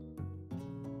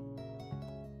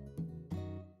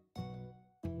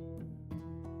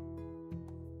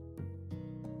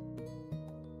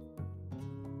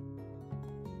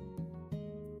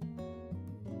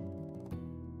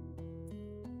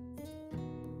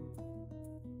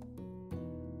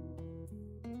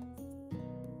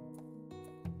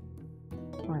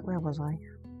 Right, where was I?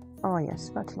 Oh yes,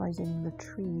 fertilising the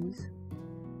trees.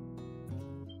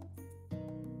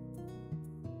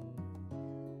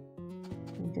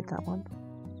 We did that one.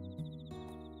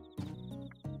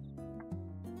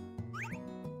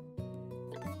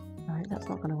 Right, that's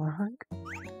not going to work.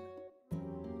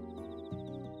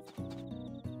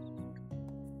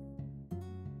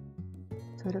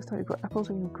 So it looks like we've got apples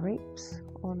and grapes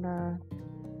on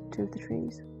 2 of the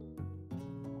trees.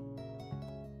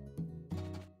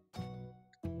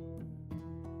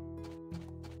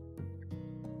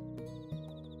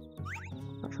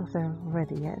 Not sure if they're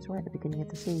ready yet. It's right at the beginning of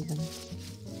the season.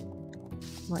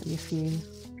 Might be a few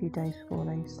days before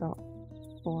they start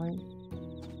boring.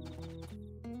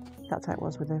 That's how it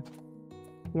was with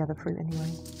the other fruit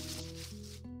anyway.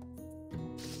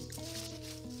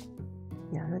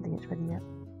 Yeah, I don't think it's ready yet.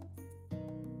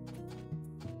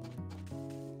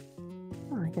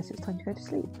 Oh, I guess it's time to go to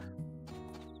sleep.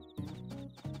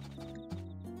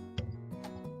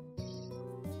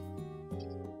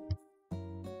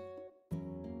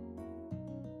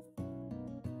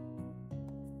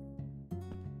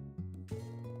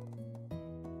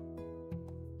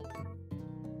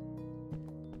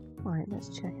 Right, let's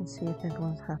check and see if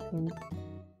everyone's happy.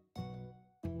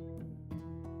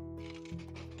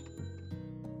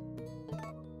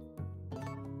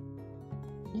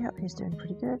 Yep, he's doing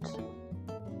pretty good.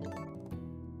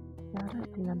 Yeah, I don't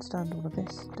really understand all of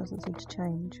this. It doesn't seem to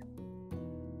change.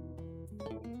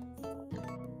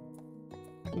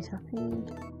 He's happy.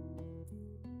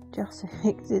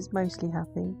 Jessica is mostly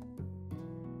happy.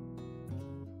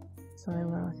 So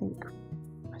I think,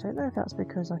 I don't know if that's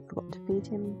because I forgot to feed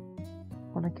him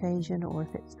on occasion or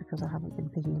if it's because I haven't been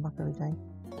picking him up every day.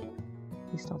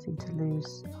 He's starting to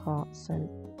lose heart, so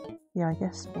yeah, I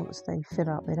guess once they fill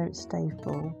up, they don't stay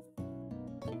full.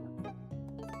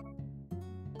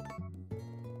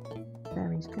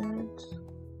 Berry's good.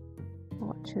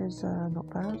 Orchard's not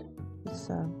bad. It's,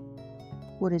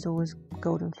 wood is always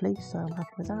golden fleece, so I'm happy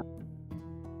with that.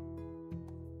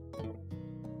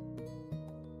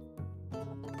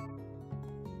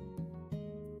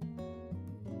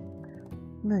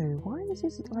 Moo, why is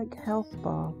his like health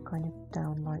bar kind of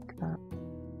down like that?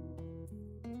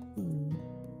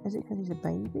 Is it because he's a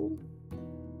baby?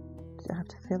 Does it have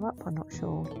to fill up? I'm not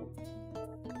sure.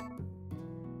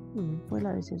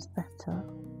 Willow's is better.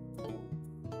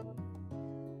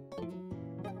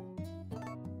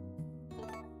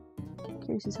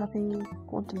 Goose is happy.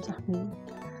 Quantum's happy.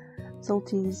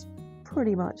 Salty's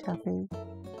pretty much happy.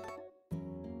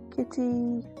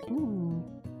 Kitty.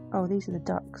 Oh, these are the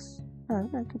ducks. Oh,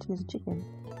 no, Kitty is a chicken.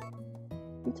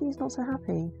 Kitty is not so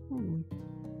happy.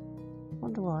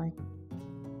 Wonder why.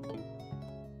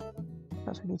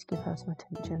 Perhaps we need to give her some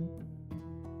attention.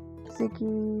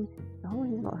 Ziggy. Oh,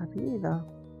 he's not happy either.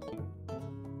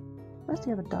 Where's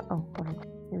the other duck? Oh, hold on.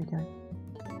 Here we go.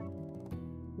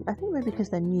 I think maybe because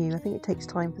they're new, I think it takes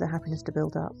time for their happiness to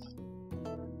build up.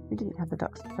 We didn't have the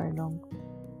ducks for very long.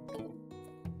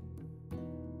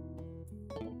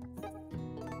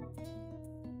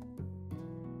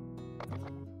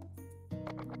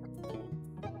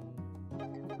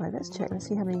 Right, let's check. Let's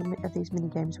see how many of these mini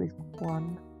games we've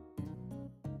won.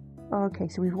 Oh, okay,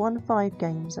 so we've won 5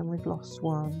 games and we've lost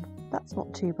 1. That's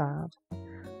not too bad.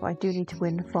 But I do need to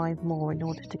win 5 more in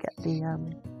order to get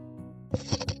the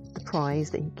prize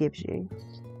that he gives you.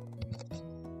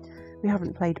 We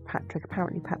haven't played Patrick.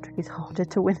 Apparently Patrick is harder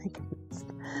to win against.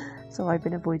 So I've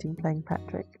been avoiding playing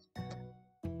Patrick.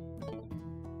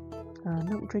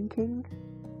 Milk drinking.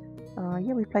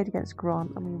 Yeah, we played against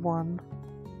Grant and we won.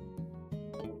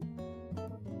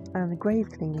 And the grave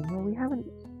cleaning. Well, we haven't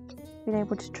been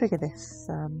able to trigger this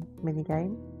mini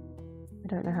game. I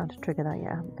don't know how to trigger that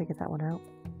yet. I haven't figured that one out.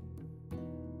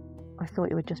 I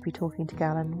thought it would just be talking to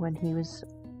Galen when he was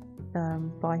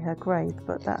by her grave,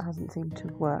 but that hasn't seemed to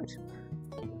have worked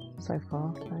so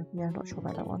far. So yeah, not sure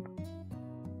about that one.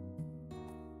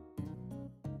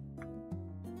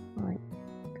 Right,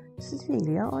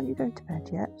 Cecilia, aren't you going to bed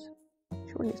yet?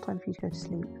 Surely it's time for you to go to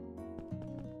sleep.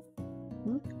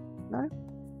 No?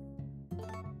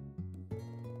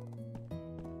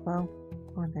 Well,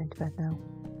 I'm going to bed now.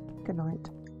 Good night.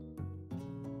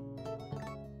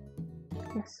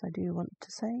 Yes, I do want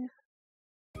to save.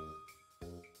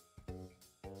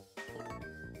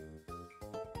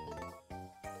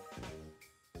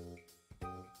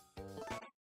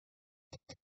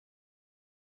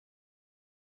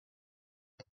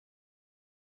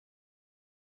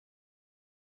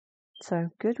 So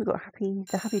good, we've got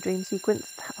the happy dream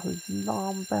sequence, that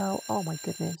alarm bell, oh my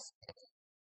goodness.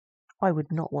 I would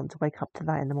not want to wake up to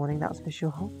that in the morning, that's for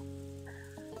sure.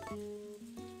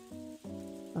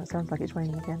 That sounds like it's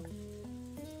raining again.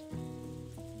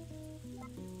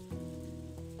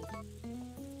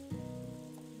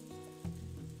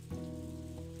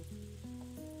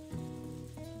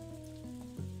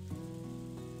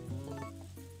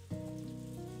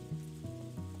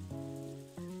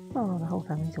 Oh, the whole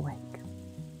family's awake.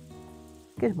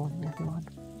 Good morning, everyone.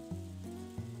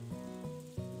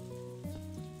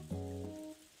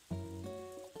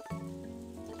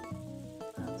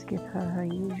 Let's give her her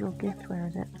usual gift. Where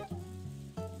is it?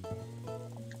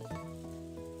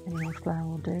 Any old flower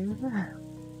will do.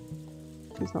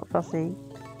 She's not fussy.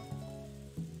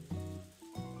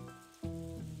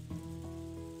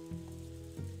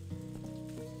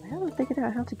 I haven't figured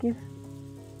out how to give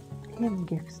him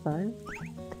gifts though.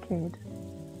 The kid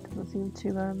doesn't seem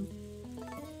to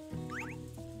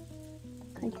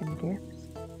take any gifts.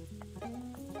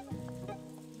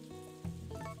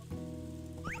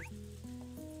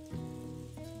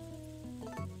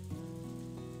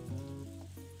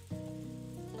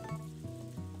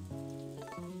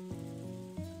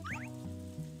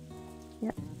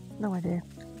 Yep, no idea.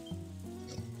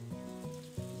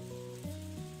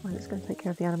 Right, let's go and take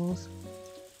care of the animals.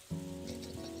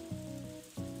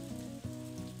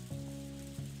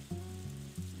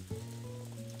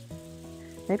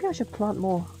 Maybe I should plant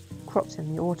more crops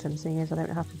in the autumn, seeing as I don't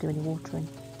have to do any watering.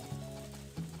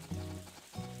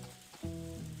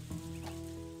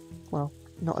 Well,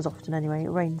 not as often anyway.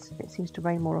 It seems to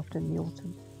rain more often in the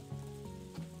autumn.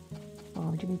 Oh,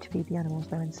 we do need to feed the animals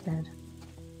though instead.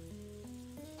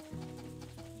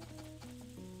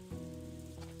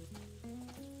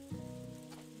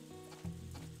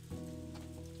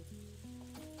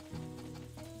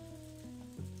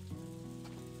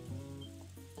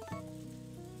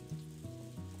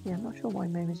 Yeah, I'm not sure why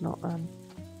Moon's not,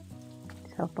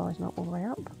 his health bar is not all the way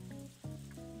up.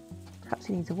 Perhaps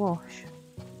he needs a wash.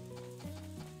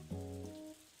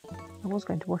 I was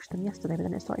going to wash them yesterday, but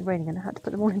then it started raining and I had to put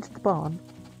them all into the barn.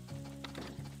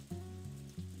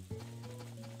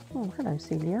 Oh, hello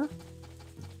Celia.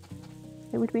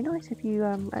 It would be nice if you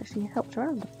actually helped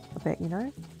around a bit, you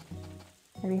know?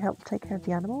 Maybe help take care of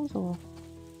the animals or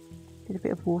did a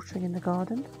bit of watering in the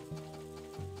garden.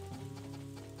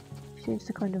 She seems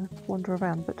to kind of wander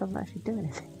around but doesn't actually do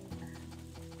anything.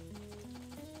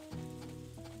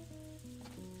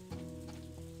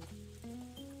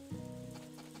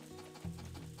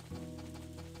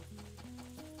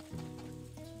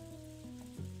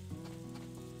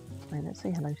 Right, let's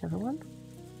say hello to everyone.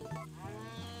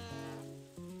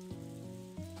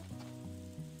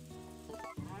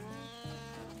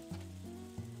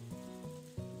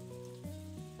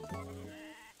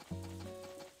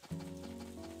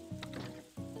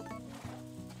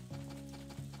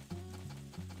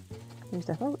 Who's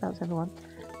that? Oh, that was everyone.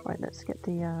 Right, let's get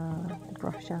the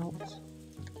brush out.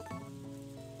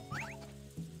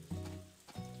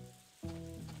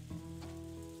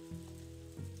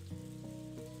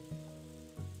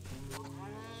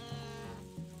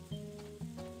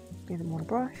 Give them all a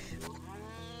brush.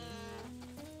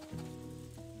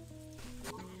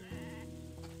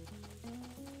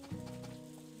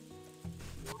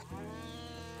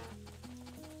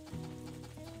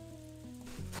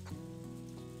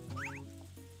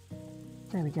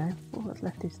 There we go. All that's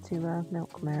left is to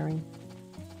milk Mary.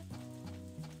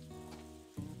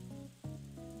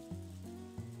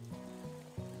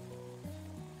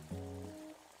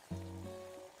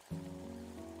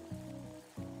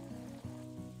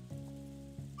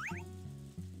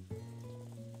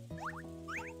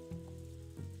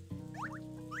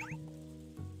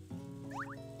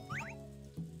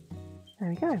 There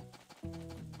we go.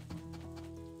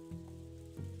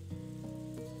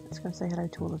 Let's go and say hello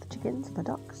to all of the chickens and the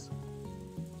ducks.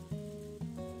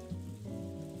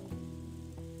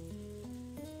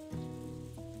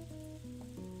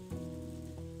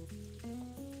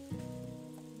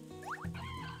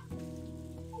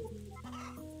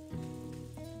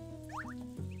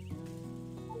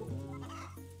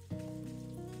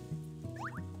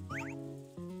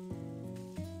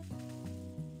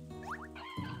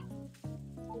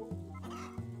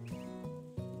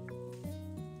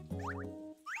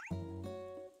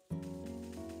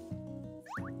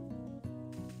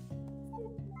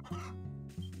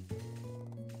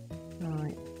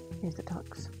 Right, here's the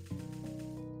ducks.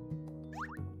 I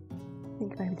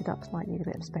think maybe the ducks might need a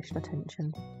bit of special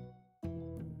attention.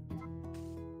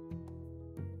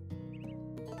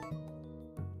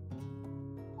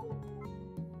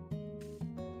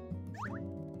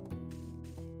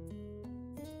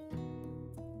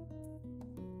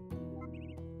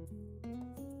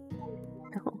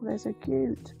 Oh, they're so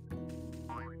cute.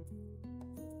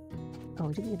 Oh,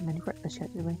 we didn't give them any breakfast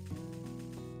yet, did we?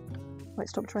 Right,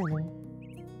 stop training.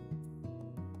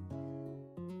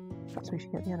 Perhaps we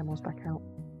should get the animals back out.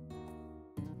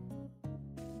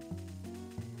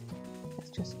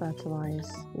 Let's just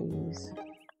fertilise these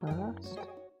first.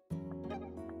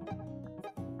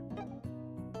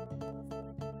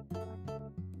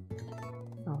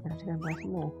 Oh, we're going to have to go and buy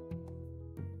some more.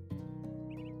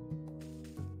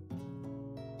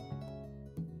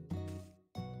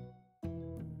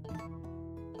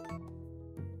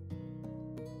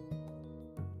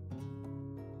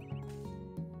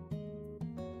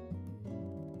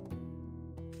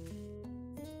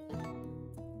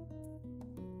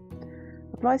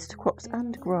 Applies to crops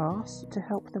and grass to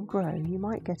help them grow. You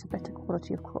might get a better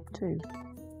quality of crop too.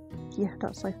 Yeah,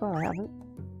 not so far I haven't.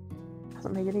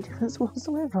 Hasn't made any difference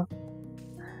whatsoever.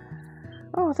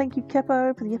 Oh, thank you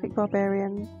Keppo for the epic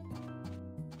barbarian.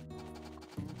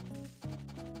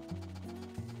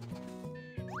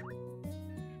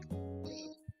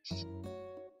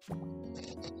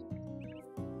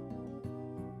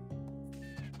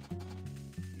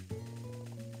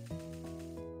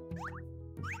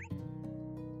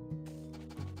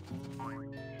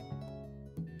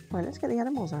 Right, let's get the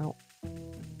animals out.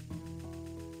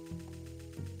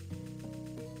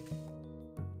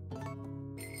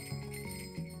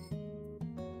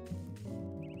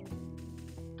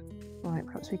 Right,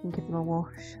 perhaps we can give them a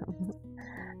wash.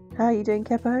 How are you doing,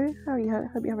 Keppo? How are you?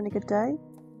 Hope you're having a good day.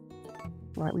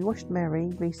 Right, we washed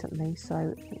Mary recently, so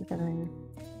I think we're going to...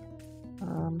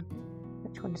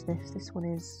 which one is this? This one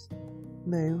is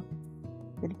Moo.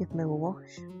 I'm going to give Moo a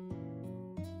wash.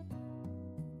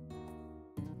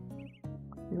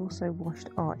 We also washed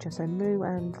Archer, so Moo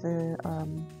and the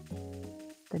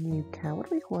new cow. What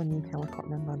do we call a new cow? I can't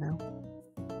remember now.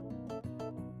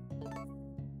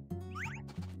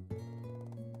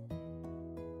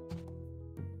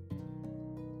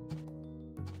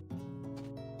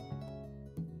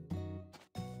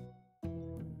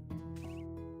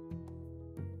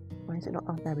 Why is it not?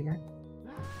 Oh, there we go.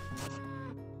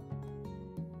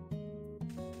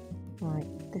 Right,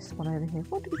 this one over here.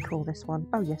 What do we call this one?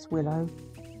 Oh yes, Willow.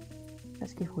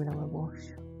 Let's give Willow a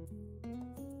wash.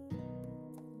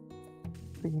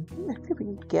 Maybe we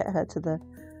can get her to the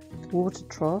water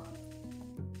trough.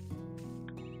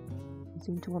 Doesn't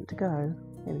seem to want to go.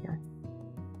 There we go.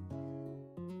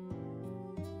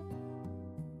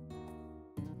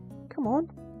 Come on.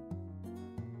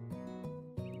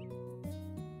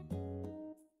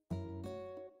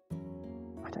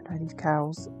 I don't know these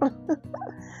cows.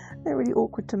 They're really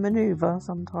awkward to manoeuvre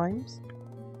sometimes.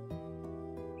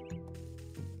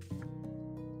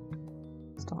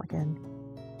 Start again.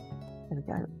 There we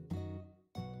go.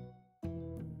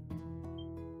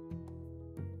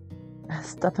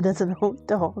 Stubborn as an old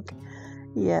dog.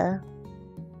 Yeah.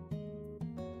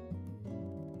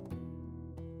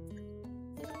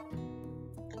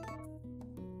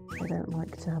 They don't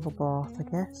like to have a bath, I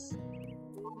guess.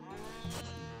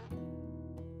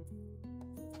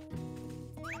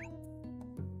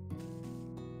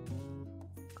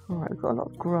 Alright, we've got a lot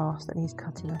of grass that needs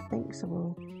cutting, I think, so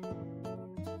we'll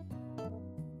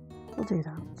do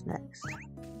that next.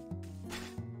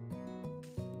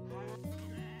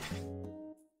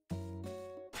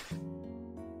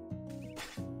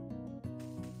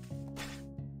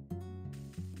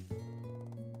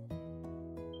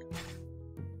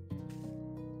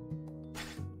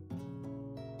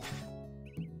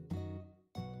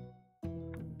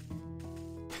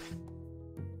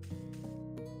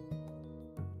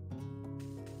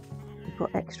 We've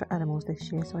got extra animals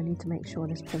this year, so I need to make sure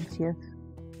there's plenty of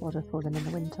fodder for them in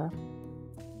the winter.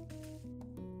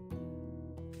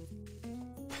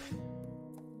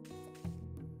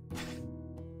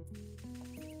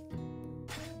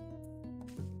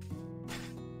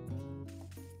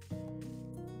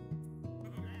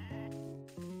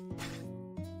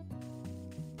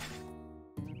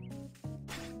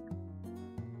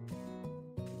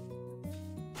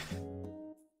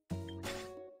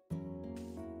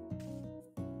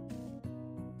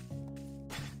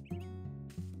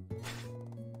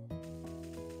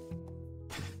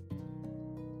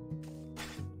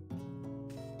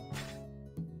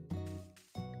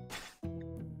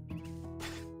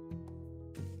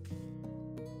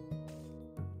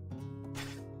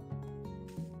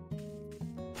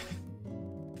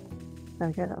 There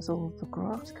we go, that's all the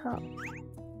grass cut.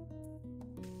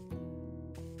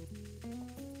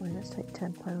 Right, let's take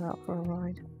Tempo out for a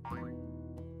ride.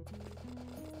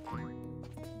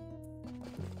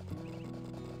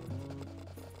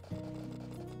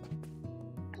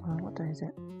 What day is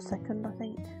it? 2nd, I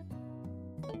think?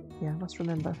 Yeah, I must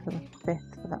remember for the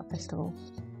 5th for that festival.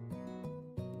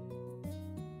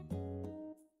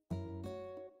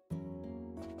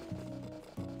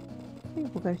 I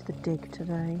think we'll go to the dig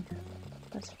today.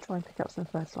 Let's try and pick up some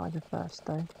fertiliser first,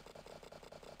 though.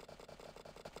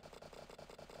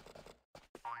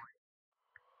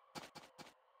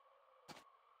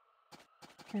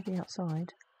 Maybe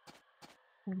outside.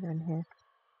 Maybe they're in here.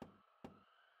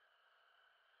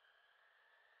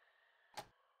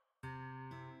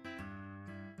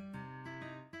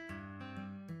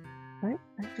 Nope,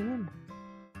 actually in.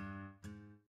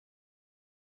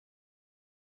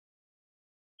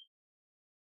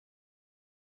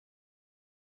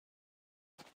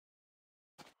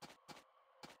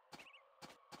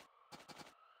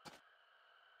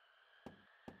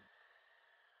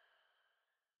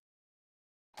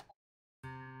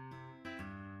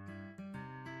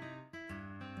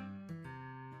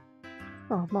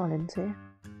 Oh, Marlin's here.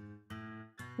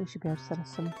 We should be able to sell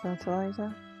us some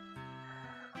fertiliser.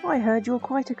 I heard you're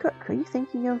quite a cook. Are you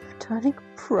thinking of turning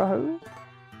pro?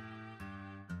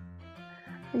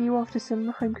 Are you after some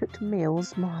home-cooked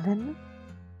meals, Marlin?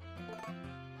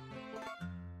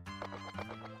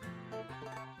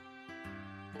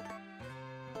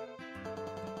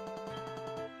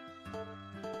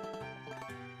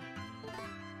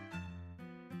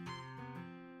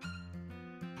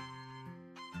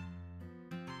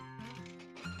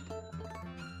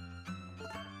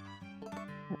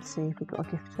 Let's see if we've got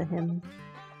a gift for him.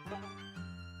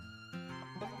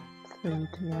 Food,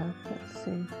 yeah, let's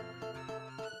see.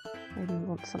 Maybe he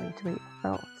wants something to eat.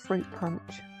 Oh, fruit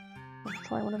punch. Let's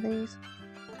try one of these.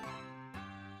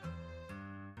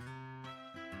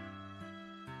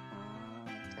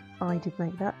 I did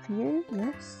make that for you,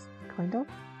 yes, kind of.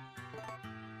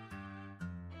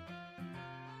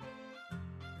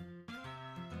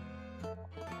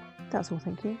 That's all,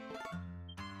 thank you.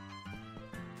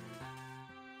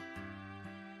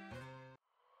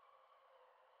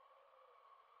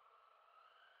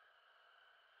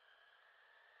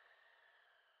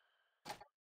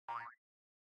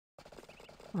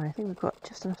 Right, I think we've got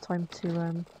just enough time to do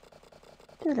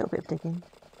a little bit of digging.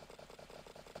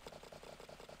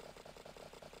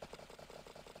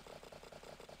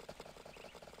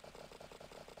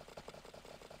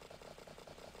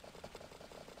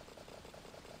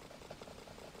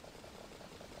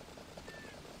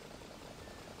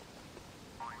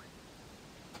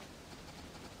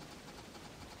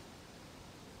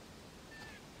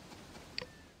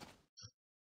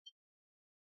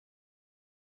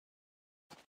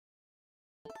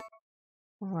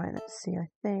 Alright, let's see, I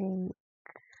don't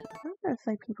know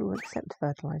if people will accept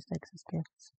fertilised eggs as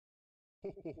gifts.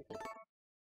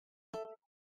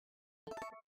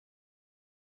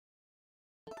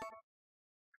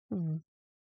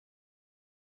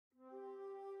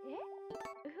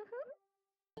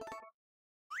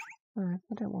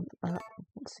 I don't want that.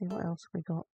 Let's see what else we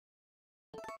got.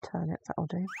 Turnip, that'll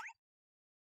do.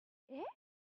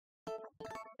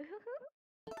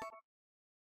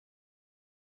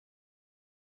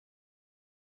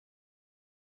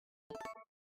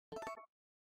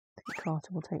 I think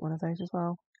Carter will take one of those as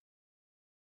well.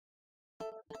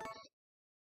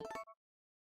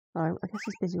 Oh, I guess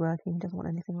he's busy working, he doesn't want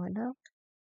anything right now.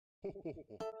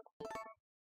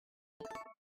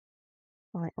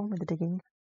 Right, on with the digging.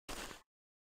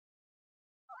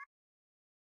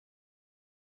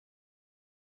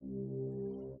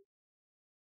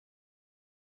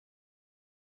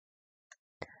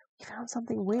 We found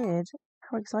something weird.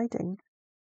 How exciting.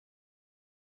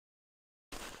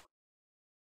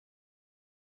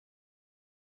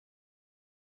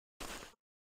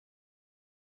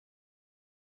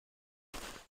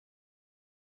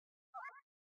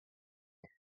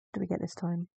 What do we get this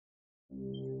time?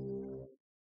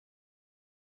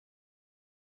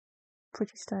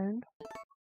 Pretty stone.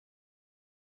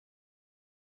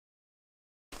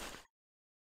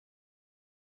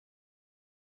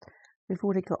 We've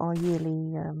already got our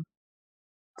yearly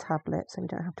tablet, so we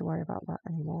don't have to worry about that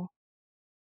anymore.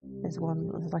 There's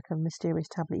like a mysterious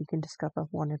tablet you can discover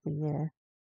one every year.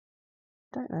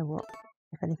 Don't know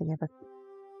if anything ever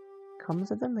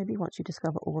comes of them. Maybe once you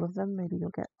discover all of them, maybe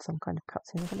you'll get some kind of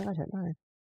cutscene or something. I don't know.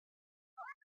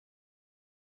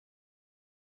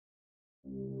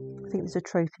 I think there's a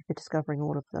trophy for discovering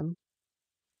all of them.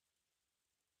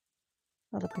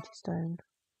 Another pretty stone.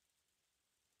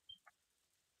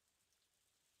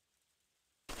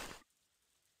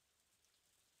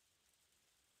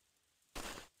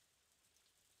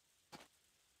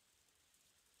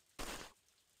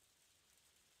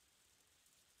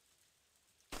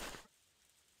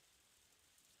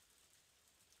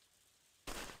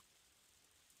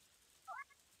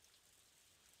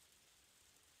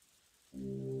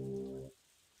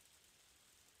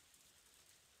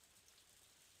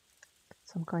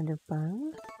 Some kind of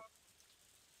bone.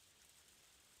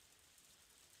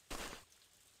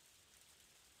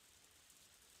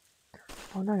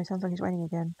 Oh no, it sounds like it's raining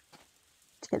again.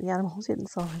 To get the animals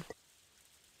inside.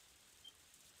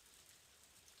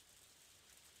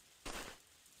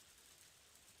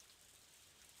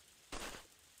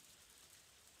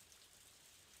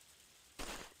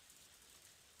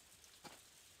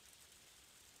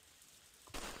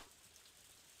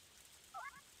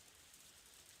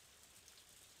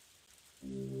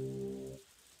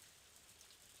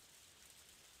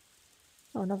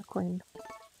 Oh, another coin.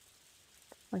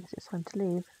 I guess it's time to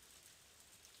leave.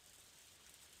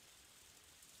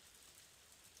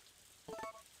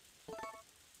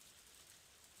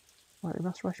 Right, we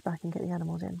must rush back and get the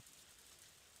animals in.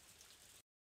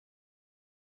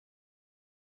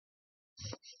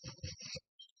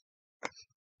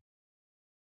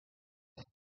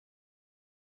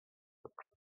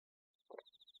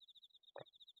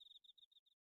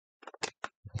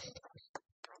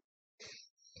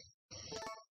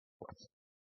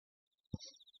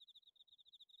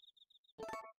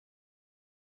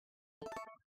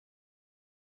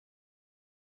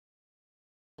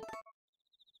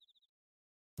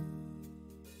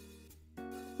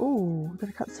 Ooh, got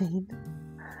a cutscene.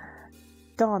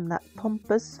 Darn that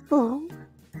pompous fool.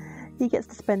 He gets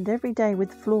to spend every day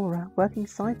with Flora, working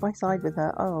side by side with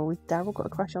her. Oh, Daryl got a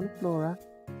crush on Flora.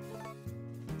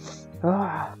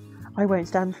 Ugh, I won't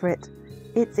stand for it.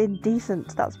 It's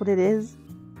indecent, that's what it is.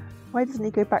 Why doesn't he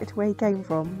go back to where he came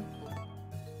from?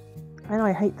 And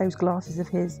I hate those glasses of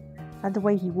his, and the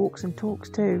way he walks and talks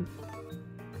too.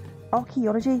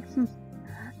 Archaeology?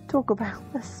 Talk about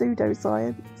a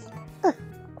pseudoscience.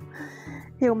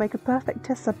 He'll make a perfect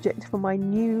test subject for my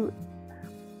new...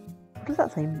 What does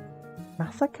that say?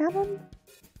 Massa cannon?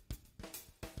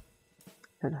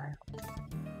 Don't know.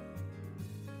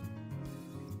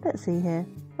 Let's see here.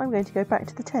 I'm going to go back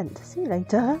to the tent. See you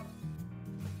later.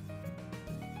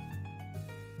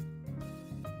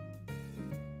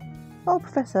 Oh,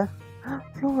 Professor.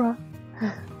 Flora.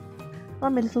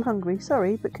 I'm a little hungry.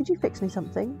 Sorry, but could you fix me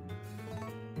something?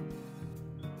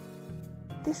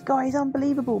 This guy is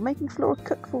unbelievable. Making Flora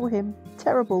cook for him.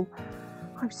 Terrible.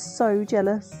 I'm so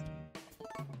jealous.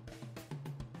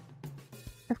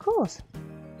 Of course.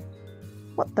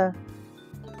 What the?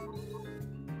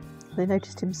 They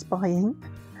noticed him spying.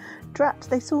 Drat,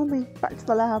 they saw me. Back to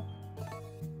the lab.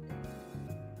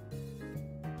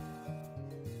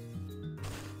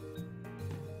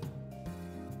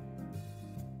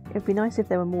 It'd be nice if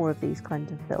there were more of these kind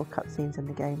of little cutscenes in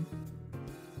the game.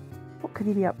 What could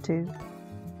he be up to?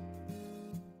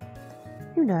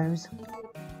 Who knows?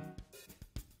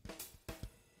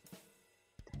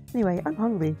 Anyway, I'm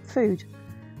hungry. Food.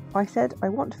 I said I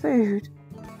want food.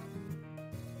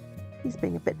 He's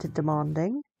being a bit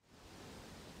demanding.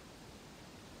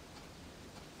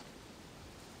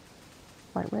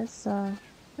 Right, where's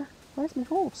my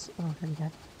horse? Oh, there we go.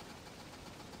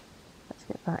 Let's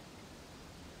get back.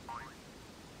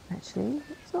 Actually,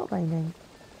 it's not raining.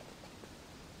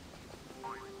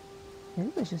 Maybe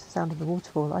it was just the sound of the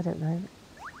waterfall, I don't know.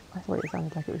 I thought it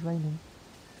sounded like it was raining.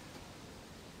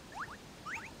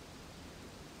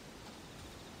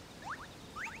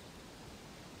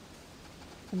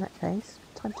 In that case,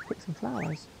 time to pick some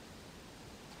flowers.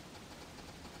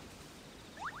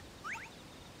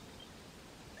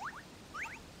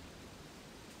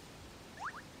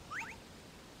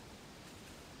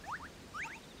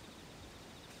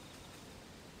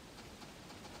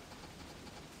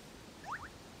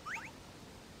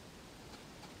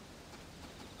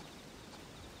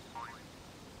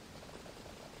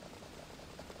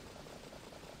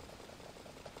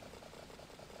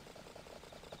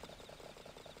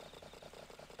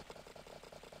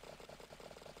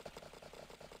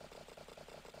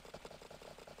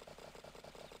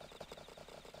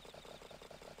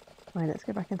 Right, let's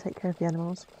go back and take care of the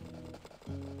animals.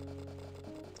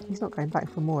 He's not going back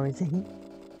for more, is he? I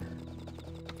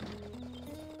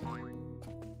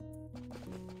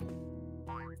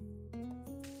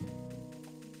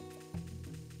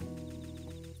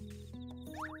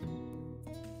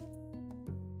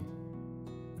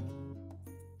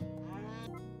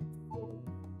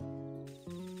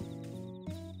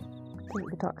think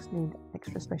the ducks need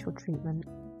extra special treatment.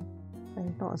 They're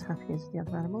not as happy as the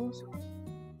other animals.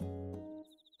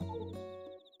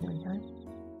 There we go.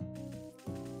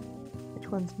 Which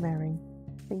one's Mary?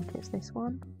 I think it's this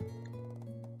one.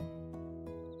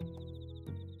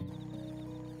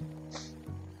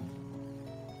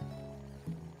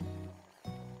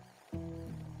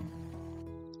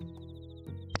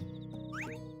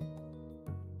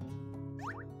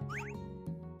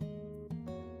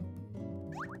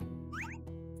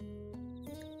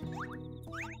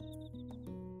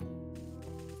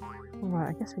 Right,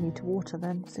 I guess we need to water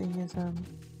then, seeing as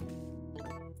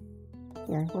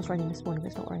yeah, it was raining this morning, but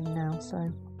it's not raining now,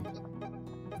 so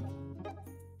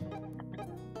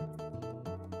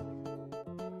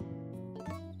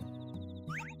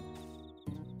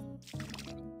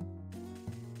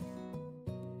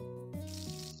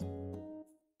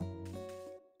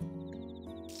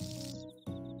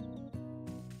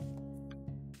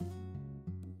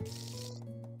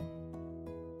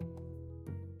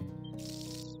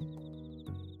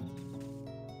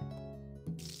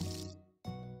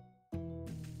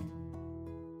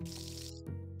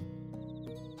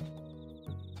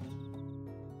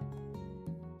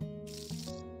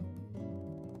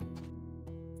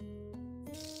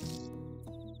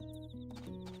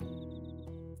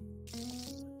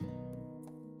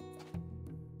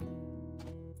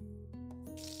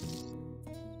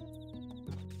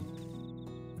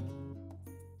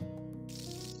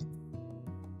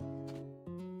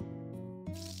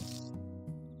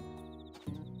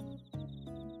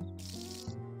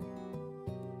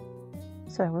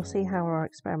we'll see how our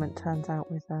experiment turns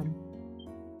out with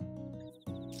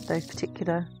those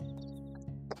particular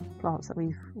plants that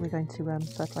we're going to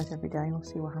fertilise every day. We'll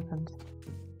see what happens.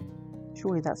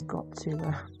 Surely that's got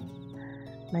to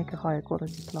make a higher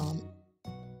quality plant,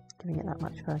 giving it that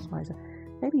much fertiliser.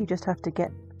 Maybe you just have to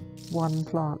get one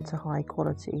plant to high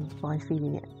quality by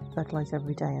feeding it fertiliser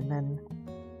every day and then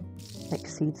make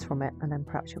seeds from it, and then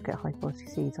perhaps you'll get high quality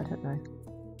seeds. I don't know.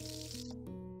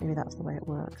 Maybe that's the way it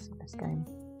works in this game.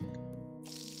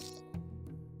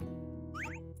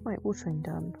 Right, watering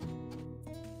done.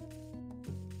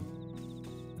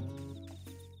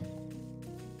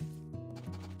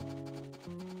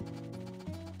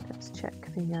 Let's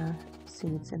check the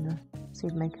seeds in the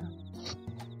seed maker.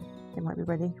 They might be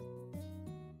ready.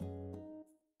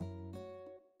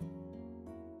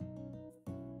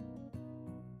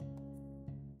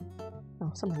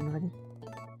 Oh, some of them are ready.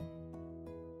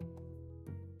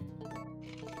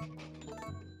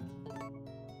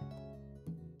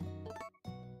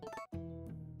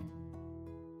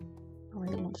 I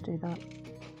didn't want to do that.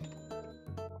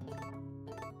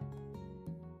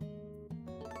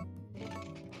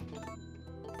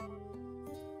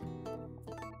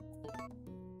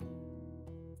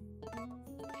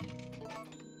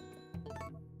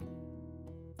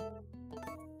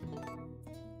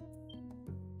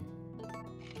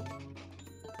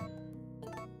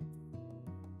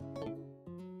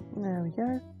 There we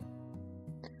go.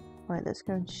 Right, let's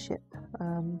go and ship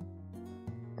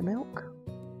the milk.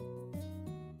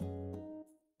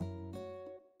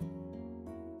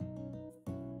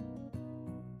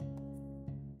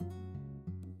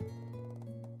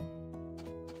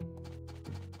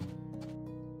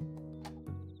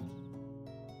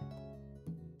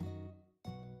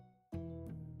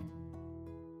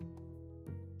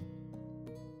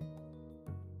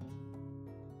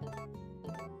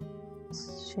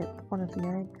 Ship one of the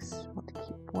eggs. I want to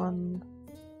keep one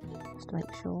just to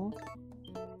make sure.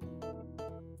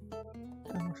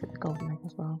 And I'll ship the golden egg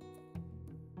as well.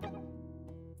 Do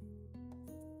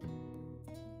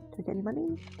we get any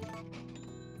money?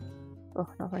 Oh,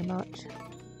 not very much.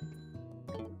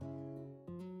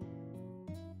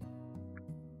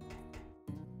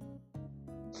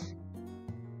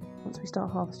 Once we start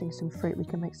harvesting some fruit, we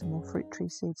can make some more fruit tree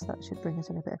seeds. That should bring us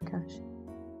in a bit of cash.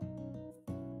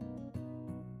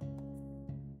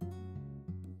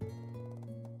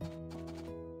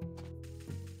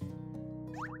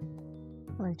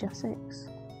 Hello, Jessix.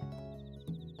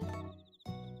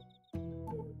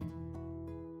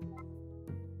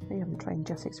 We haven't trained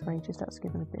Jessix for ages, that's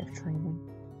given a bit of training.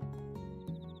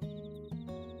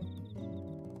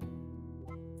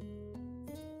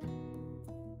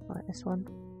 Right, this one.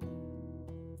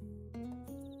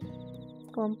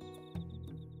 Go on.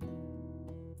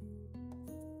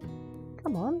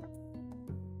 Come on.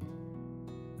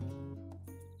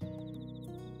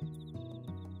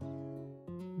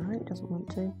 No, it doesn't want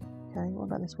to. Okay, what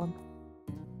about this one?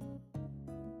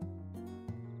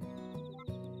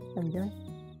 There we go.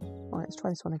 Right, let's try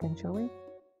this one again, shall we?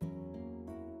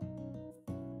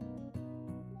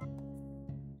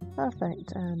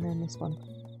 Perfect, and then this one.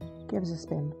 Give us a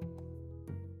spin.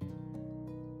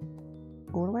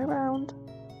 All the way around.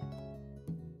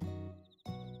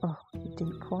 Oh, you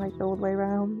didn't quite go all the way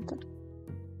around.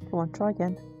 Come on, try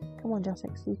again. Come on,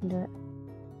 Jessix, you can do it.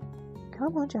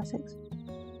 Come on, Jessix.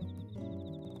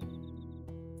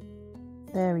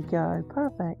 There we go,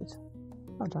 perfect.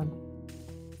 Well done.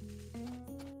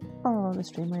 Oh, the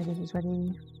stream radius is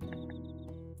ready.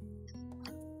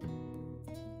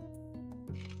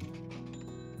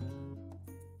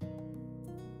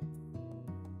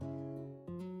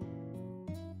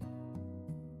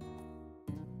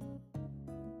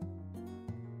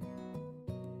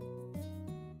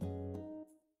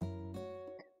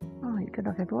 Good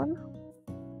luck, everyone.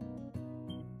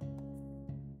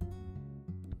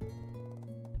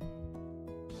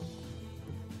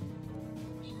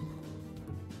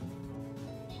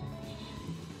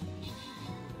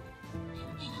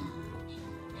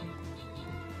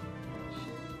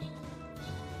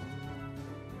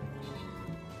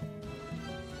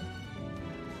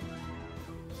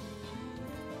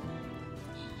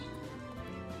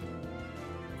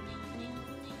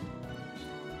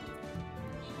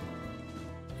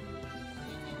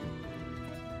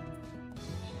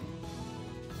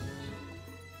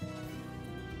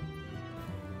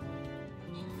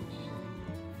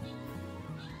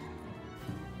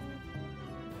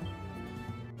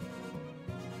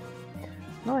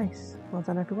 Nice. Well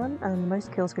done, everyone. And the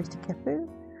most kills goes to Kepu.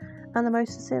 And the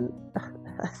most the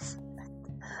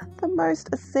most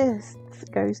assists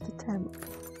goes to Temp.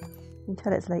 You can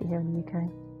tell it's late here in the UK.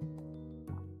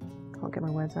 Can't get my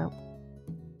words out.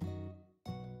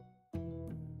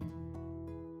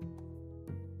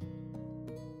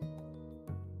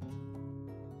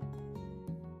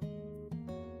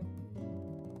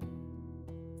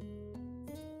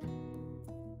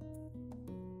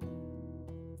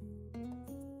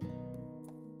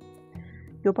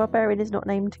 Your barbarian is not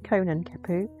named Conan,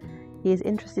 Kepu. He is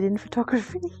interested in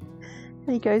photography, and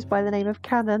he goes by the name of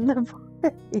Cannon the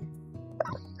Barbarian.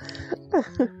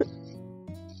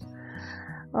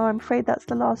 Oh, I'm afraid that's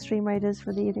the last stream, Raiders,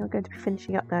 for the evening. I'm going to be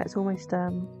finishing up now. It's almost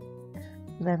 11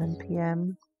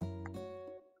 PM.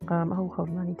 Oh, hold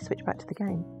on, I need to switch back to the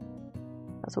game.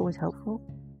 That's always helpful.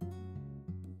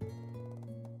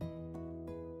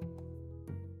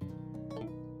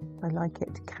 I like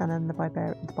it, Cannon the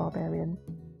Barbarian.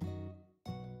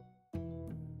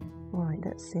 Right,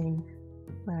 let's see.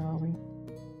 Where are we?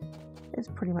 It's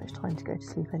pretty much time to go to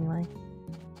sleep anyway.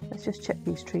 Let's just check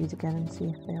these trees again and see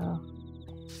if they are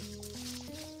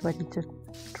ready to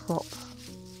drop.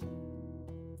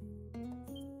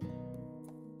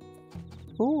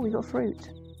 Oh, we got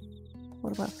fruit.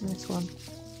 What about from this one?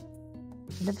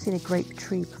 I've never seen a grape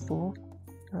tree before.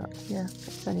 But yeah,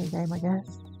 it's only a game, I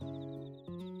guess.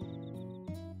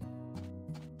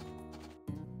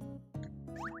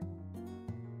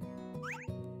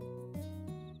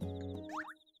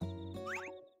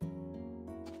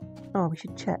 Oh, we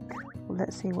should check. Well,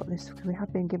 let's see what this... We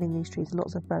have been giving these trees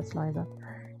lots of fertilizer.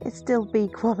 It's still B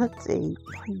quality.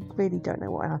 I really don't know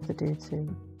what I have to do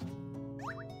to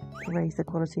raise the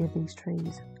quality of these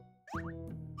trees.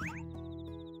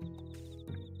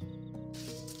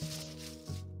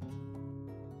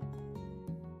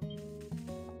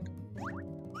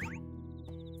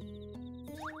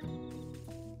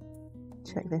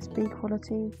 Check this B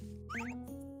quality.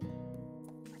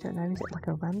 I don't know, is it like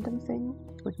a random thing?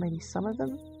 With maybe some of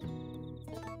them?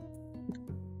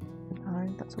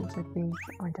 No, that's also B.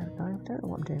 I don't know. I don't know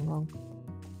what I'm doing wrong.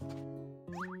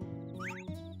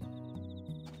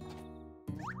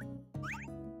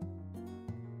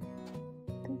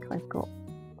 I think I've got...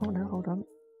 Oh no, hold on.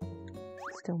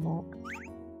 Still more.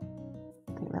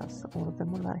 I think that's all of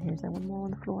them. What about here? Is there one more on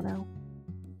the floor now?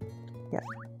 Yep.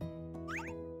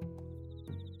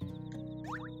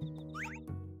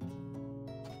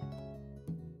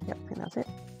 Yep, I think that's it.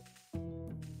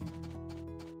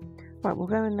 Right, we'll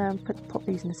go and pop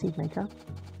these in the seed maker.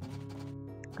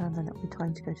 And then it'll be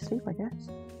time to go to sleep, I guess.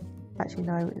 Actually,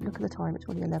 no, look at the time, it's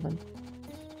already 11.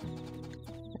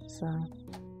 Let's,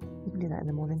 we can do that in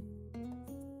the morning.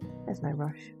 There's no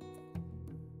rush.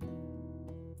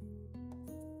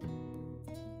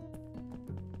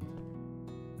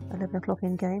 $11 o'clock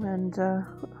in game and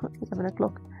 11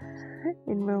 o'clock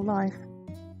in real life.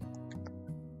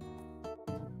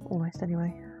 Almost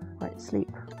anyway. Right,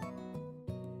 sleep.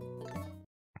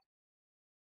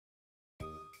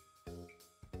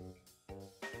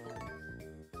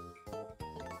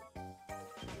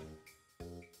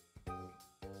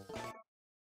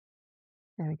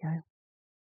 There we go.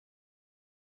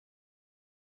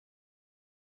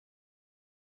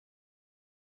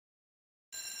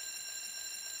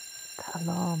 That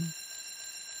alarm.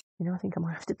 You know, I think I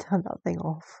might have to turn that thing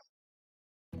off.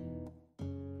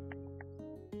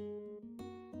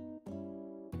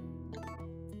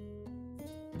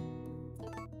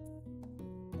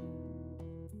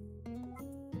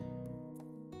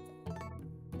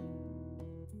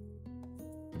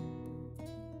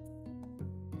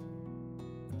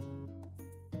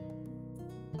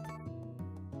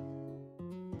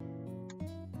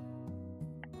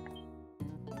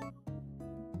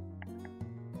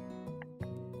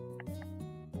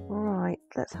 Right,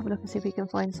 let's have a look and see if we can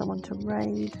find someone to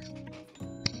raid.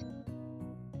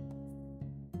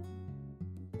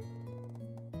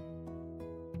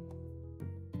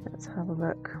 Let's have a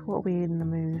look. What are we in the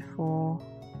mood for?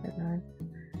 I don't know.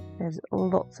 There's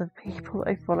lots of people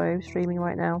I follow streaming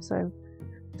right now, so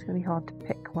it's going to be hard to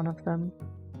pick one of them.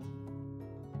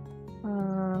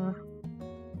 Well,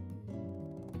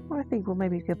 I think we'll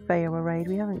maybe give Bayo a raid.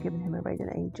 We haven't given him a raid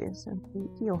in ages, and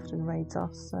he often raids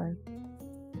us, so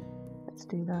let's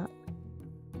do that.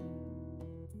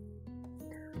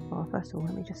 Well, first of all,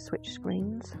 let me just switch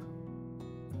screens.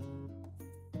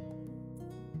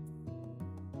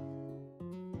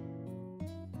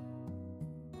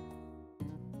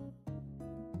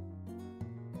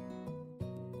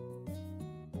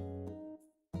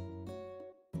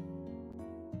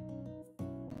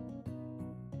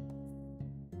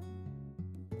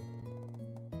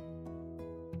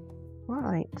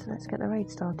 Right, let's get the raid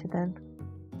started then.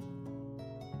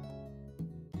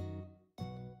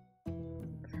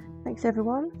 Thanks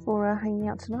everyone for hanging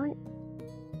out tonight.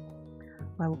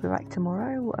 I will be back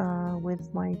tomorrow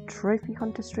with my trophy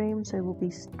hunter stream, so we'll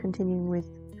be continuing with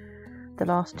the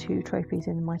last 2 trophies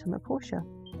in My Time at Portia.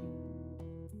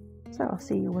 So I'll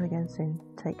see you all again soon.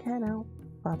 Take care now.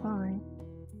 Bye bye.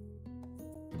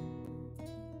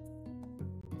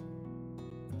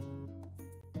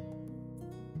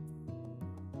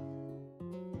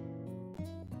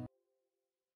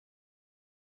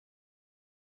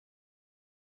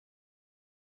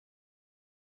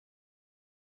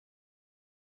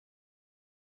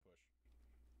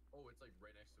 Oh, it's like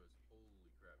right next to us. Holy.